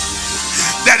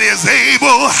that is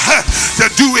able to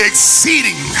do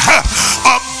exceeding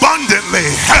abundantly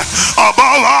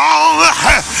above all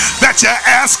that you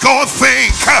ask or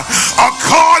think,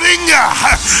 according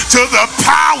to the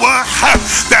power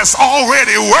that's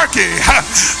already working.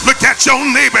 Look at your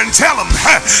neighbor and tell him,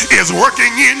 it's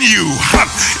working in you.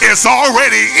 It's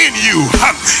already in you.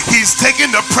 He's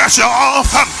taking the pressure off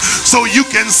so you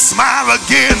can smile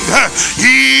again.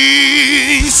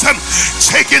 He's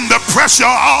taking the pressure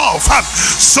off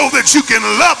so that you can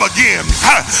love again.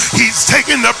 He's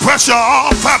taking the pressure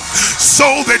off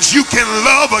so that you can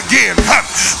love again.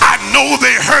 I know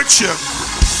they hurt you.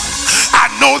 I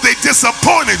know they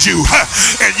disappointed you,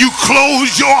 and you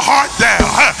closed your heart down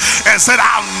and said,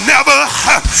 I'll never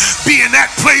be in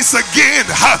that place again.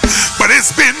 But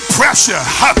it's been pressure,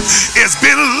 it's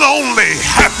been lonely,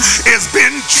 it's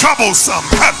been troublesome,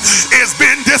 it's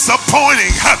been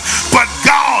disappointing. But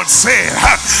God said,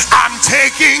 I'm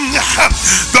taking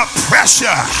the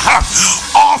pressure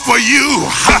off of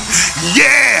you.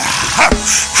 Yeah.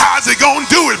 How's it gonna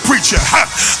do it, preacher?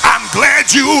 I'm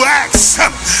glad you asked.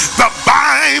 The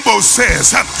Bible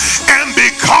says, and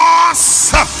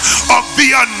because of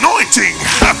the anointing,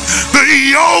 the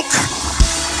yoke,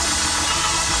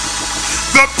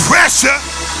 the pressure,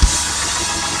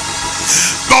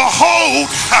 the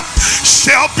hold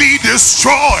shall be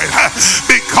destroyed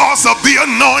because of the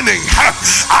anointing.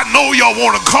 I know y'all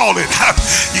want to call it,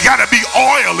 you got to be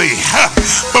oily,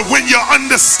 but when you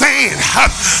understand,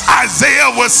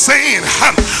 Isaiah was saying,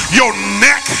 your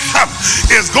neck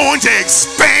is going to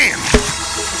expand.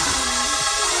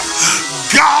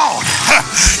 God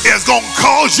is going to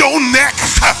cause your neck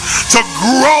to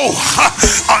grow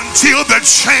until the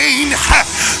chain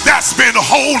that's been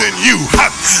holding you,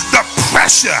 the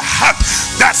pressure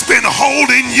that's been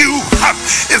holding you,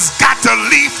 it's got to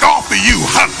leap off of you,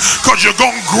 because you're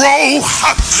going to grow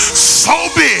so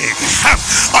big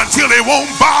until it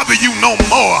won't bother you no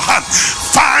more.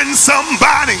 Find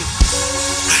somebody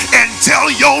and tell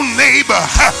your neighbor,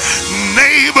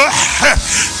 neighbor,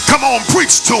 come on,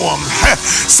 preach to him.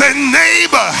 Say,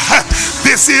 neighbor,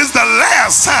 this is the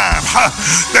last time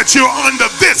that you're under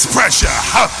this pressure.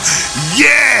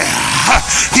 Yeah,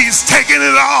 he's taking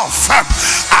it off.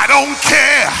 I don't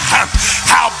care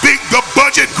how big the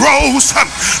budget grows.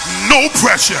 No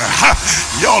pressure.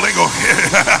 Y'all ain't gonna,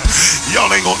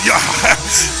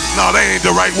 no, they ain't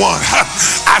the right one.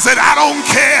 I said, I don't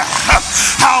care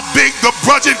how big the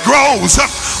budget grows.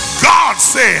 God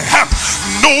said,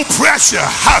 no pressure.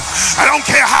 I don't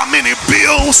care how many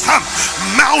bills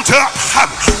mount up.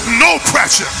 No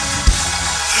pressure.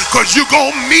 Because you're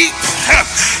going to meet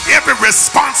every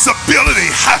responsibility.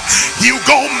 You're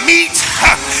going to meet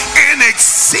and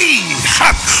exceed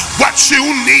what you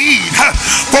need.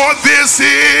 For this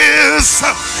is,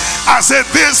 I said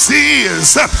this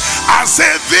is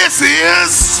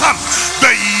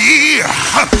the year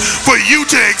for you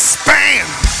to expand.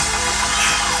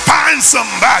 Find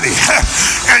somebody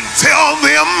and tell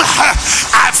them,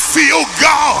 I feel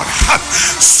God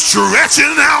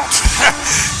stretching out.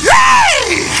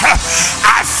 Yay!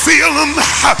 I feel him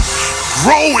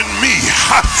growing me.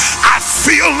 I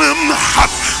feel him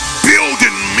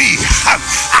building me.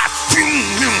 I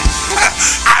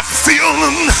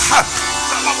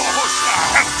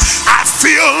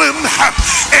feel him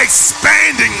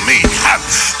expanding me.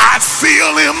 I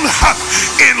feel him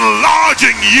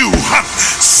enlarging you.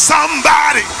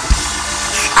 Somebody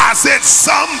I said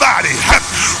somebody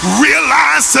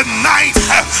realize tonight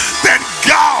that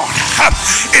God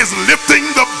is lifting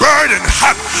the burden.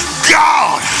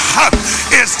 God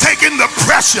is taking the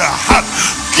pressure.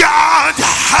 God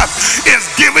is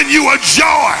giving you a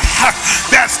joy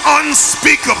that's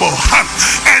unspeakable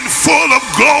and full of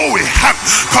glory,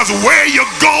 because where you're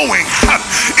going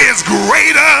is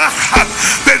greater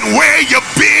than where you've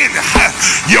been.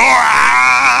 Your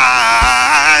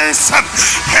eyes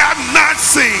have not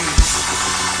seen,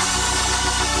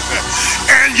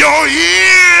 and your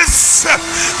ears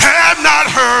have not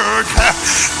heard,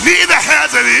 neither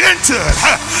has it entered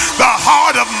the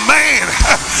heart of man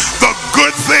the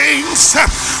good things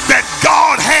that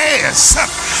God has.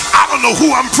 I don't know who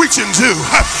I'm preaching to.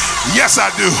 Yes, I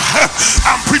do.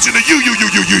 I'm preaching to you.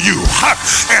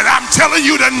 And I'm telling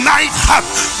you tonight,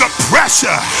 the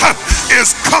pressure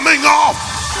is coming off.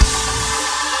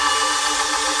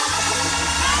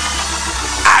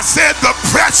 I said the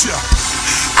pressure.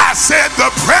 I said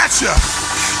the pressure.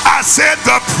 I said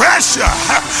the pressure.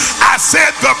 I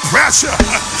said the pressure.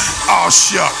 Oh,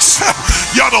 shucks.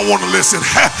 Y'all don't want to listen.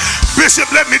 Bishop,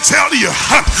 let me tell you,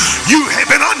 you have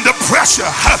been under pressure.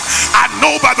 I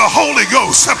know by the Holy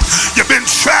Ghost. You've been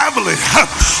traveling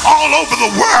all over the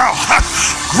world,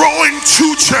 growing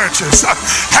two churches.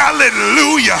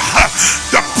 Hallelujah.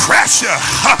 The pressure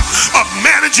of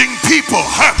managing people,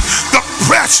 the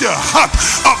pressure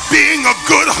of being a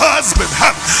good husband,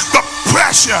 the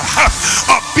pressure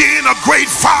of being a great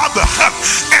father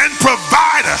and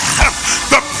provider,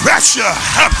 the pressure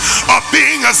of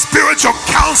being a spiritual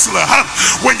counselor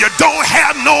when you don't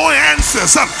have no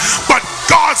answers. But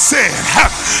God said,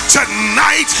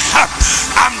 tonight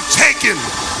I'm taking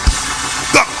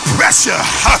the pressure.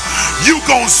 You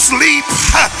gonna sleep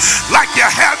like you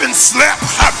haven't slept.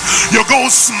 You're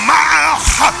gonna smile.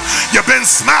 You've been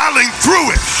smiling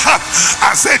through it.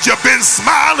 I said you've been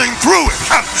smiling through it.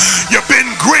 You've been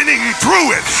grinning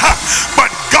through it.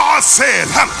 But God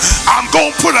said, I'm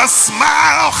gonna put a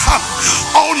smile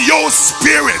on your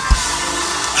spirit.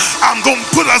 I'm gonna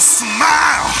put a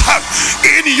smile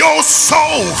in your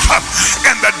soul,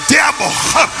 and the devil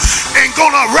ain't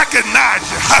gonna recognize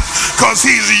you, because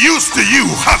he's used to you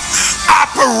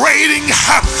operating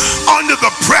under the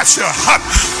pressure.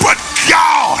 But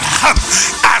God,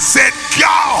 I said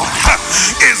God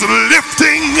is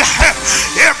lifting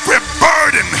every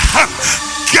burden.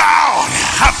 God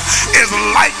is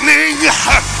lightening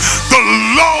the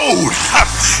load.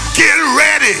 Get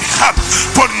ready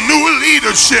for new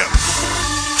leadership.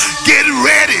 Get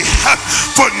ready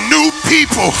for new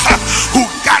people who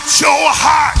got your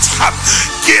heart.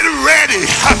 Get ready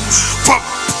for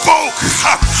folk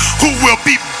who will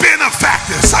be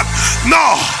benefactors.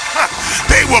 No,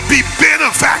 they will be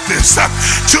benefactors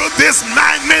to this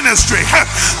ministry.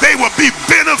 They will be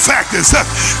benefactors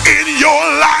in your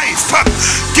life.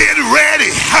 Get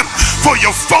ready for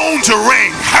your phone to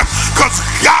ring, because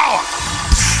God,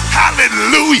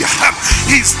 hallelujah,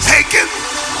 he's taken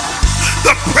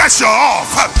the pressure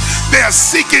off. They're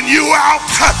seeking you out.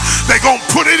 They're going to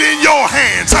put it in your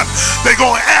hands. They're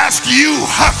going to ask you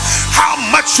how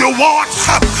much you want,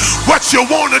 what you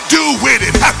want to do with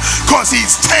it, because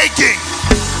he's taking.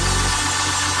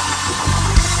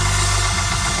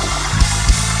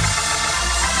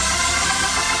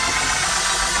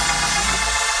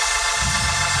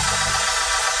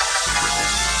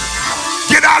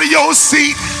 Get out of your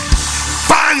seat,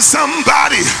 find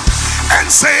somebody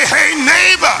and say, hey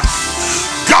neighbor,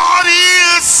 God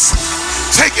is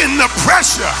taking the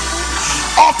pressure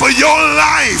off of your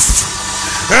life.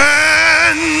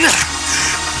 And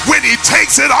when he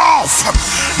takes it off,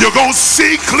 you're going to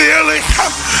see clearly.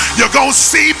 You're going to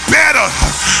see better.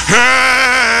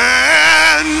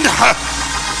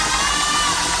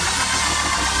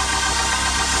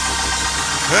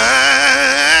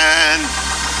 And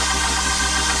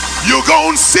you're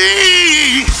going to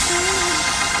see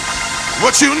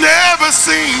what you never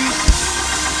seen.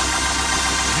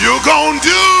 You're going to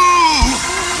do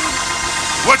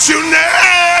what you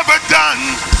never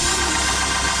done,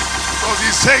 because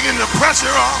he's taking the pressure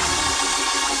off.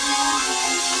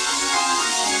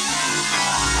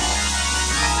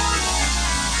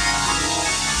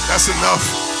 That's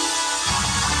enough.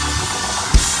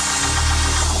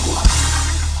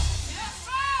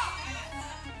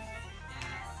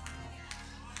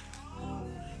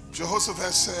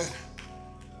 Jehoshaphat said,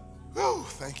 oh,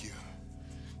 thank you.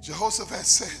 Jehoshaphat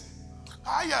said,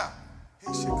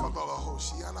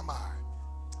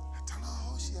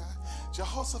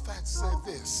 Jehoshaphat said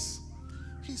this.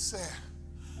 He said,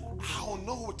 I don't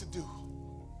know what to do.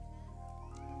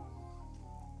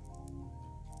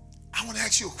 I want to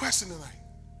ask you a question tonight.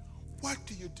 What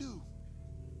do you do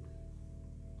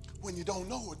when you don't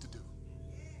know what to do?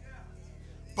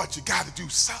 But you got to do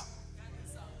something.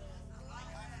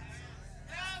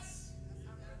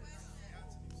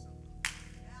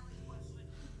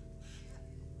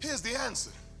 Here's the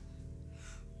answer.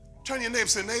 Turn to your neighbor and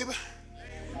say, neighbor,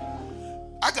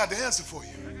 I got the answer for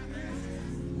you.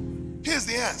 Here's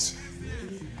the answer.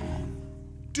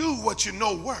 Do what you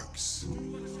know works.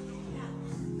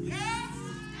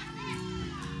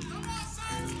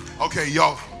 Okay,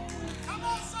 y'all.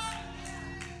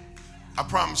 I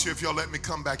promise you, if y'all let me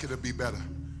come back, it'll be better.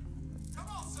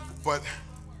 But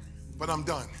I'm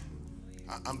done.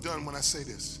 I'm done when I say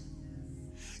this.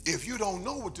 If you don't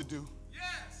know what to do,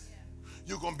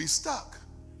 you're going to be stuck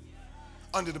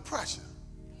under the pressure.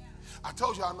 I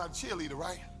told you I'm not a cheerleader,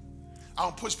 right? I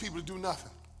don't push people to do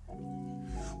nothing.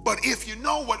 But if you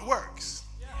know what works,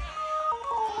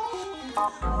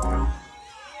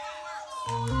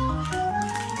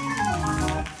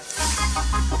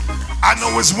 I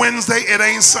know it's Wednesday, it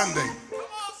ain't Sunday.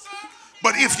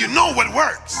 But if you know what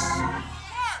works,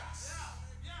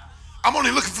 I'm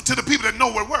only looking to the people that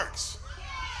know what works.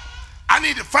 I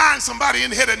need to find somebody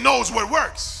in here that knows what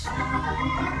works.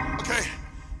 Okay,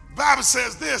 the Bible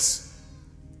says this,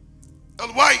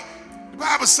 Elder White, the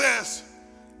Bible says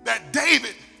that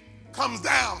David comes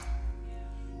down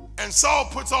and Saul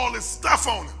puts all this stuff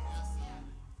on him.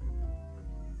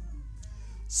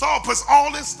 Saul puts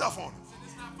all this stuff on him.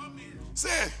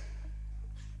 Said,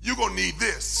 you're going to need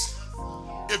this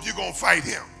if you're going to fight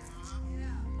him.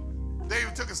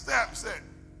 David took a step and said,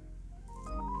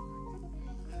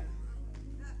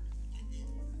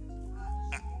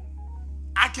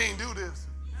 I can't do this.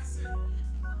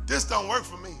 This don't work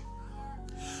for me.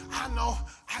 I know.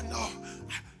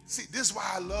 See, this is why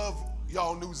I love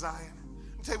y'all, New Zion.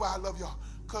 Let me tell you why I love y'all.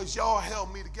 Because y'all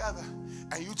held me together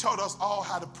and you taught us all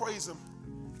how to praise him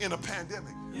in a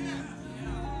pandemic.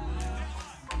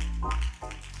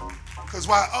 Because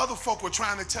while other folk were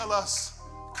trying to tell us,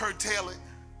 curtail it,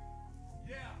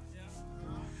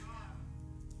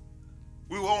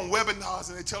 we were on webinars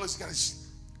and they tell us you got to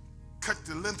cut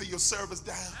the length of your service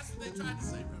down. That's what they tried to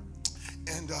say, bro.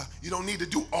 And you don't need to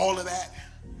do all of that.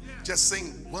 Just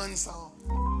sing one song.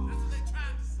 That's what they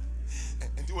tried to say.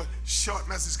 And do a short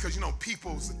message because, you know,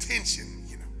 people's attention,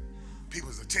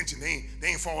 they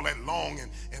ain't for all that long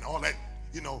and all that,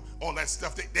 you know, all that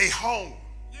stuff. They home.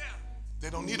 They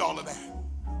don't need all of that.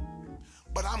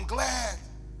 But I'm glad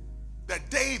that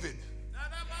David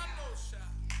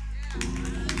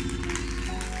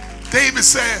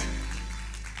said,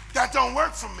 that don't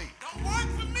work for me. Don't work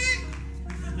for me.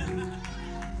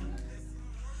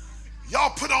 Y'all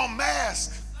put on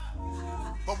masks,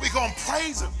 but we're going to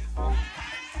praise him.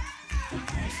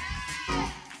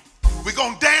 We're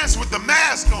going to dance with the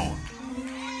mask on.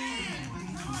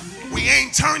 We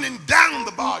ain't turning down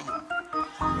the volume,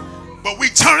 but we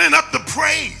turning up the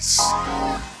praise,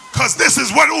 because this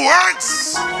is what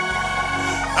works.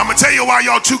 I'm going to tell you why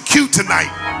y'all too cute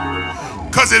tonight.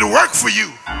 Because it worked for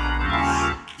you.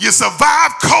 You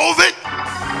survived COVID.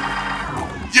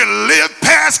 You lived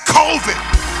past COVID.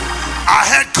 I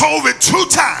had COVID 2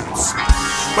 times.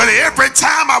 But every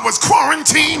time I was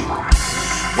quarantined,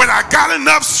 when I got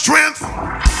enough strength,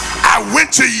 I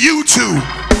went to YouTube,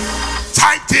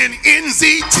 typed in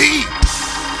NZT,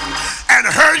 and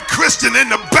heard Christian in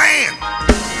the band,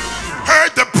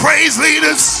 heard the praise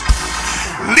leaders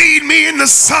lead me into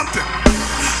something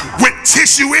with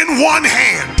tissue in one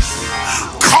hand,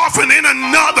 coughing in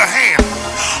another hand,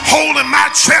 holding my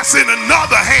chest in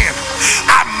another hand.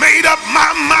 I made up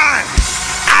my mind.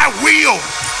 I will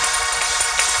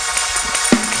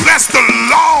bless the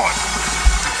Lord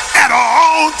at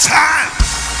all times,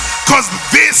 because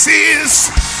this is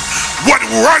what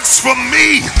works for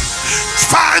me.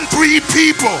 Find 3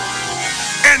 people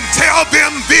and tell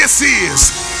them this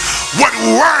is what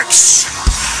works.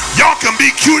 Y'all can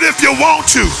be cute if you want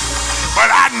to, but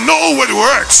I know what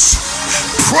works.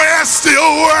 Prayer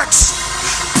still works.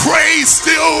 Praise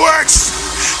still works.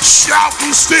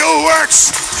 Shouting still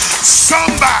works.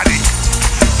 Somebody,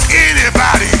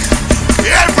 anybody,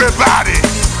 everybody,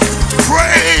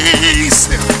 praise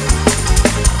him.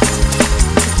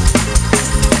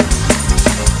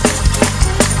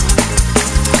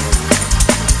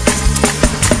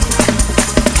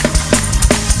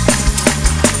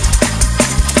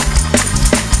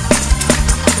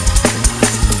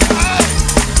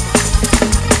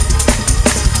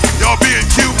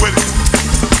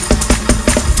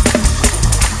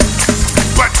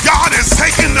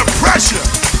 Taking the pressure.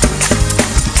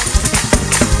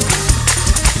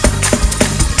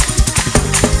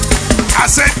 I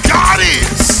said, God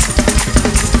is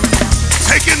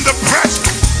taking the pressure.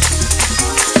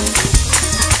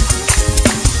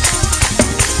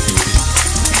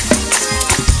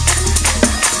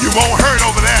 You won't hurt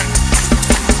over that.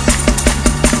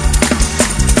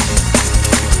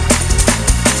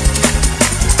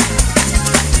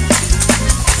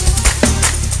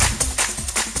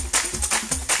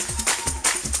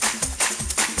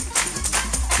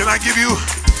 Can I give you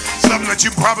something that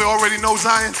you probably already know,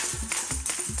 Zion?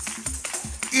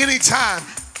 Anytime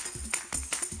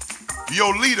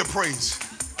your leader prays,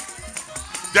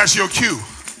 that's your cue.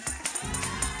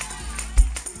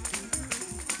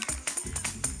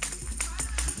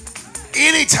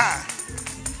 Anytime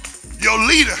your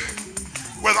leader,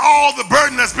 with all the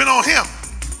burden that's been on him,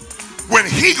 when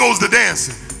he goes to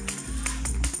dancing,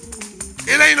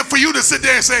 it ain't for you to sit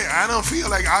there and say, I don't feel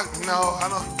like no.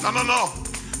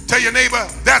 Tell your neighbor,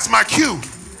 that's my cue.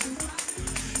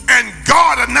 And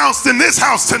God announced in this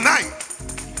house tonight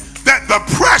that the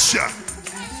pressure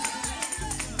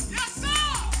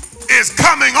is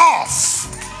coming off.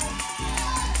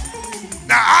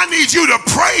 Now I need you to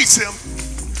praise him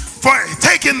for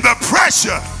taking the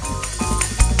pressure.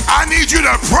 I need you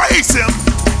to praise him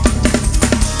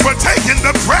for taking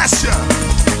the pressure.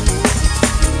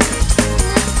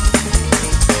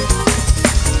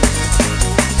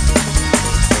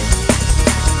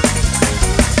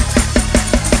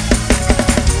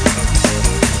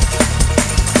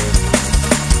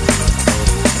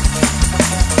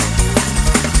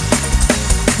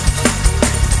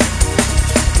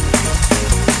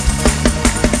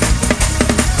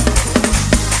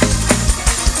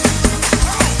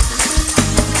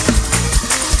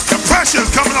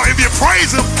 Coming on. If you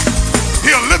praise him,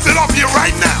 he'll lift it off you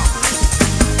right now.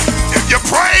 If you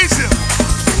praise him,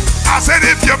 I said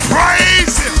if you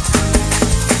praise him,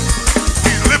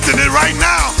 he's lifting it right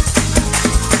now.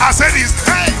 I said he's,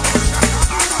 hey,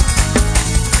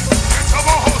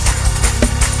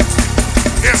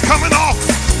 it's coming off.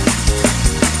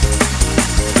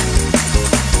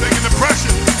 Taking the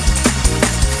pressure.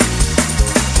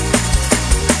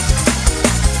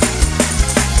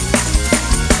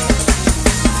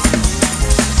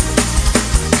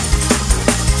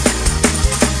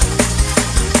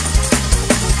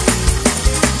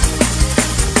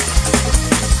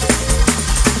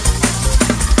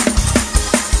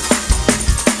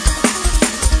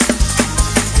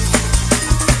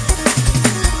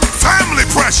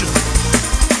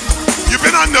 You've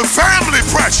been under family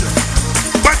pressure,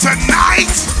 but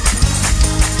tonight,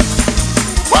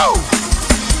 woo!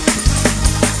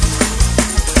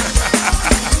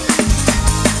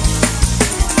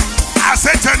 I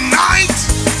said tonight,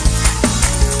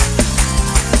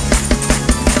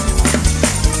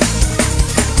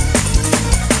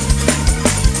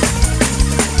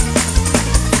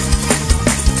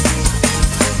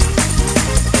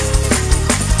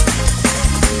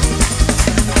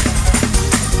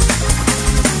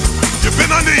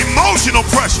 emotional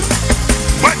pressure,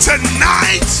 but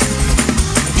tonight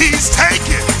he's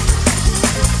taking.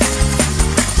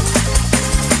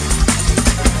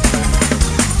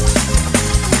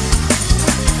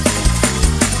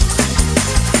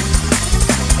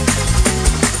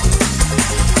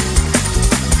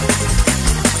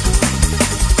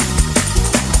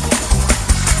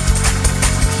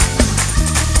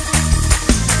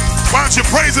 Why don't you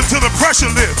praise him till the pressure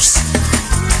lifts?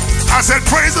 I said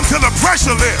praise him till the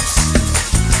pressure lifts.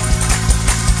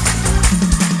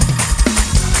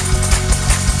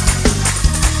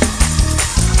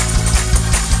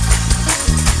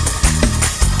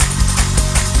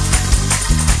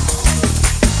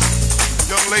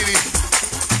 Young lady,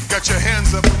 got your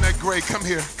hands up in that grave. Come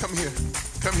here, come here,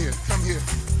 come here, come here.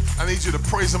 I need you to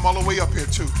praise him all the way up here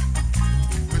too.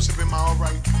 Bishop, am I all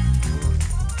right?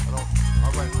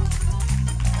 All right.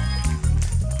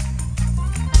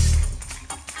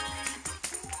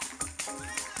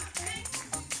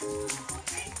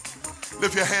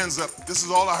 Lift your hands up. This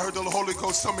is all I heard the Holy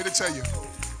Ghost tell me to tell you.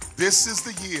 This is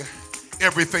the year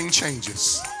everything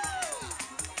changes.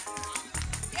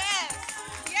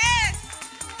 Yes.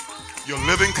 Your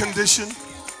living condition,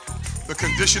 the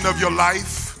condition of your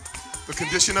life, the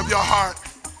condition of your heart,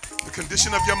 the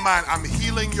condition of your mind. I'm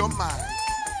healing your mind.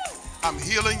 I'm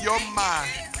healing your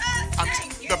mind.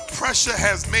 The pressure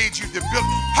has made you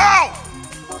debilitated. How?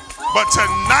 But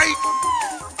tonight,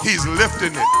 he's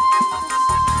lifting it.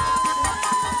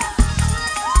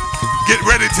 Get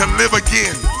ready to live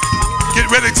again. Get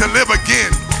ready to live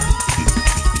again.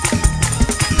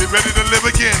 Get ready to live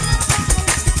again.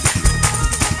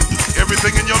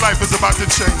 Everything in your life is about to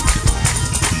change.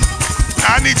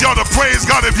 Now, I need y'all to praise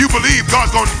God if you believe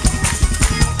God's going to.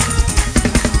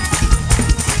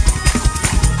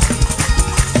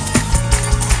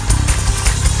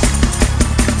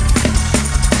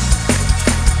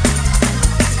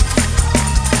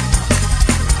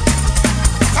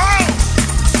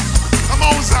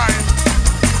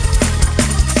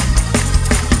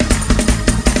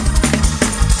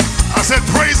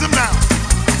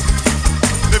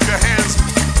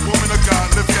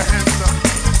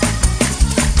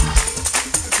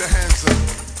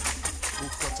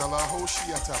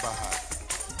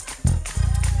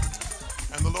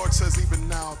 And the Lord says even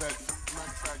now that, matter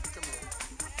of fact, come here.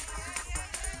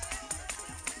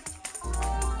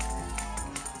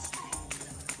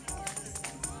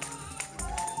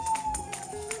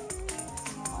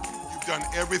 You've done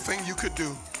everything you could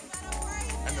do.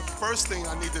 And the first thing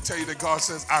I need to tell you that God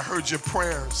says, I heard your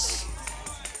prayers.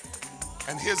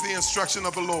 And here's the instruction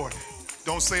of the Lord.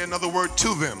 Don't say another word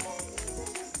to them.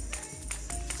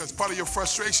 Because part of your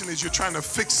frustration is you're trying to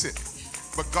fix it.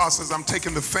 But God says, I'm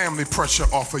taking the family pressure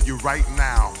off of you right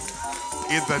now.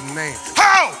 In the name.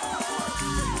 How?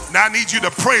 Now I need you to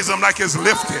praise him like it's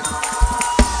lifted.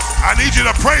 I need you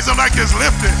to praise him like it's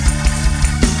lifted.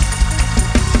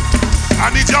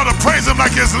 I need y'all to praise him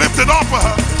like it's lifted off of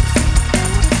her.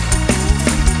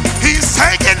 He's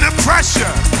taking the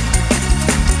pressure.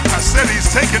 I said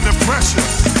he's taking the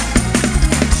pressure.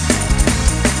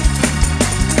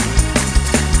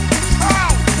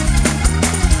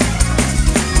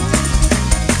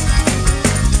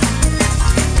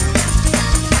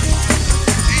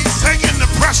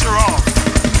 Off.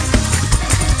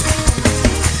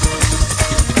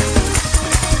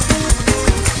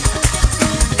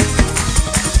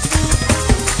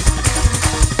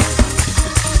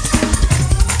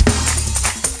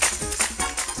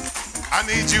 I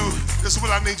need you, this is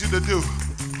what I need you to do.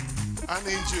 I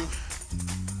need you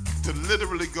to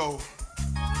literally go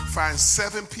find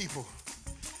 7 people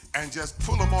and just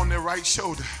pull them on their right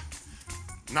shoulder.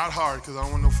 Not hard, because I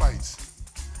don't want no fights.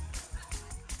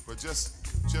 But just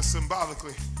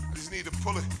symbolically, you just need to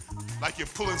pull it like you're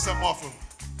pulling something off them.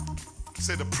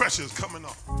 Say the pressure is coming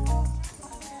off.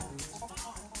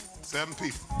 7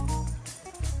 people.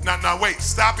 Now wait,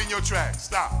 stop in your tracks.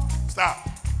 Stop.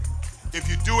 If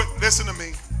you do it, listen to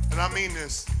me, and I mean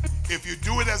this. If you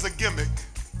do it as a gimmick,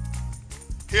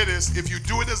 hear this, if you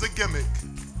do it as a gimmick,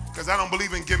 because I don't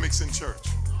believe in gimmicks in church.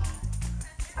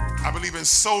 I believe in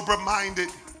sober-minded.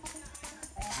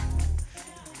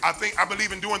 I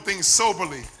believe in doing things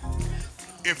soberly.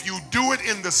 If you do it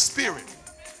in the spirit,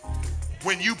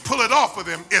 when you pull it off of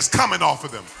them, it's coming off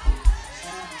of them.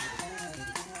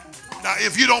 Now,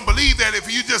 if you don't believe that,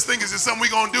 if you just think it's just something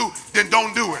we're going to do, then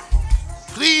don't do it.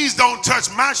 Please don't touch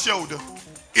my shoulder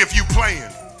if you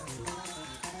playing,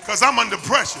 because I'm under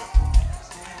pressure.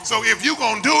 So if you're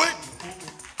going to do it,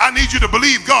 I need you to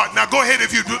believe God. Now go ahead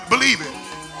if you believe it.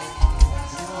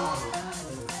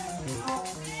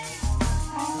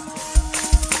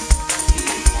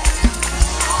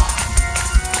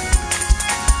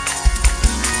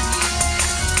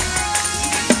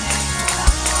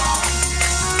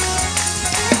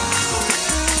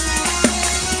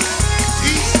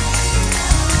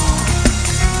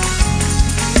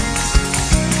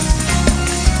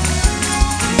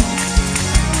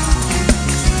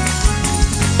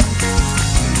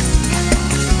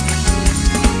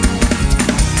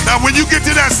 When you get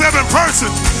to that 7 person,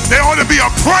 there ought to be a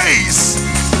praise.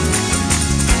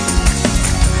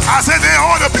 I said there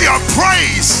ought to be a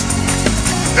praise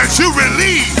that you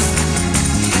relieve.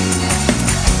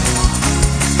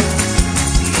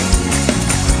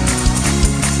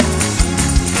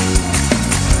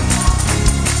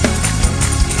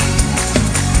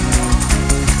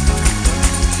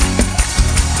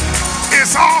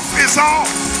 It's off.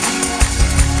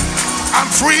 I'm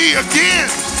free again.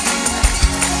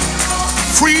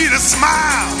 Free to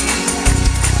smile,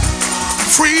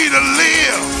 free to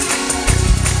live,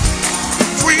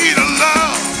 free to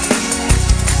love.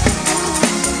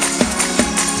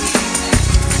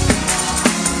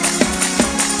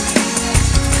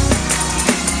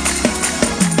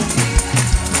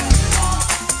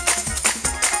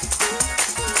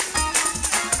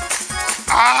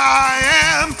 I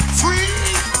am free.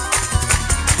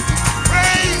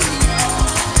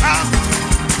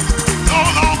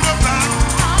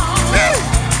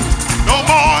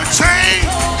 Chain.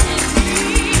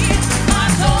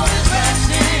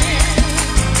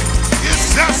 It's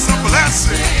just a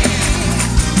blessing.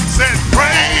 Said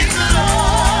praise the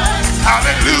Lord.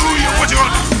 Hallelujah. What you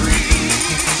gonna do?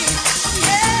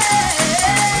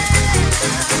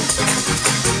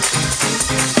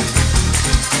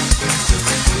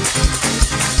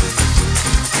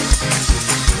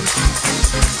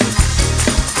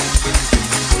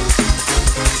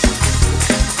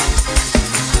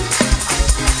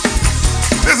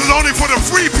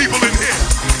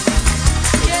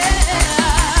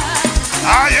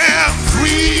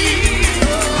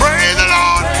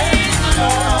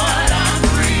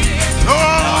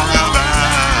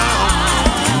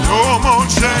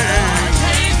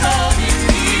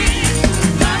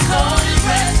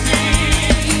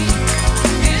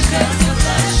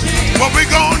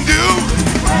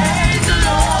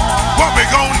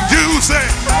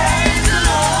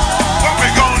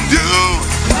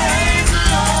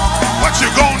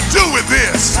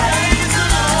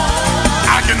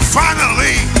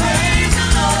 Finally,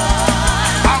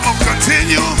 I'm going to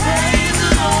continue.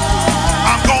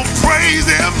 I'm going to praise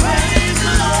him.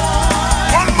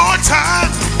 One more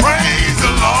time. Praise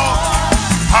the Lord.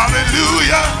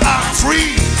 Hallelujah. I'm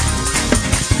free.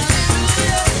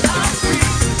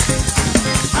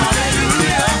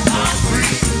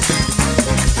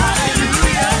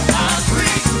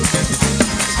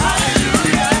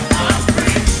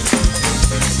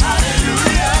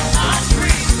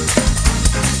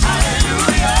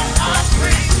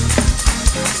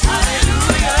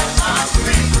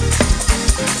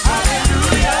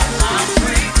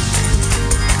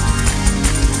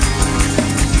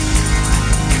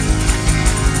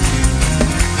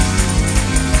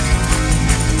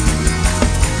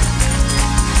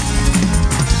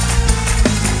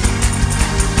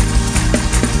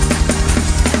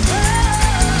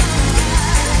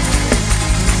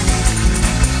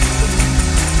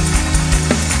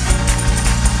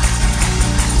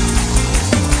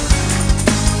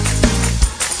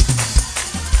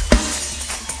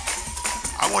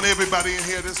 Everybody in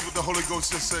here, this is what the Holy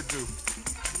Ghost just said, do.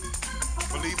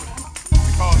 Believe it.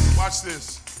 Because, watch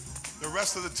this. The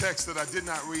rest of the text that I did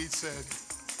not read said,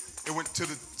 it went to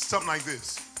something like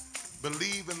this.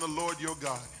 Believe in the Lord your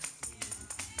God,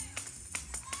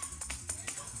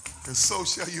 and so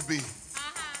shall you be.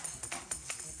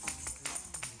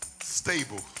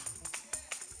 Stable.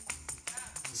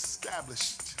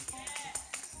 Established.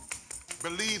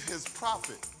 Believe his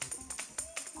prophet,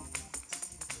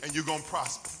 and you're going to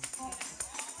prosper.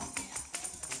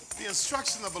 The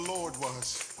instruction of the Lord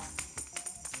was,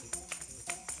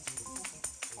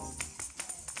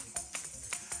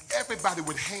 everybody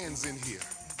with hands in here,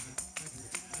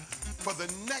 for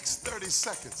the next 30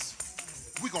 seconds,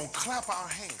 we're going to clap our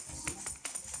hands,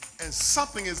 and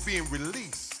something is being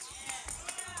released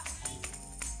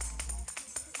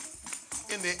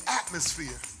in the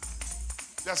atmosphere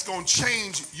that's going to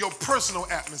change your personal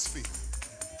atmosphere.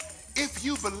 If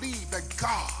you believe that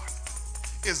God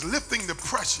is lifting the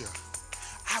pressure,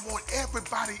 I want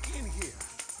everybody in here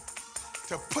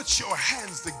to put your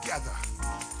hands together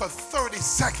for 30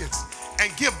 seconds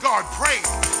and give God praise.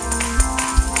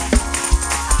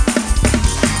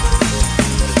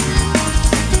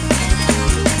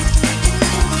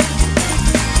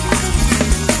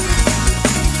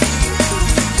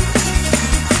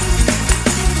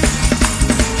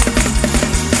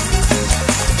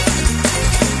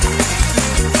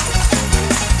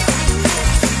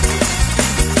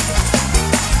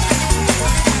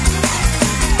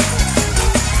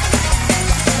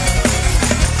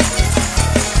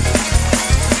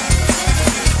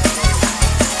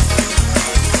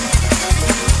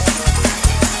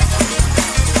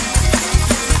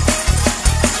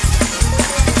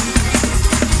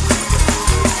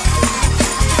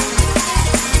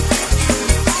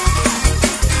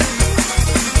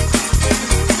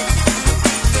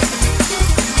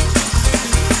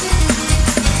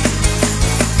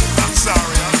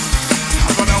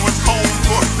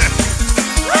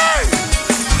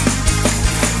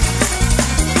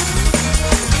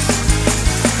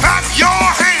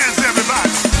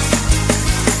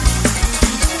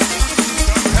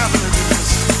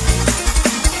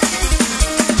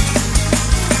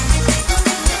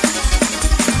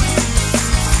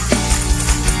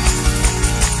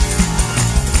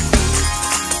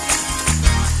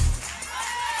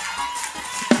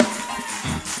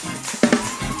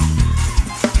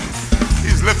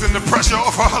 The pressure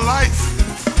off our life.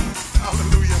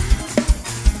 Hallelujah.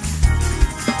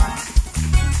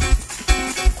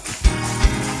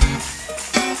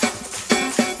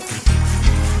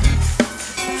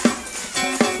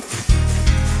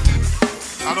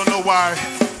 I don't know why,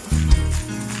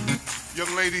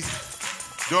 young lady,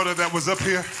 daughter that was up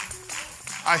here,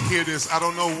 I hear this. I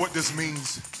don't know what this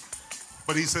means,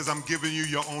 but he says, I'm giving you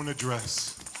your own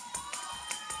address.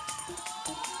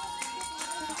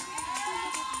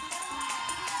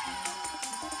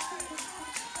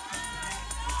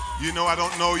 You know, I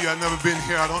don't know you. I've never been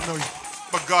here. I don't know you.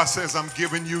 But God says, I'm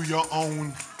giving you your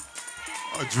own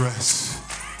address.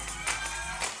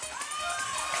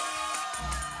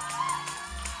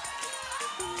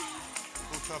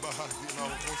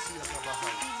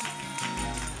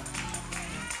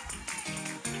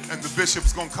 And the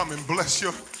bishop's going to come and bless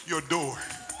your door.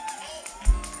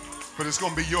 But it's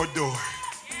going to be your door.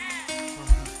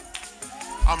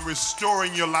 I'm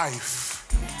restoring your life.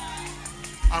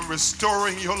 I'm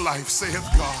restoring your life, saith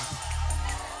God.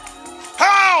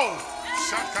 How?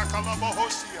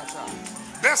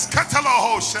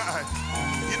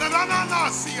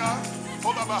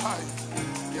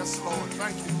 Yes, Lord.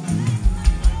 Thank you.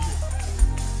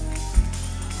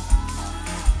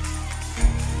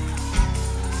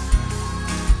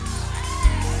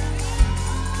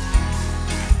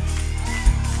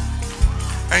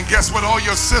 And guess what? All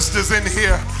your sisters in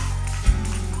here,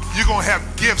 you're going to have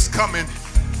gifts coming.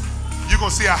 You're going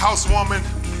to see a housewarming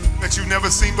that you've never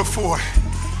seen before.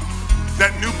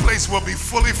 That new place will be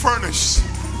fully furnished.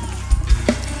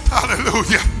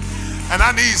 Hallelujah. And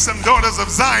I need some daughters of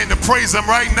Zion to praise him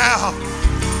right now.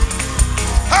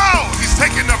 Oh, he's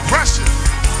taking the pressure.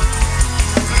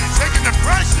 I said he's taking the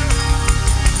pressure.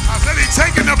 I said he's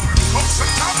taking the pressure.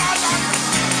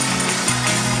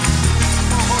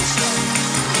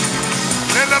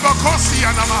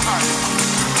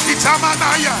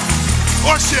 Itamanaya,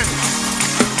 Oshe,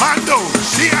 Mando,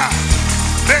 Shia,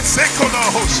 Lesekolo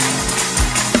Hoshe.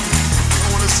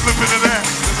 I want to slip into that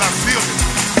because I feel it.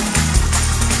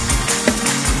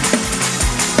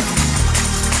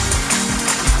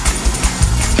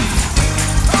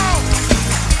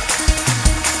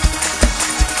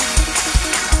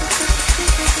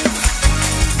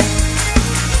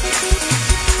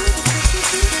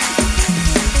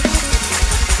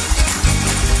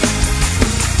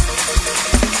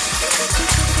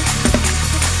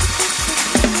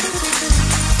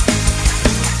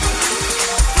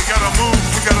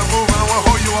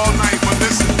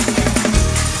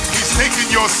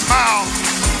 Your smile.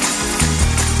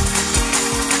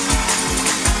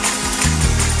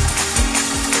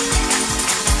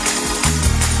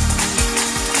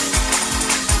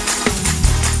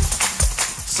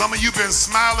 Some of you been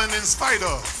smiling in spite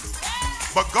of,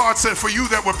 but God said for you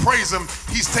that would praise him,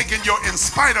 he's taking your in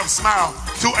spite of smile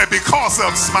to a because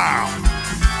of smile.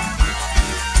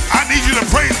 I need you to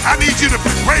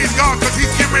praise God because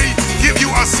he's getting ready to give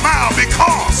you a smile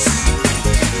because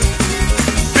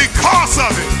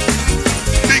of it,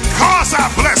 because I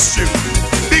blessed you,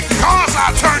 because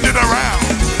I turned it around.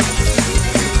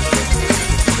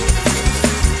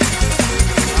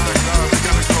 My God, we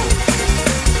gotta go.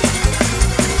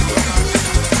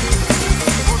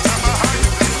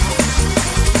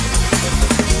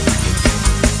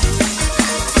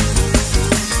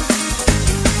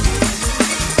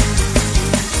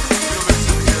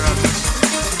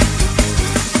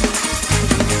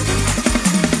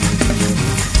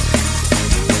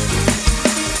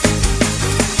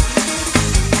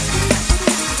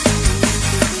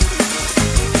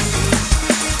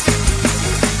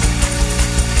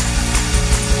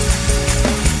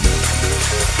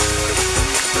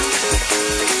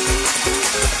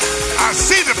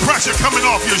 Coming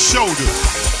off your shoulders.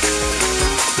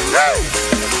 Hey!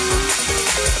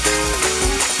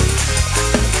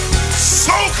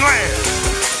 So glad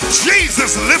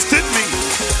Jesus lifted me.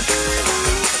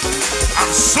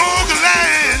 I'm so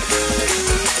glad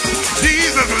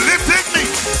Jesus lifted me.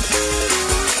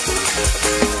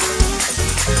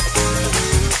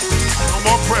 No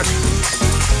more pressure.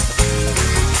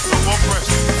 No more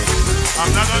pressure.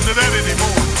 I'm not under that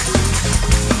anymore.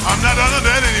 I'm not under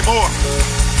that anymore.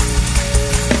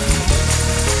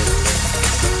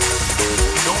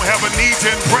 Don't have a need to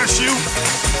impress you.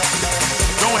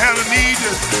 Don't have a need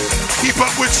to keep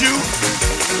up with you.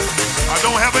 I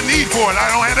don't have a need for it. I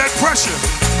don't have that pressure.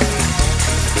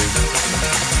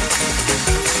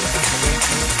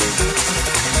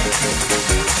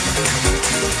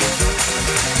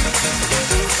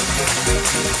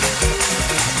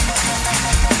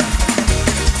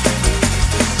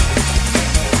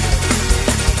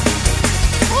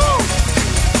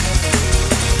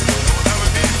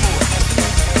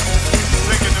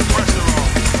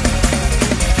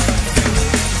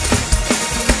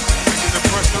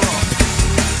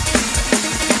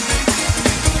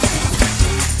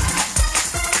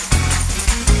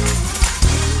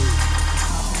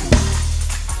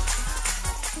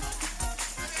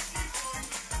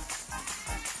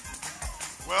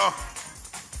 Well,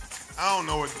 I don't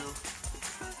know what to do.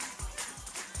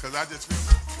 Because I just feel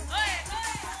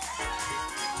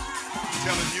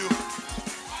telling you.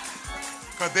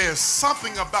 Because there's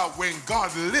something about when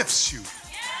God lifts you.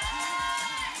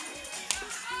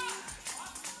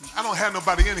 I don't have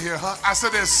nobody in here, huh? I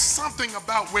said there's something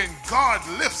about when God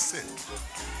lifts it.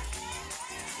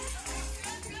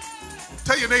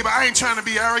 Tell your neighbor, I ain't trying to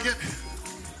be arrogant,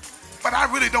 but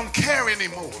I really don't care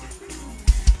anymore.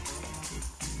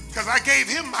 Because I gave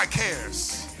him my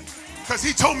cares. Because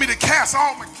he told me to cast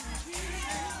all my...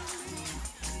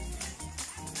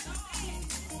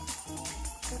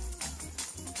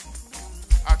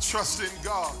 I trust in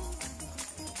God.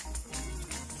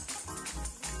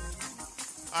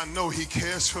 I know he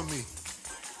cares for me.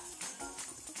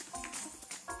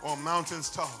 On mountains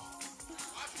tall,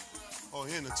 or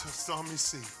in a stormy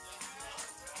sea.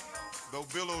 Though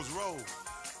billows roll,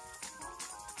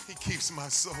 he keeps my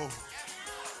soul.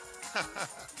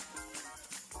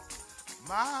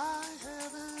 My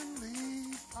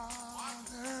heavenly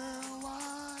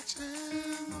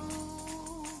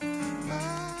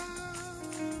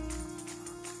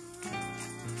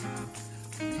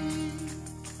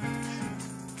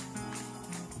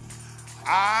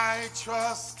I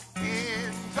trust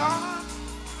in God.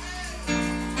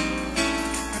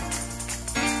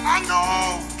 I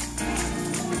know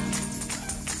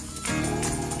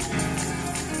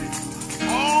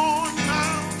on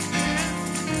mountain.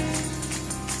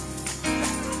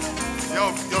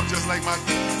 Yo, just like my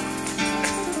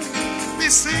be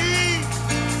seen.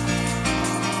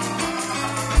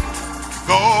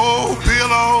 Though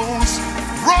billows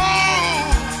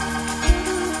roll,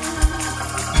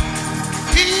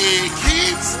 He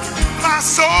keeps my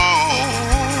soul.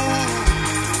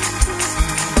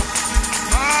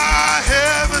 My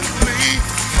heavenly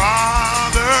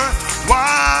Father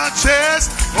watches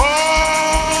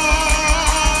over.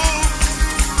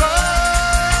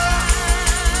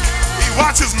 He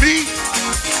watches me.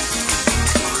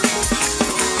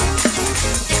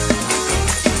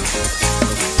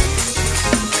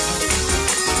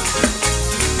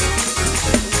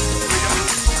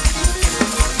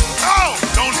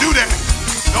 Don't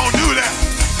do that.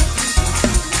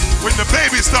 When the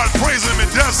baby starts praising him,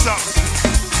 it does something.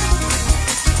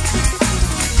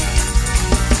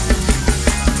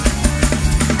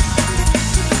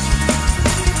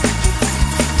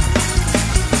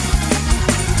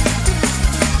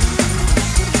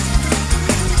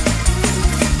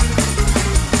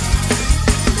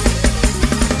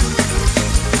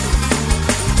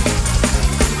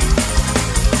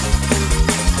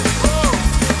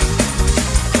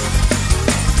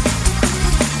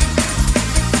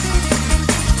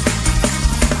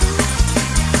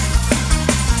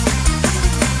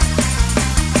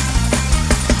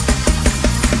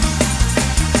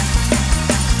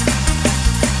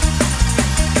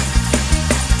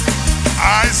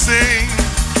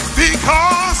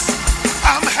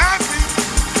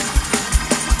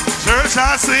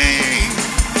 I sing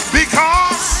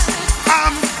because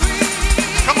I'm free.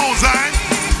 Come on, Zion.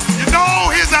 You know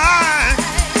His eye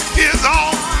is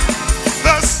on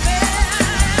the sparrow,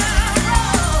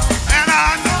 and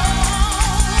I know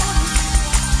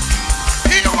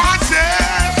He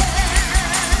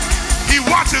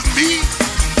watches me.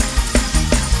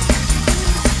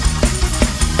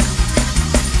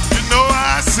 You know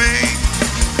I sing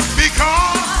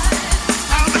because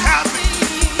I'm happy.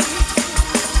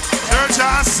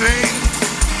 I sing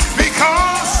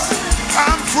because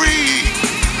I'm free.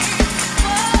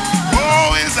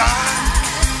 Oh, His eye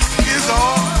is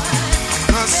on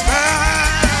the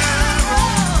sparrow,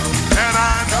 and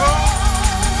I know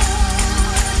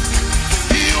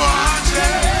He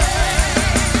watches.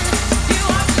 He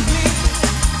watches me.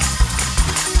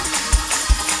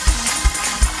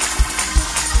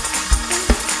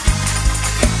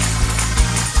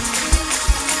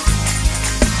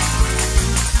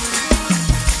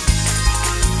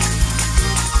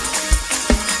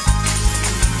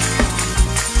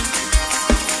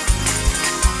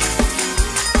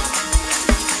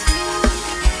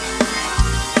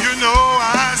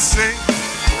 I sing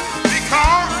because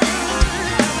I'm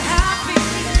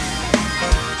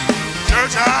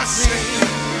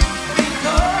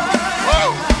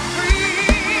free.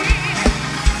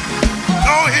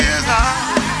 Oh, His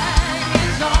eye is on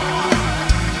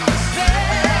the sparrow, and I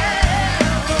know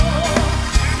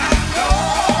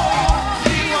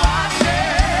He watches me.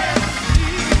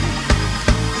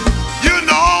 You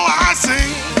know I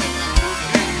sing.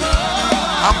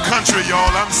 I'm country,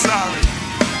 y'all. I'm sorry.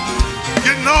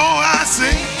 You know I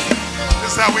sing.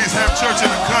 This is how we have church in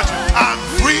the country. I'm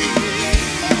free.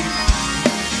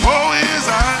 Oh, His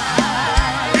eye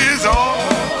is on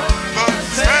the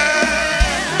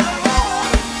sparrow,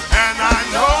 and I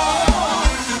know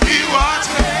He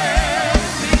watches me.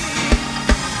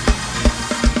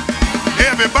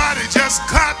 Everybody just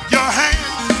clap your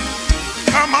hands.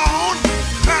 Come on,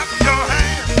 clap your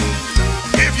hands.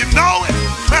 If you know it,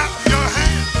 clap your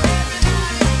hands.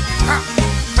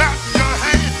 Clap your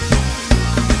hands.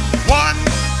 1,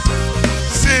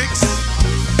 6,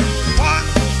 1.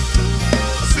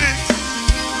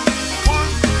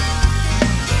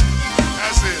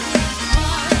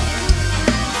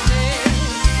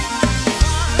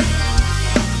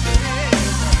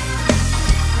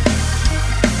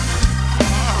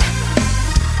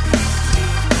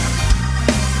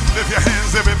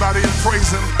 Everybody and praise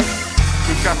Him.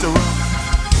 We've got to run.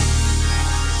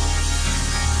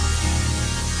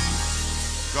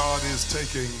 God is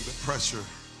taking the pressure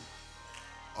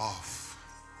off.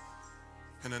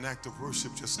 In an act of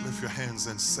worship, just lift your hands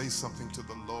and say something to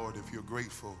the Lord if you're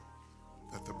grateful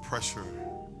that the pressure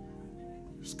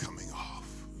is coming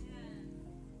off.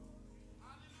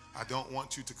 I don't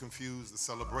want you to confuse the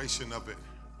celebration of it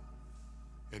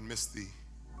and miss the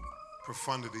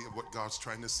profundity of what God's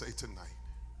trying to say tonight.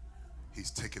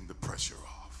 He's taking the pressure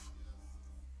off.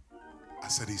 I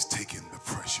said he's taking the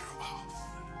pressure off.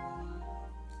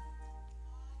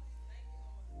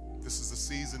 This is a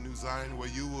season, New Zion, where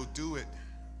you will do it.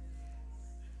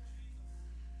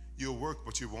 You'll work,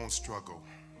 but you won't struggle.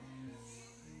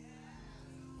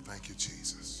 Thank you,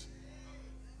 Jesus.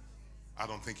 I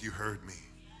don't think you heard me.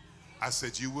 I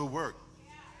said you will work,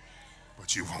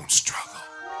 but you won't struggle.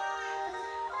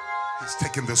 He's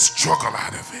taking the struggle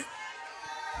out of it.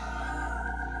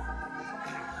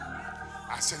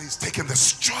 I said he's taking the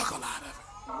struggle out of it.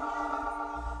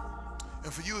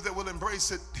 And for you that will embrace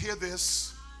it, hear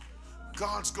this.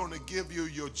 God's going to give you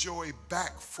your joy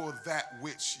back for that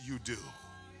which you do.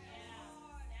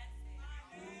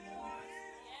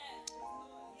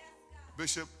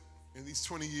 Bishop, in these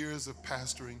 20 years of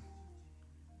pastoring,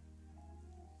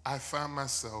 I found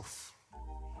myself,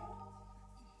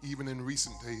 even in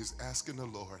recent days, asking the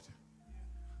Lord,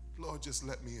 Lord, just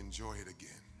let me enjoy it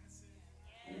again.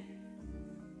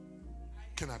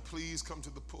 Can I please come to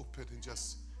the pulpit and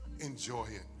just enjoy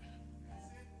it?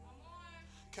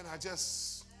 Can I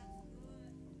just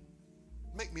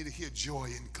make me to hear joy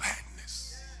and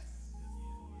gladness?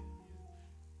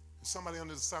 Somebody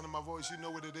under the sound of my voice, you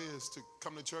know what it is to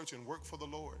come to church and work for the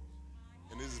Lord.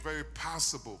 And it is very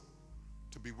possible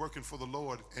to be working for the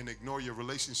Lord and ignore your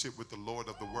relationship with the Lord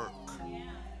of the work.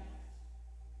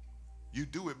 You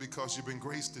do it because you've been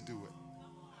graced to do it.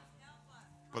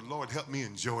 But Lord, help me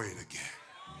enjoy it again.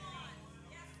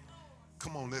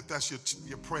 Come on, if that's your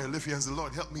prayer, lift your hands and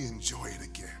Lord, help me enjoy it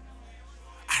again.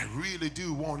 I really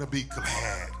do want to be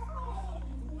glad.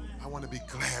 I want to be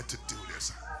glad to do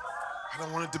this. I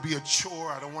don't want it to be a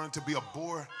chore. I don't want it to be a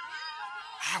bore.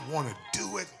 I want to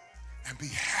do it and be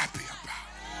happy about it.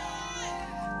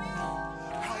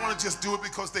 I don't want to just do it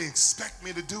because they expect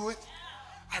me to do it.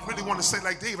 I really want to say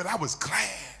like David, I was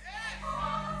glad.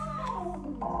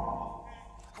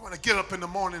 I want to get up in the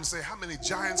morning and say, how many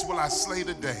giants will I slay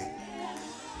today?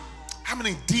 How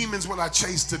many demons will I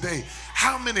chase today?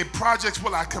 How many projects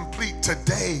will I complete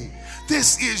today?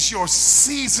 This is your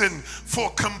season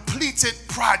for completed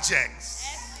projects.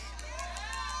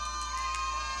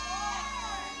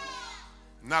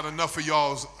 Not enough of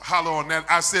y'all's holler on that.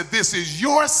 I said this is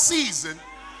your season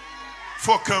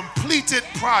for completed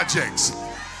projects.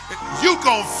 You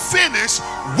gonna finish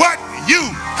what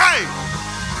you, hey,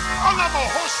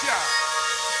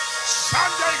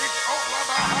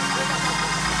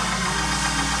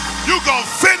 you gonna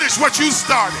finish what you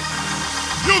started.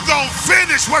 You gonna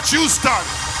finish what you started.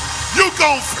 You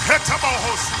gonna,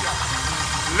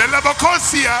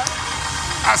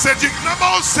 I said, you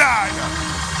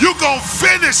gonna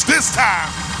finish this time.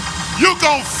 You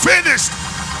gonna finish.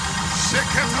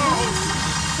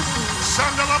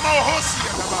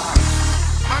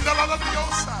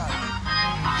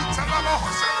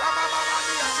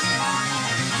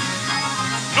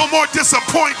 No more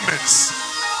disappointments.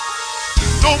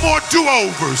 No more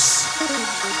do-overs.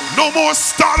 No more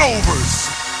start-overs.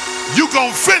 You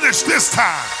gonna finish this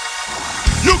time.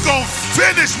 You gonna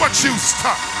finish what you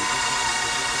start.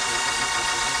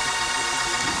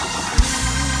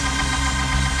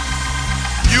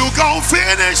 You gonna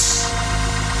finish.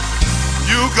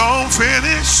 You gonna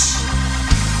finish.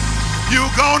 You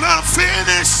gonna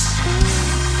finish.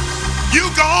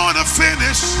 You gonna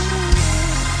finish.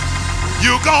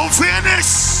 You gonna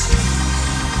finish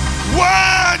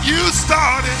what you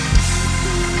started.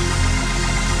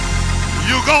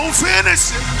 You gonna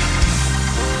finish it.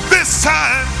 This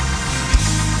time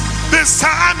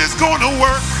is gonna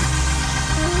work.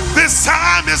 This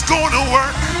time is gonna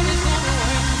work.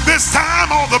 This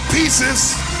time all the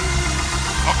pieces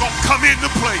are gonna come into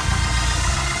play.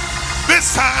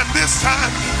 This time.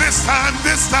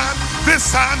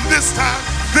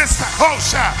 Oh,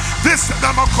 shot. This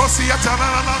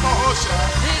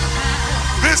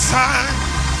time.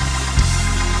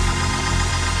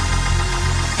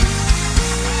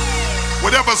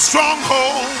 Whatever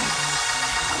stronghold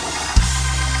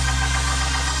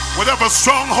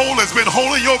has been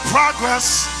holding your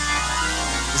progress,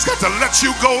 it's got to let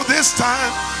you go this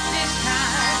time.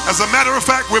 As a matter of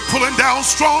fact, we're pulling down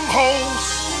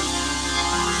strongholds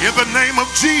in the name of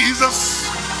Jesus.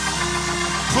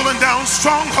 Pulling down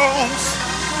strongholds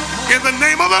in the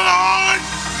name of the Lord.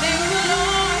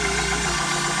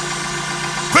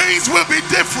 Things will be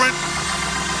different.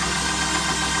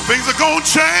 Things are going to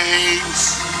change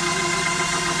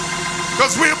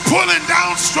because we're pulling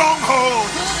down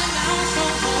strongholds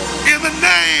in the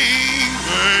name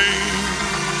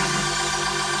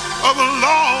of the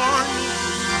Lord.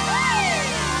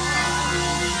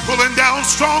 Pulling down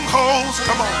strongholds,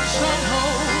 come on,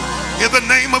 In the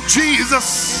name of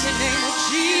Jesus. In the name of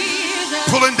Jesus.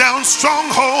 Pulling down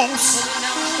strongholds.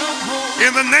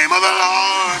 In the name of the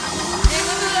Lord. Name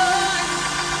of the Lord.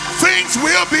 Things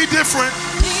will be different.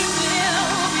 Things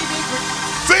will be different.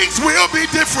 Things will be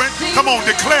different. Come on,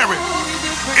 declare it.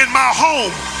 In my home,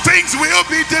 things will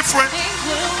be different. Things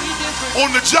will be different.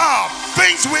 On the job,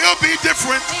 things will be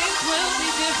different. Things will be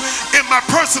different. In my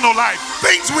personal life,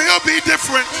 things will be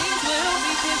different. Things will be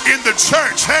different. In the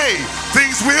church, hey,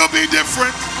 things will be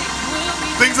different.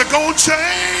 Things are going to change.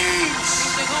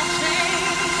 They're gonna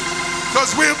change.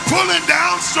 Because we're pulling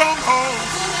down strongholds.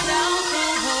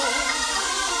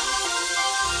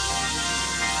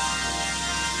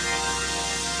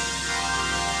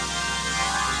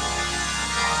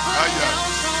 Pulling down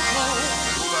strongholds.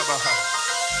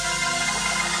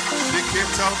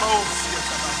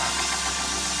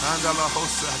 Pulling down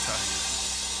strongholds.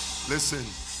 Listen,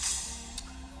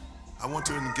 I want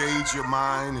to engage your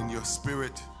mind and your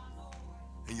spirit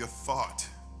and your thought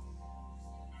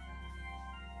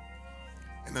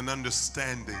and an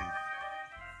understanding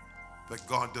that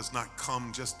God does not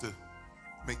come just to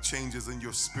make changes in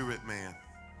your spirit, man,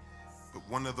 but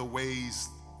one of the ways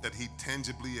that he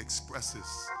tangibly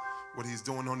expresses what he's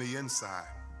doing on the inside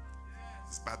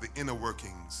is by the inner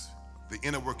workings. The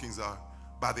inner workings are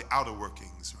by the outer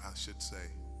workings, I should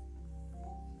say.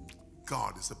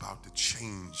 God is about to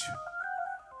change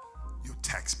your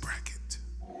tax bracket.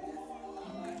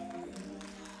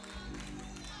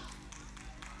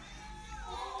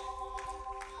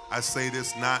 I say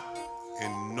this not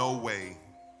in no way.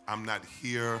 I'm not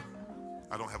here.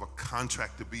 I don't have a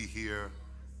contract to be here.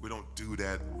 We don't do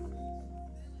that.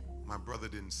 My brother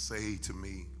didn't say to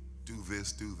me, do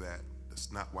this, do that.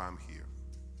 That's not why I'm here.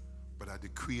 But I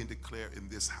decree and declare in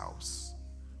this house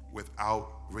without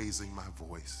raising my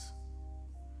voice.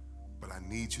 But I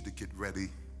need you to get ready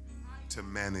to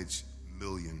manage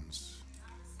millions.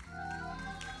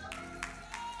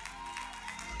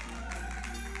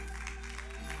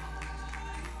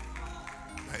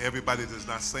 Now, everybody that's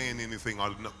not saying anything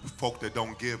are folk that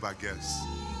don't give, I guess.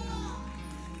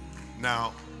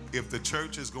 Now, if the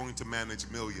church is going to manage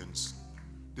millions,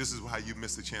 this is how you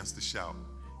miss a chance to shout.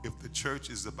 If the church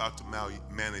is about to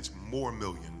manage more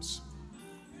millions,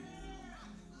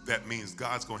 that means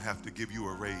God's going to have to give you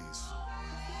a raise.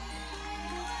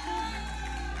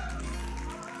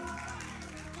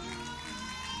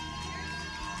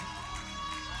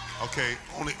 Okay,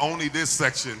 only this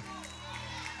section.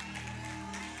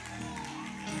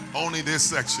 Only this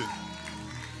section.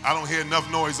 I don't hear enough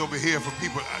noise over here for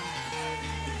people.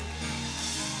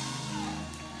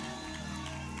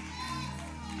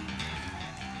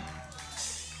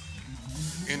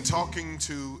 In talking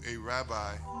to a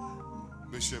rabbi,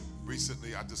 bishop,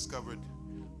 recently, I discovered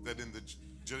that in the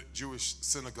Jewish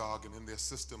synagogue and in their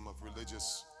system of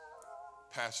religious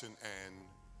passion and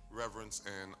reverence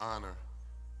and honor,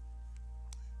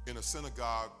 in a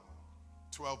synagogue,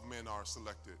 12 men are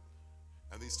selected,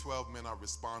 and these 12 men are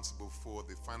responsible for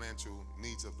the financial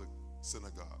needs of the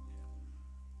synagogue.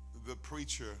 The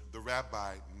preacher, the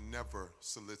rabbi, never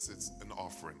solicits an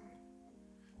offering.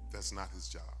 That's not his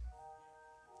job.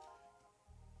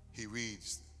 He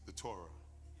reads the Torah,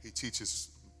 he teaches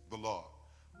the law,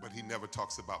 but he never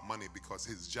talks about money because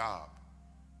his job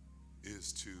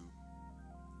is to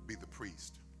be the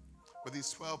priest. But these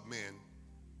 12 men,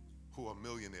 who are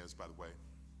millionaires, by the way,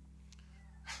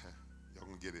 y'all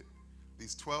gonna get it.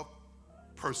 These 12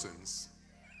 persons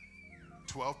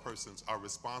are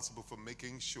responsible for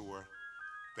making sure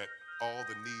that all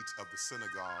the needs of the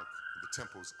synagogue, the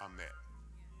temples, are met.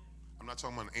 I'm not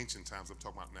talking about in ancient times, I'm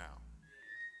talking about now.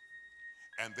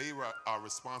 And they are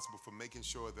responsible for making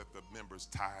sure that the members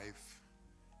tithe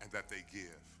and that they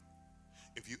give.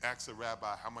 If you ask a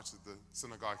rabbi how much did the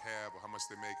synagogue have or how much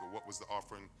they make or what was the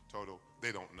offering total,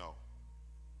 they don't know,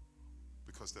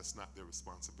 because that's not their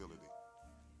responsibility.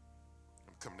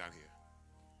 I'm coming down here.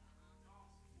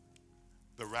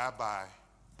 The rabbi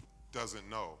doesn't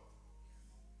know,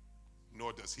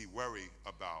 nor does he worry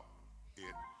about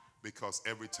it, because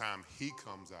every time he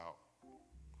comes out,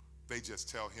 they just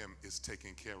tell him it's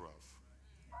taken care of.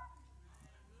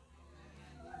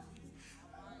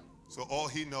 So all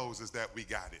he knows is that we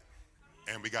got it,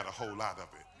 and we got a whole lot of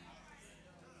it.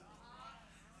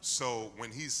 So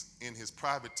when he's in his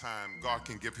private time, God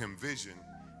can give him vision,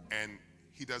 and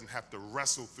he doesn't have to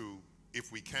wrestle through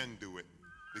if we can do it,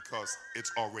 because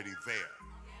it's already there.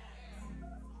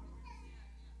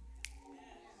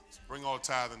 So bring all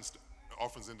tithe and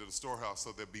offerings into the storehouse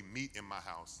so there'll be meat in my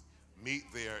house. Meat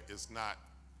there is not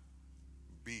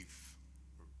beef,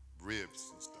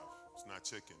 ribs and stuff. It's not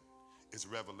chicken. It's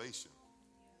revelation.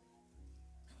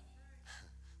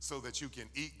 so that you can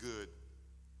eat good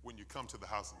when you come to the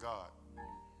house of God.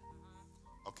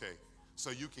 Okay, so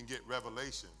you can get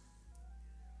revelation.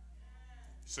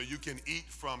 So you can eat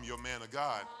from your man of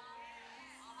God.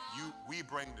 We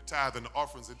bring the tithe and the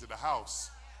offerings into the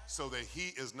house so that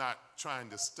he is not trying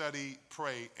to study,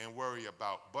 pray, and worry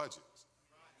about budgets.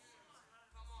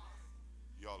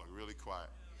 Y'all are really quiet.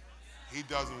 He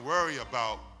doesn't worry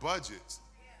about budgets.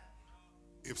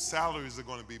 If salaries are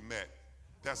going to be met,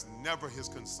 that's never his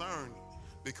concern,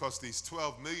 because these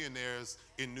 12 millionaires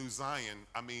in New Zion,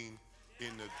 I mean,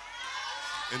 in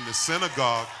the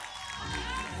synagogue,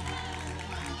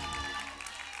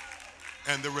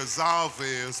 and the resolve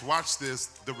is, watch this,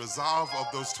 the resolve of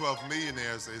those 12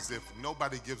 millionaires is, if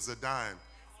nobody gives a dime,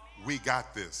 we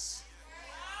got this.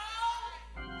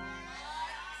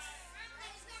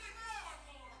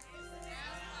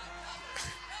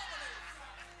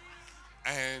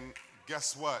 And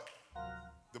guess what?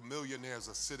 The millionaires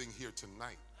are sitting here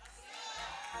tonight.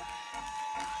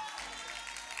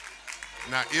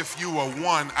 Now, if you are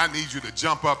one, I need you to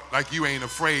jump up like you ain't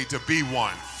afraid to be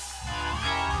one.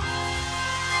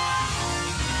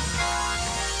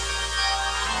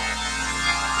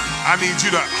 I need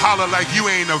you to holler like you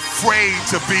ain't afraid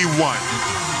to be one.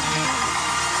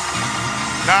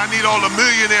 Now, I need all the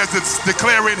millionaires that's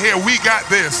declaring here, we got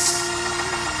this.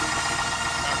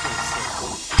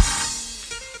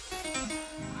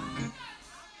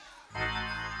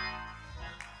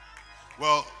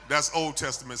 Well, that's Old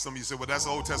Testament. Some of you say, well, that's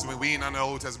Old Testament. We ain't on the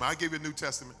Old Testament. I give you a New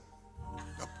Testament.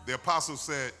 The apostle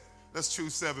said, let's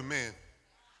choose 7 men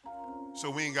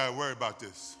so we ain't got to worry about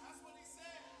this.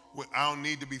 I don't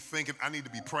need to be thinking. I need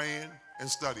to be praying and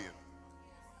studying.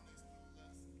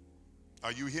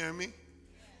 Are you hearing me?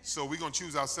 So we're going to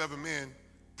choose our 7 men,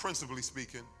 principally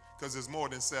speaking, because there's more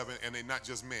than 7, and they're not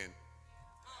just men.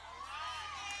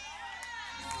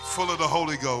 Full of the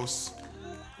Holy Ghost,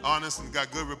 honest, and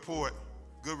got good rapport,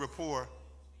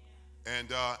 and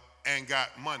got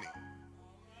money.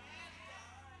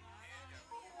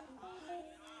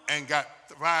 And got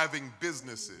thriving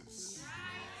businesses.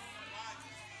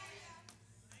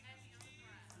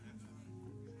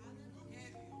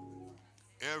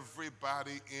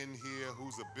 Everybody in here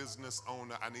who's a business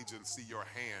owner, I need you to see your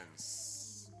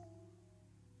hands.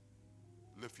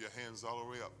 Lift your hands all the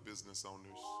way up, business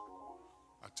owners.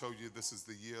 I told you this is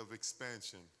the year of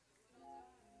expansion.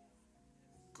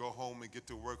 Go home and get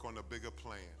to work on a bigger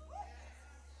plan.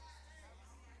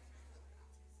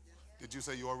 Did you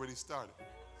say you already started?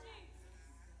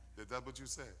 Is that what you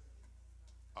said?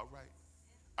 All right.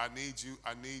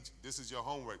 This is your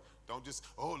homework. Don't just,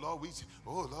 oh Lord,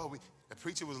 the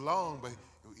preacher was long, but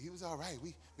he was all right.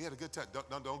 We had a good time.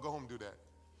 Don't go home and do that.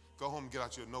 Go home and get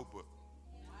out your notebook.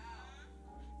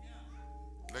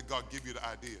 Let God give you the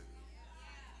idea.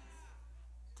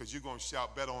 Because you're going to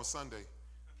shout better on Sunday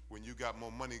when you got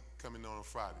more money coming on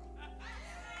Friday.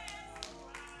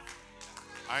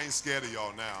 I ain't scared of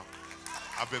y'all now.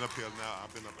 I've been up here now.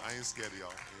 I ain't scared of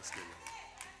y'all.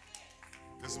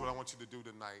 This is what I want you to do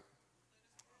tonight.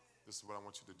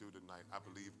 I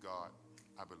believe God.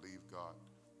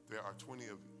 There are 20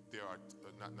 of you.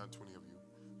 Not 20 of you.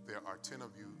 There are 10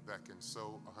 of you that can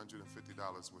sow $150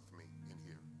 with me in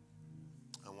here.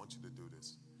 I want you to do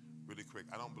this really quick.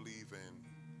 I don't believe in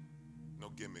no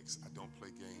gimmicks. I don't play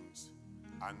games.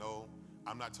 I know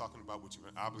I'm not talking about what you've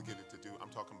been obligated to do. I'm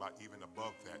talking about even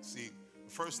above that. See,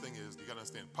 the first thing is, you got to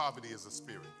understand, poverty is a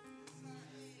spirit.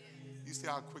 You see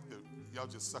how quick y'all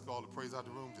just suck all the praise out of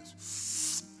the room?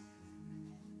 Just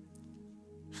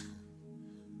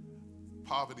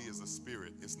poverty is a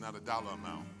spirit. It's not a dollar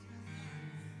amount.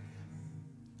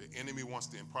 The enemy wants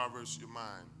to impoverish your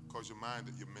mind, cause your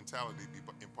mentality be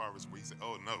impoverished, where you say,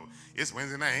 oh no, it's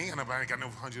Wednesday night, ain't nobody got no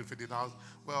 $150.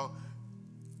 Well,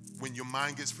 when your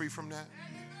mind gets free from that,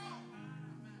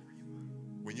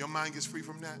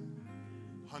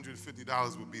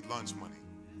 $150 would be lunch money.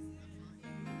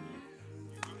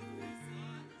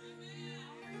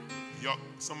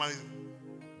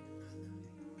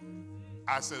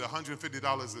 I said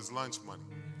 $150 is lunch money.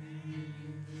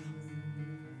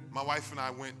 My wife and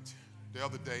I went the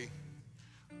other day.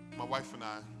 My wife and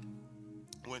I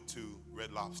went to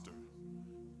Red Lobster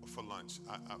for lunch.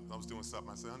 I was doing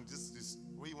something. I said, just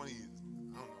what do you want to eat?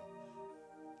 I don't know.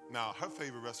 Now, her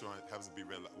favorite restaurant happens to be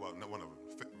Red Lobster. Well, not one of them.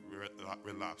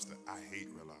 Red Lobster. I hate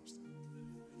Red Lobster.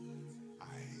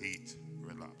 I hate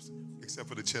Red Lobster, except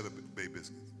for the cheddar bay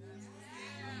biscuits.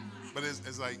 But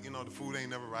it's like, the food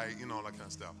ain't never right, all that kind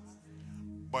of stuff.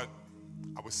 But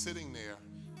I was sitting there,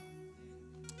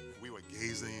 and we were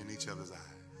gazing in each other's eyes.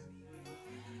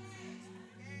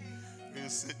 We were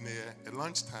sitting there at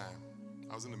lunchtime.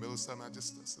 I was in the middle of something. I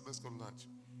said, let's go to lunch.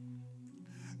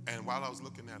 And while I was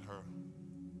looking at her,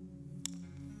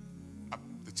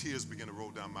 the tears began to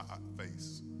roll down my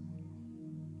face.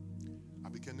 I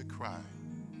began to cry.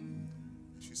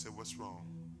 She said, what's wrong?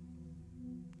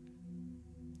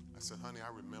 I said, honey, I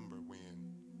remember when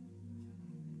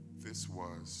this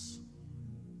was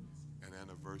an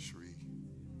anniversary,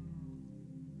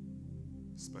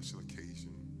 special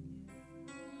occasion.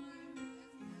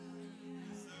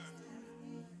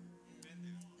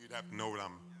 You'd have to know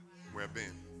where I've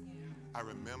been. I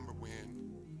remember when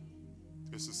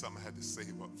this is something I had to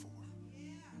save up for.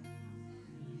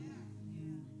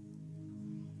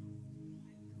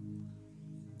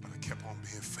 But I kept on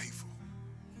being faithful.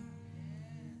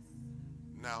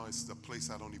 Now it's the place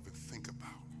I don't even think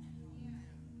about.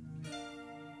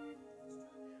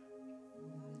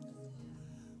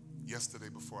 Yesterday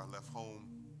before I left home,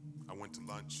 I went to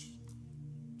lunch.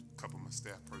 A couple of my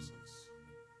staff persons.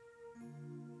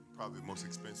 Probably the most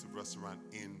expensive restaurant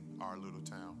in our little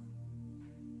town.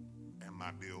 And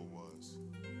my bill was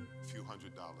a few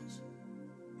 $100s.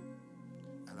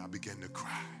 And I began to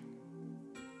cry.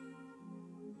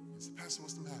 I said, Pastor,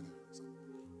 what's the matter? So,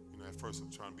 at first I'm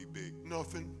trying to be big.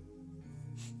 Nothing,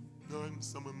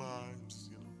 some of mine,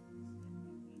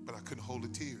 But I couldn't hold the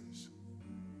tears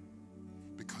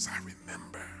because I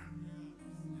remember.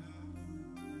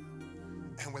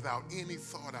 And without any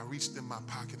thought, I reached in my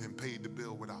pocket and paid the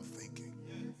bill without thinking.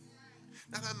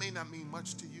 Now that may not mean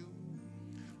much to you,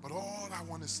 but all I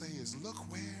want to say is, look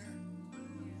where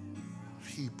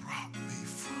he brought me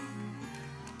from.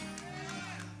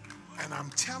 And I'm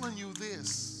telling you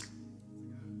this,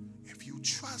 if you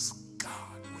trust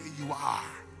God where you are,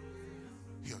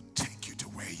 he'll take you to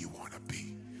where you want to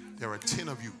be. There are 10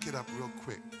 of you. Get up real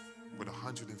quick with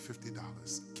 $150.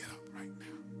 Get up right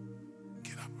now.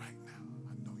 Get up right now.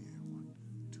 I know you're 1,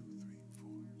 2,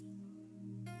 3,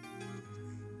 4,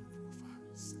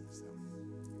 5, 6, 7,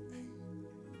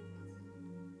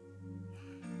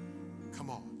 8. Come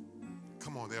on.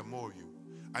 Come on, there are more of you.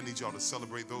 I need y'all to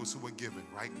celebrate those who are giving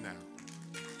right now.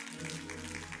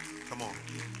 Come on.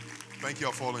 Thank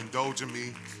y'all for indulging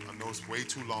me. I know it's way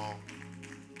too long,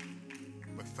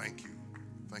 but thank you.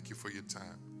 Thank you for your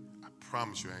time. I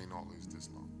promise you I ain't always this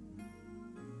long.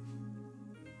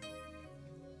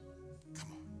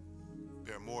 Come on.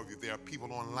 There are more of you. There are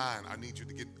people online. I need you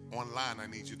to get online. I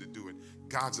need you to do it.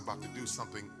 God's about to do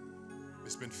something.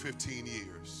 It's been 15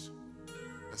 years.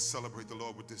 Let's celebrate the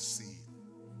Lord with this seed.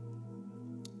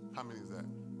 How many is that?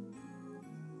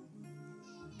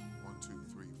 1, 2,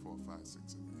 3, 4, 5,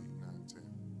 6, 7, 8, 9, 10.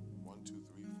 1, 2,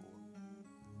 3, 4,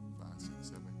 5, 6,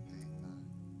 7, 8, 9,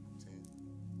 10,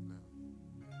 11.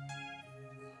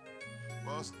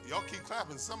 Well, y'all keep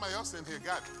clapping. Somebody else in here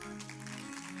got it.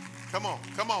 Come on,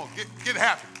 get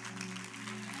happy.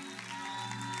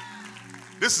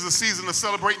 This is a season of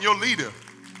celebrating your leader.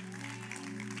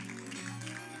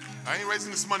 I ain't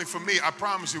raising this money for me. I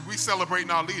promise you, we celebrating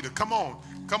our leader. Come on,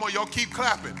 y'all keep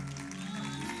clapping.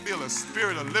 Feel a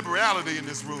spirit of liberality in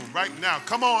this room right now.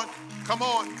 Come on.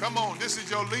 This is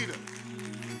your leader.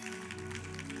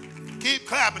 Keep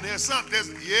clapping. There's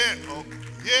something.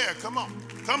 Yeah, come on.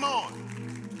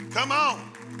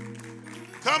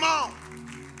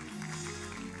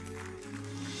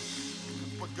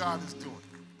 What God is doing.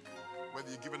 Whether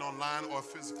you're giving online or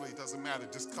physically, it doesn't matter.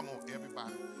 Just come on,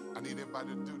 everybody. I need everybody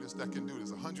to do this that can do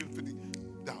this.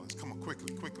 $150. Come on,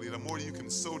 quickly. The more you can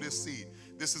sow this seed.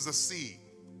 This is a seed.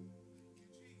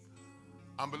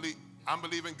 I'm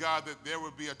believing God that there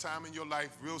will be a time in your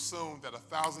life real soon that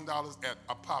 $1,000 at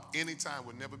a pop anytime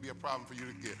would never be a problem for you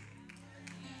to get.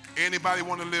 Anybody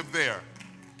want to live there?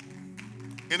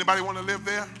 Anybody want to live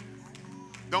there?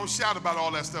 Don't shout about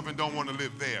all that stuff and don't want to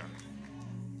live there.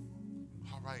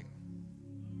 All right.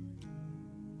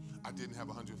 I didn't have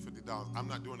 $150. I'm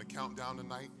not doing a countdown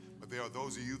tonight, but there are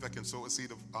those of you that can sow a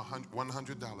seed of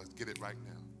 $100. Get it right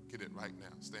now.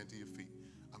 Stand to your feet.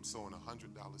 I'm sowing a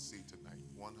 $100 seed tonight.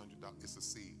 $100. It's a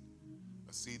seed.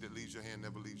 A seed that leaves your hand,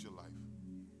 never leaves your life.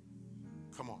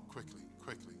 Come on, quickly.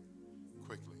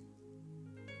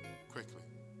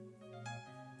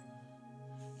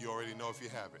 You already know if you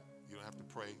have it. You don't have to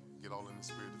pray. Get all in the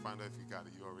spirit to find out if you got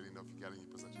it. You already know if you got it in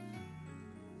your possession.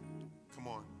 Come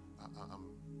on.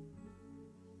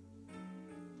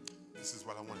 This is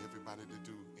what I want everybody to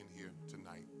do in here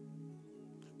tonight.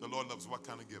 The Lord loves what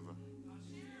kind of giver?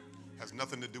 Has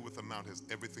nothing to do with amount, has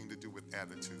everything to do with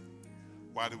attitude.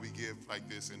 Why do we give like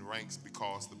this in ranks?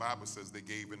 Because the Bible says they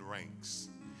gave in ranks.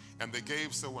 And they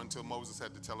gave so until Moses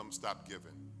had to tell them stop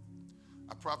giving.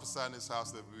 I prophesy in this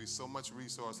house that there will be so much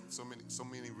resource, so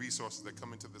many resources that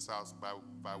come into this house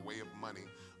by way of money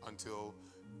until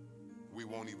we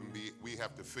won't even be, we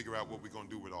have to figure out what we're going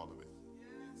to do with all of it.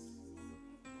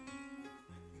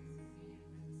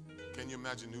 Can you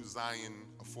imagine New Zion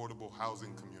affordable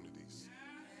housing communities?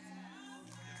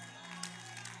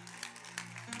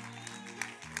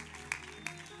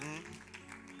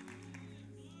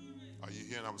 Are you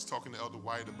here? And I was talking to Elder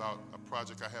White about a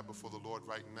project I have before the Lord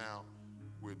right now.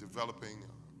 We're developing,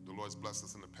 the Lord's blessed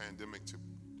us in the pandemic to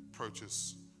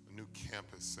purchase a new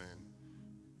campus and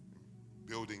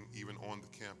building even on the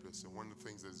campus. And one of the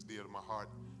things that's dear to my heart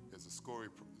is a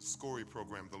SCORI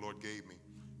program the Lord gave me.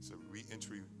 It's a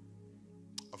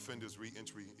offenders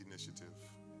reentry initiative.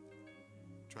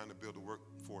 Trying to build a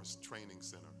workforce training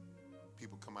center.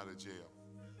 People come out of jail,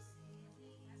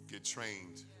 get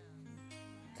trained,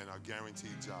 and are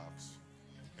guaranteed jobs.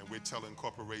 And we're telling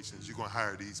corporations, you're going to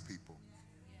hire these people.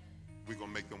 We're going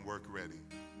to make them work ready,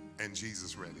 and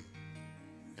Jesus ready,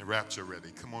 and rapture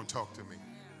ready. Come on, talk to me.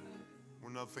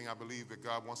 One other thing I believe that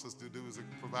God wants us to do is to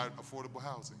provide affordable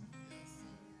housing.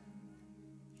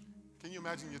 Can you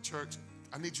imagine your church?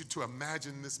 I need you to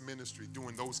imagine this ministry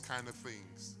doing those kind of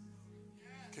things.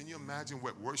 Can you imagine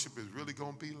what worship is really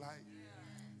going to be like?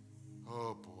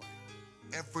 Oh, boy.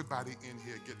 Everybody in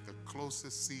here get the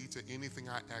closest seed to anything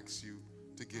I ask you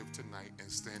to give tonight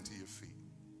and stand to your feet.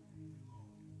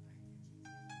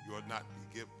 You ought not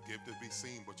give to be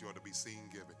seen, but you ought to be seen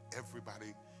giving.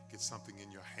 Everybody get something in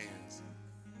your hands.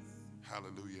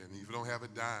 Hallelujah. And if you don't have a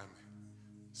dime,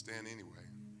 stand anyway.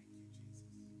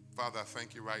 Father, I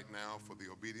thank you right now for the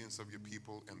obedience of your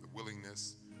people and the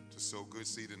willingness to sow good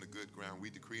seed in the good ground. We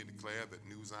decree and declare that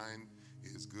New Zion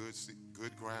is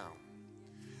good ground.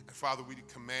 And Father, we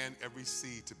command every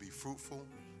seed to be fruitful,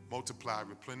 multiply,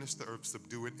 replenish the earth,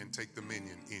 subdue it, and take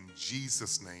dominion. In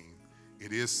Jesus' name,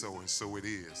 it is so, and so it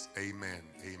is. Amen.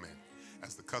 Amen.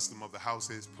 As the custom of the house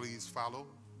is, please follow.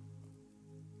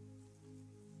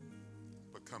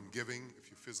 But come giving,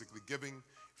 if you're physically giving,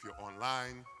 if you're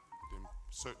online, then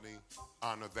certainly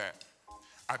honor that.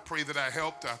 I pray that I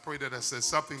helped. I pray that I said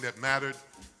something that mattered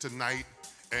tonight.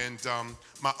 And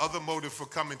my other motive for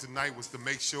coming tonight was to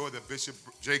make sure that Bishop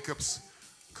Jacobs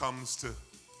comes to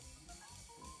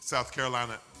South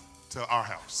Carolina to our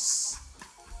house.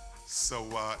 So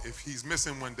if he's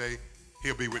missing one day,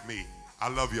 he'll be with me. I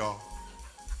love y'all.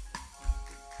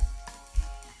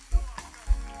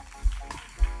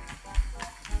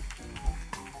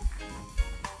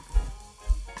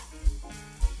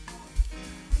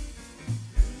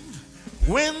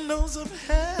 Windows of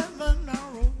heaven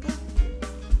are open.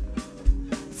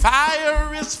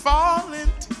 Fire is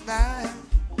falling tonight.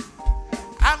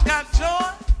 I've got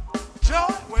joy,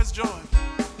 joy. Where's joy?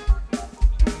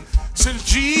 Since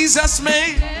Jesus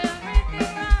made,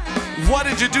 what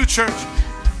did you do, church?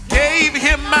 Gave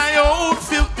him my old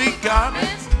filthy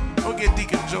garments. Go get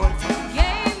Deacon Joy for me.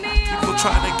 People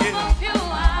trying to get him.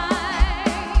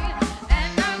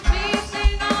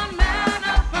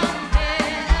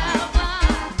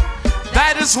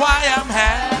 That is why I'm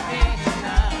happy.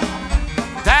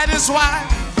 That is why.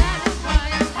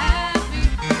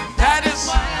 That is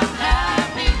why I'm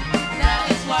happy. That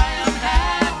is why I'm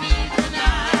happy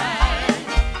tonight.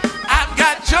 I've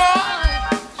got joy,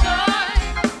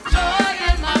 joy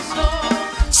in my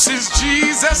soul. Since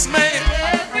Jesus made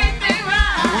everything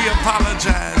right. We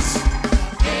apologize.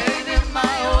 Gave him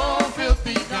my old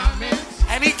filthy garments,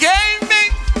 and he gave me.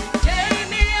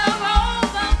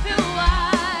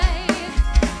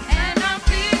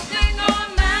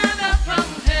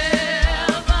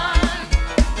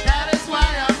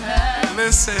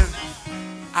 Listen,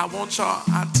 I want y'all,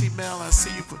 Auntie Mel, I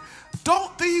see you.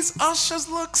 Don't these ushers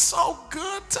look so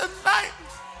good tonight?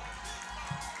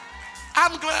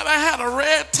 I'm glad I had a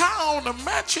red tie on to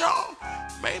match y'all.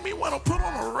 Made me want to put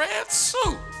on a red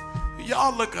suit.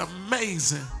 Y'all look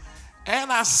amazing. And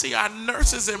I see our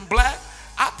nurses in black.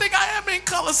 I think I am in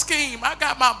color scheme. I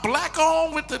got my black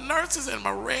on with the nurses and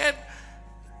my red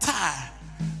tie.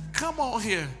 Come on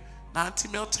here. Now, Auntie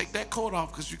Mel, take that coat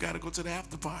off because you got to go to the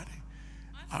after party.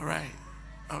 All right,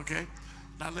 okay.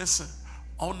 Now listen,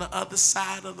 on the other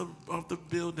side of the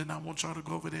building, I want y'all to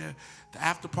go over there. The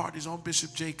after party's on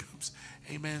Bishop Jacobs.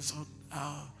 Amen. So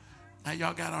now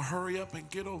y'all gotta hurry up and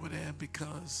get over there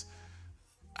because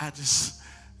that's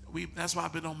why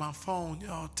I've been on my phone,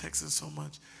 y'all texting so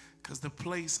much. Because the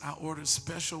place, I ordered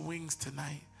special wings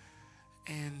tonight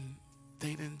and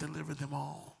they didn't deliver them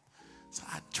all. So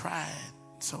I tried.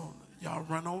 So y'all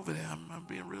run over there. I'm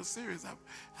being real serious.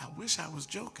 I wish I was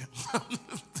joking.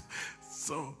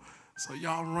 So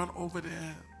y'all run over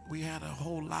there. We had a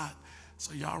whole lot.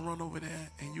 So y'all run over there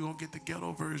and you're going to get the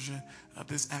ghetto version of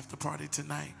this after party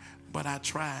tonight. But I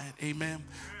tried. Amen.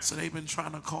 So they've been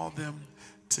trying to call them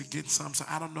to get some. So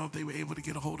I don't know if they were able to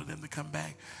get a hold of them to come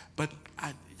back. But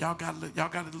y'all got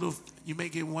a little, you may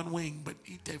get one wing, but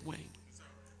eat that wing.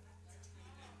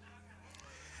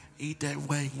 Eat that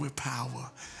wing with power.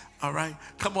 All right.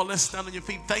 Come on, let's stand on your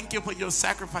feet. Thank you for your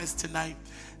sacrifice tonight.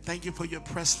 Thank you for your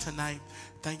press tonight.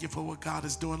 Thank you for what God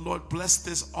is doing. Lord, bless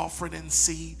this offering and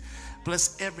seed.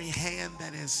 Bless every hand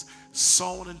that is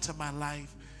sown into my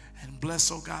life. And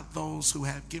bless, oh God, those who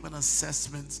have given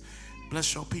assessments.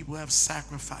 Bless your people who have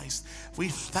sacrificed. We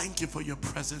thank you for your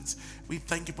presence. We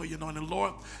thank you for your anointing.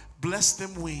 Lord, bless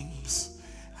them wings.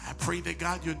 I pray that,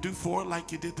 God, you'll do for it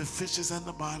like you did the fishes and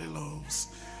the barley loaves.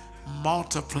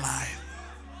 Multiply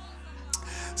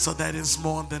so that is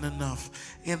more than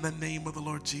enough. In the name of the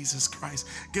Lord Jesus Christ.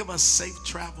 Give us safe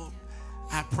travel.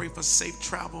 I pray for safe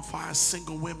travel for our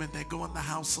single women that go in the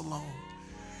house alone.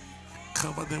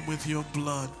 Cover them with your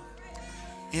blood.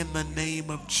 In the name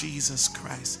of Jesus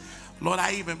Christ. Lord,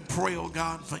 I even pray, oh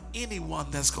God, for anyone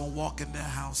that's going to walk in their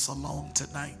house alone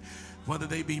tonight, whether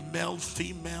they be male,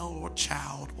 female, or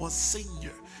child, or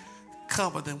senior.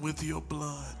 Cover them with your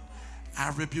blood.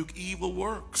 I rebuke evil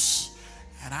works,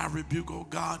 and I rebuke, oh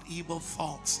God, evil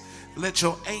thoughts. Let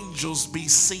your angels be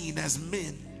seen as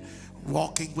men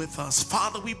walking with us.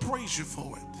 Father, we praise you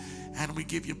for it, and we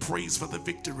give you praise for the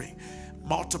victory.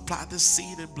 Multiply the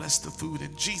seed and bless the food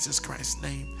in Jesus Christ's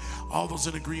name. All those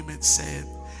in agreement said,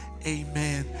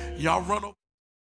 amen. Y'all run over.